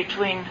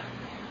between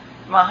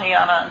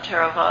Mahayana and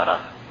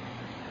Theravada.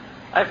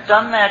 I've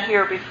done that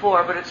here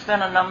before, but it's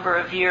been a number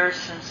of years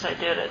since I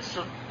did it.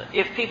 So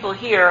if people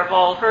here have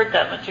all heard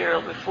that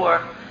material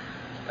before,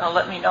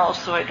 let me know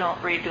so I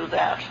don't redo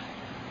that.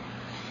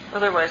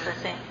 Otherwise, I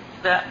think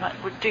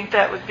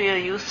that would be a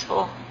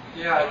useful.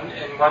 Yeah,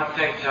 and one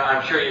thing,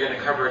 I'm sure you're going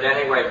to cover it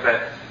anyway,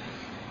 but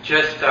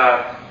just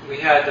we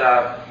had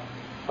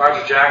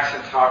Roger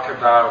Jackson talk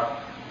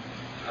about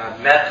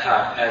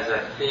metta as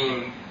a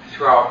theme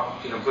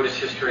throughout Buddhist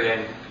history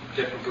and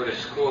different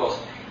Buddhist schools.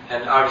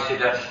 And obviously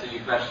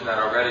you've mentioned that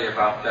already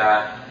about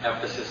that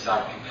emphasis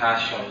on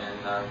compassion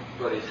and the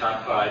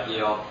Bodhisattva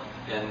ideal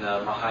in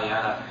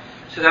Mahayana.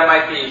 So that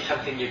might be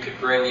something you could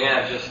bring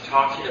in, just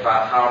talking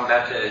about how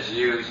metta is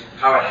used,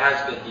 how it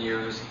has been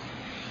used,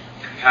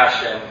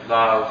 compassion,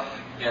 love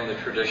in the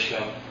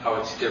tradition, how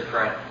it's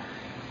different.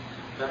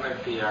 That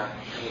might be an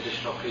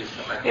additional piece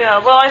that might be. Yeah,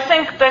 well, I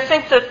think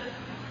that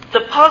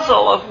the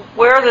puzzle of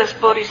where this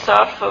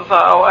Bodhisattva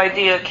vow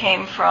idea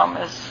came from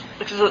is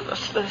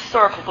because the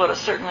historical Buddha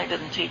certainly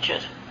didn't teach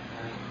it.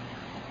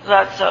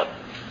 That's a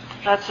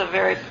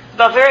very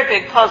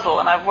big puzzle,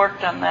 and I've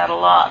worked on that a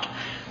lot.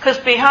 Because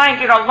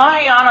behind,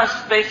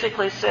 Mahayanas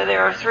basically say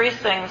there are 3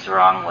 things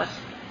wrong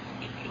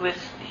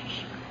with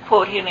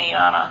quote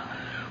Hinayana.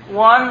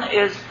 One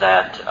is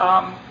that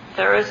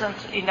there isn't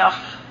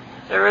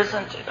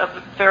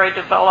a very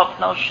developed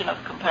notion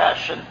of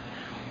compassion,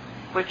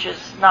 which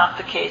is not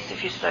the case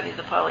if you study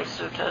the Pali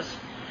Suttas.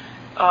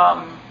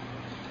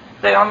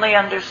 They only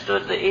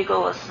understood the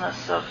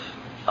egolessness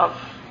of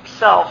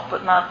self,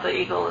 but not the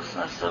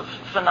egolessness of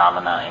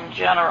phenomena in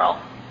general,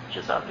 which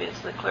is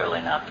obviously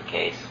clearly not the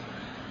case.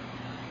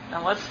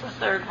 And what's the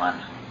third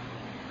one?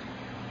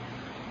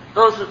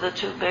 Those are the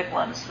 2 big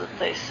ones that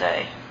they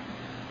say.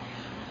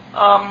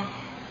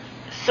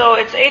 So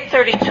it's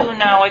 8:32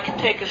 now. I can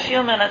take a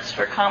few minutes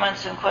for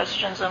comments and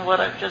questions on what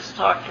I've just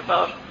talked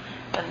about,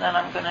 and then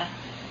I'm going to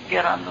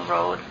get on the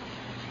road.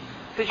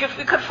 Because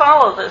you could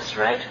follow this,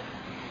 right?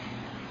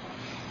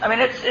 I mean,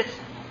 it's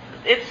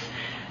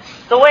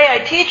the way I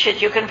teach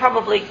it. You can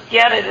probably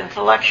get it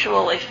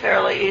intellectually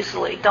fairly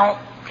easily. Don't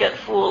get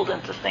fooled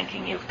into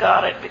thinking you've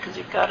got it because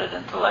you've got it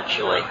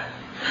intellectually.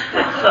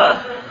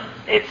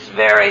 It's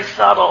very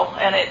subtle,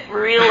 and it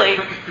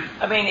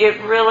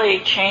really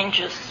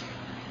changes.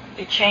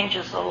 It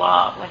changes a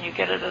lot when you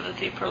get it at a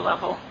deeper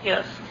level.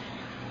 Yes.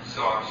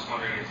 So I'm just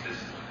wondering,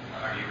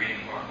 are you reading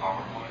from a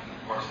PowerPoint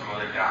or some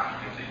other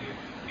document that you'd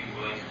be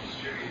willing to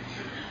distribute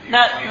to the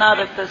Not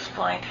at this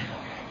point.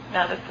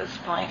 Not at this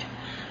point.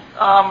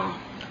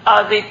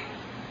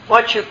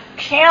 What you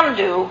can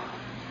do.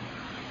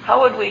 How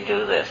would we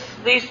do this?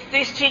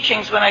 These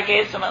teachings, when I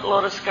gave them at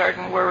Lotus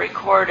Garden, were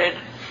recorded,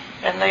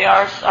 and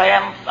I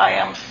am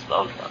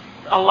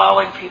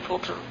allowing people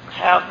to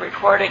have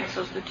recordings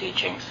of the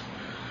teachings,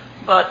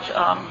 but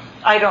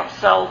I don't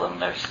sell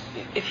them.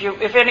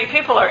 If any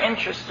people are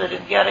interested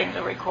in getting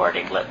the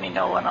recording, let me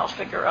know and I'll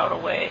figure out a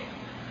way.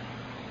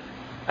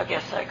 I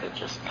guess I could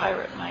just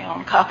pirate my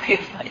own copy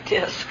of my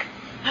disc.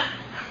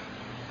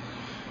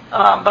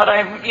 But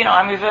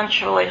I'm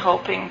eventually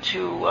hoping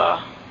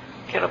to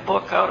get a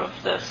book out of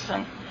this,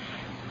 and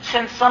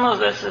since some of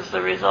this is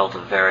the result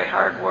of very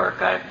hard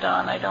work I've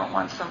done, I don't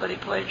want somebody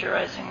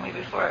plagiarizing me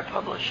before I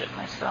publish it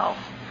myself.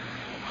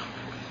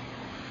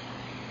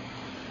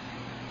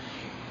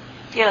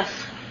 Yes?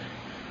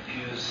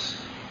 Is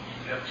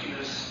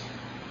emptiness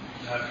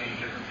not being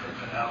different from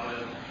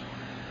phenomena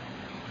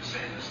the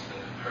same as the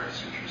Heart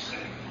Sutra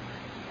saying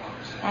one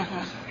is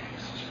emptiness?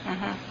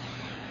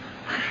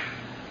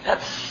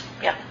 That's,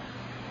 yeah.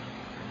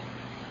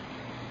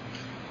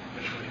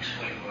 Which would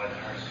explain why the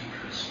Heart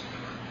Sutra is so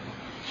important.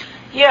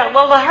 Yeah,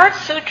 well, the Heart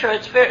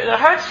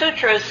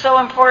Sutra is so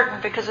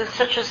important because it's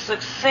such a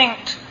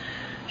succinct,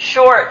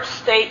 short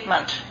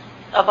statement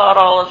about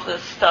all of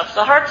this stuff.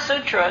 The Heart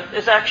Sutra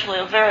is actually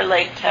a very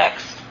late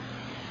text.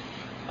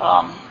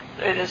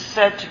 It is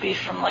said to be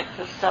from like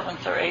the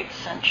 7th or 8th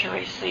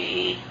century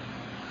CE.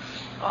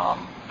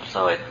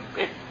 So it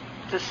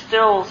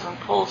distills and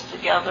pulls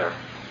together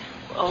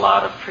a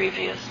lot of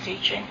previous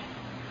teaching.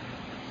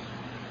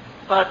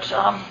 But,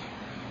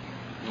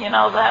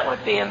 that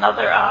would be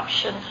another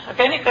option. If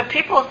any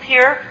people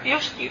here, are you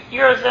a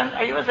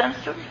Zen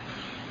student?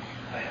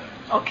 I am.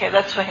 Okay,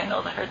 that's why you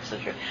know the Heart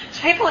Sutra.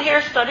 So people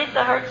here studied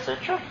the Heart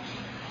Sutra?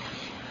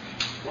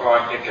 Well,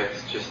 I think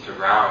it's just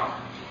around.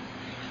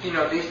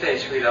 These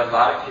days, Rita, a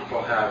lot of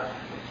people have,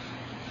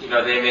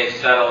 they may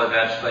settle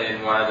eventually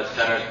in one of the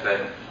centers,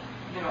 but,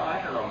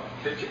 I don't know,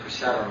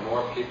 50% or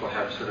more people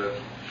have sort of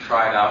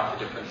tried out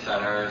the different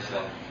centers,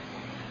 and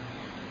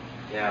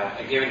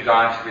I've even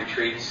gone to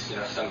retreats,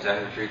 some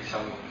Zen retreats,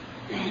 some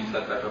retreats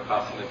led by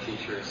Vipassana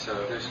teachers,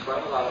 so there's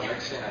quite a lot of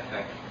mixing, I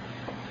think.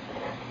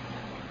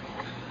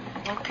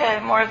 Okay,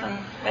 more than,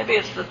 maybe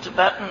it's the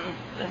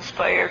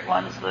Tibetan-inspired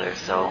ones that are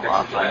so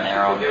off on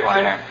their own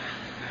corner.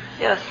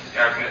 Yes?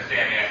 I was going to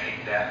say, I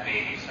think that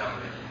may be some of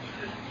the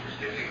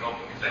difficult,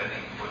 because I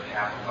think what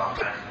happens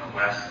oftentimes in the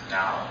West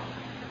now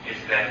is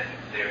that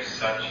there's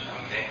such a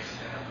mix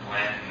and a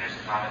blend, and there's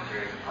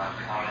commentaries upon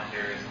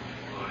commentaries, and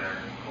people that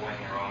are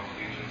pulling their own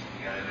fusions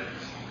together, that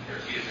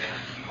there isn't,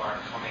 people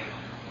aren't coming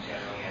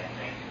generally, I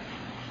think,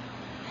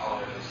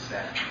 all of this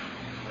set in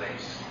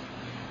place.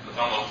 So it's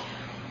almost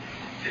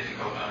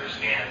difficult to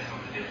understand some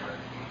of the different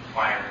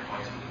finer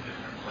points from the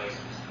different places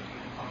that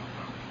people come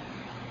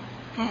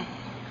from.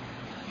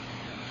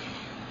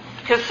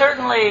 Because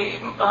certainly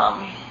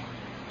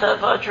the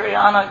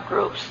Vajrayana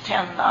groups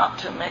tend not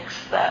to mix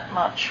that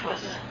much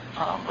with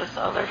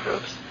other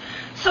groups.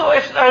 So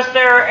is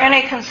there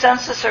any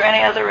consensus or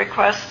any other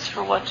requests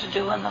for what to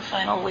do in the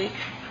final week?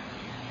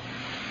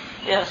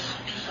 Yes?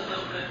 Just a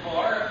little bit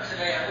more.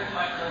 Today I wouldn't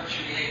mind going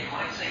through the 8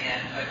 points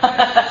again, but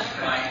that's just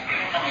fine.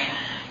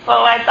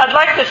 Well, I'd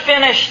like to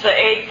finish the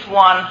 8th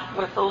one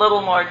with a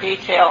little more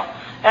detail.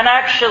 And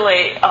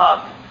actually,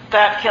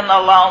 that can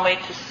allow me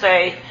to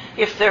say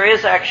if there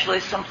is actually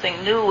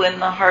something new in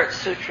the Heart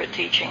Sutra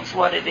teachings,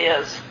 what it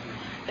is.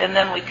 And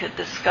then we could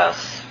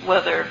discuss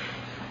whether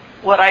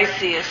what I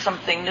see is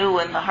something new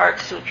in the Heart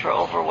Sutra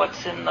over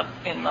what's in the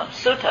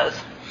suttas.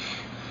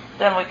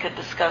 Then we could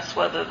discuss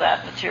whether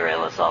that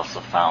material is also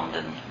found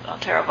in a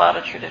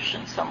Theravada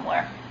tradition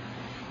somewhere.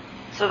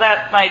 So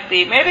that might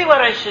be, maybe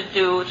what I should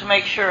do to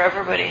make sure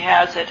everybody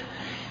has it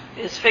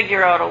is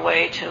figure out a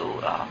way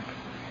to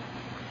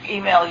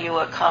email you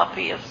a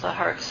copy of the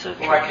Heart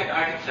Sutra. Well, I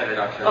can send it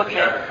out to you. Okay.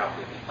 I have a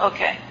copy of it.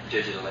 Okay.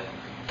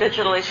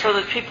 Digitally, so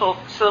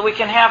that we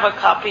can have a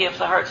copy of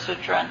the Heart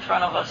Sutra in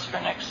front of us for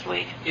next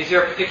week. Is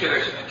there a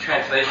particular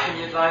translation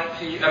you'd like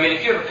to use? I mean,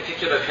 if you have a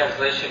particular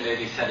translation,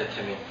 maybe send it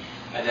to me,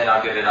 and then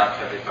I'll get it out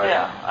to everybody.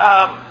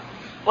 Yeah.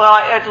 Well,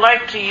 I'd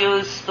like to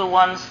use the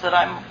one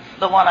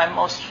I'm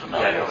most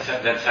familiar with.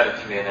 Then send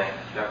it to me, and then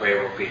that way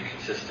it will be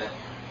consistent.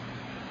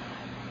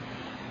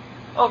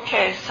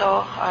 Okay,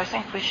 so I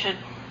think we should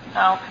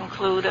now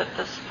conclude at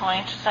this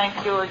point.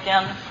 Thank you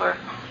again for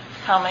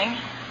coming.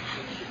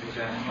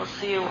 We'll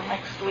see you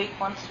next week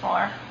once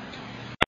more.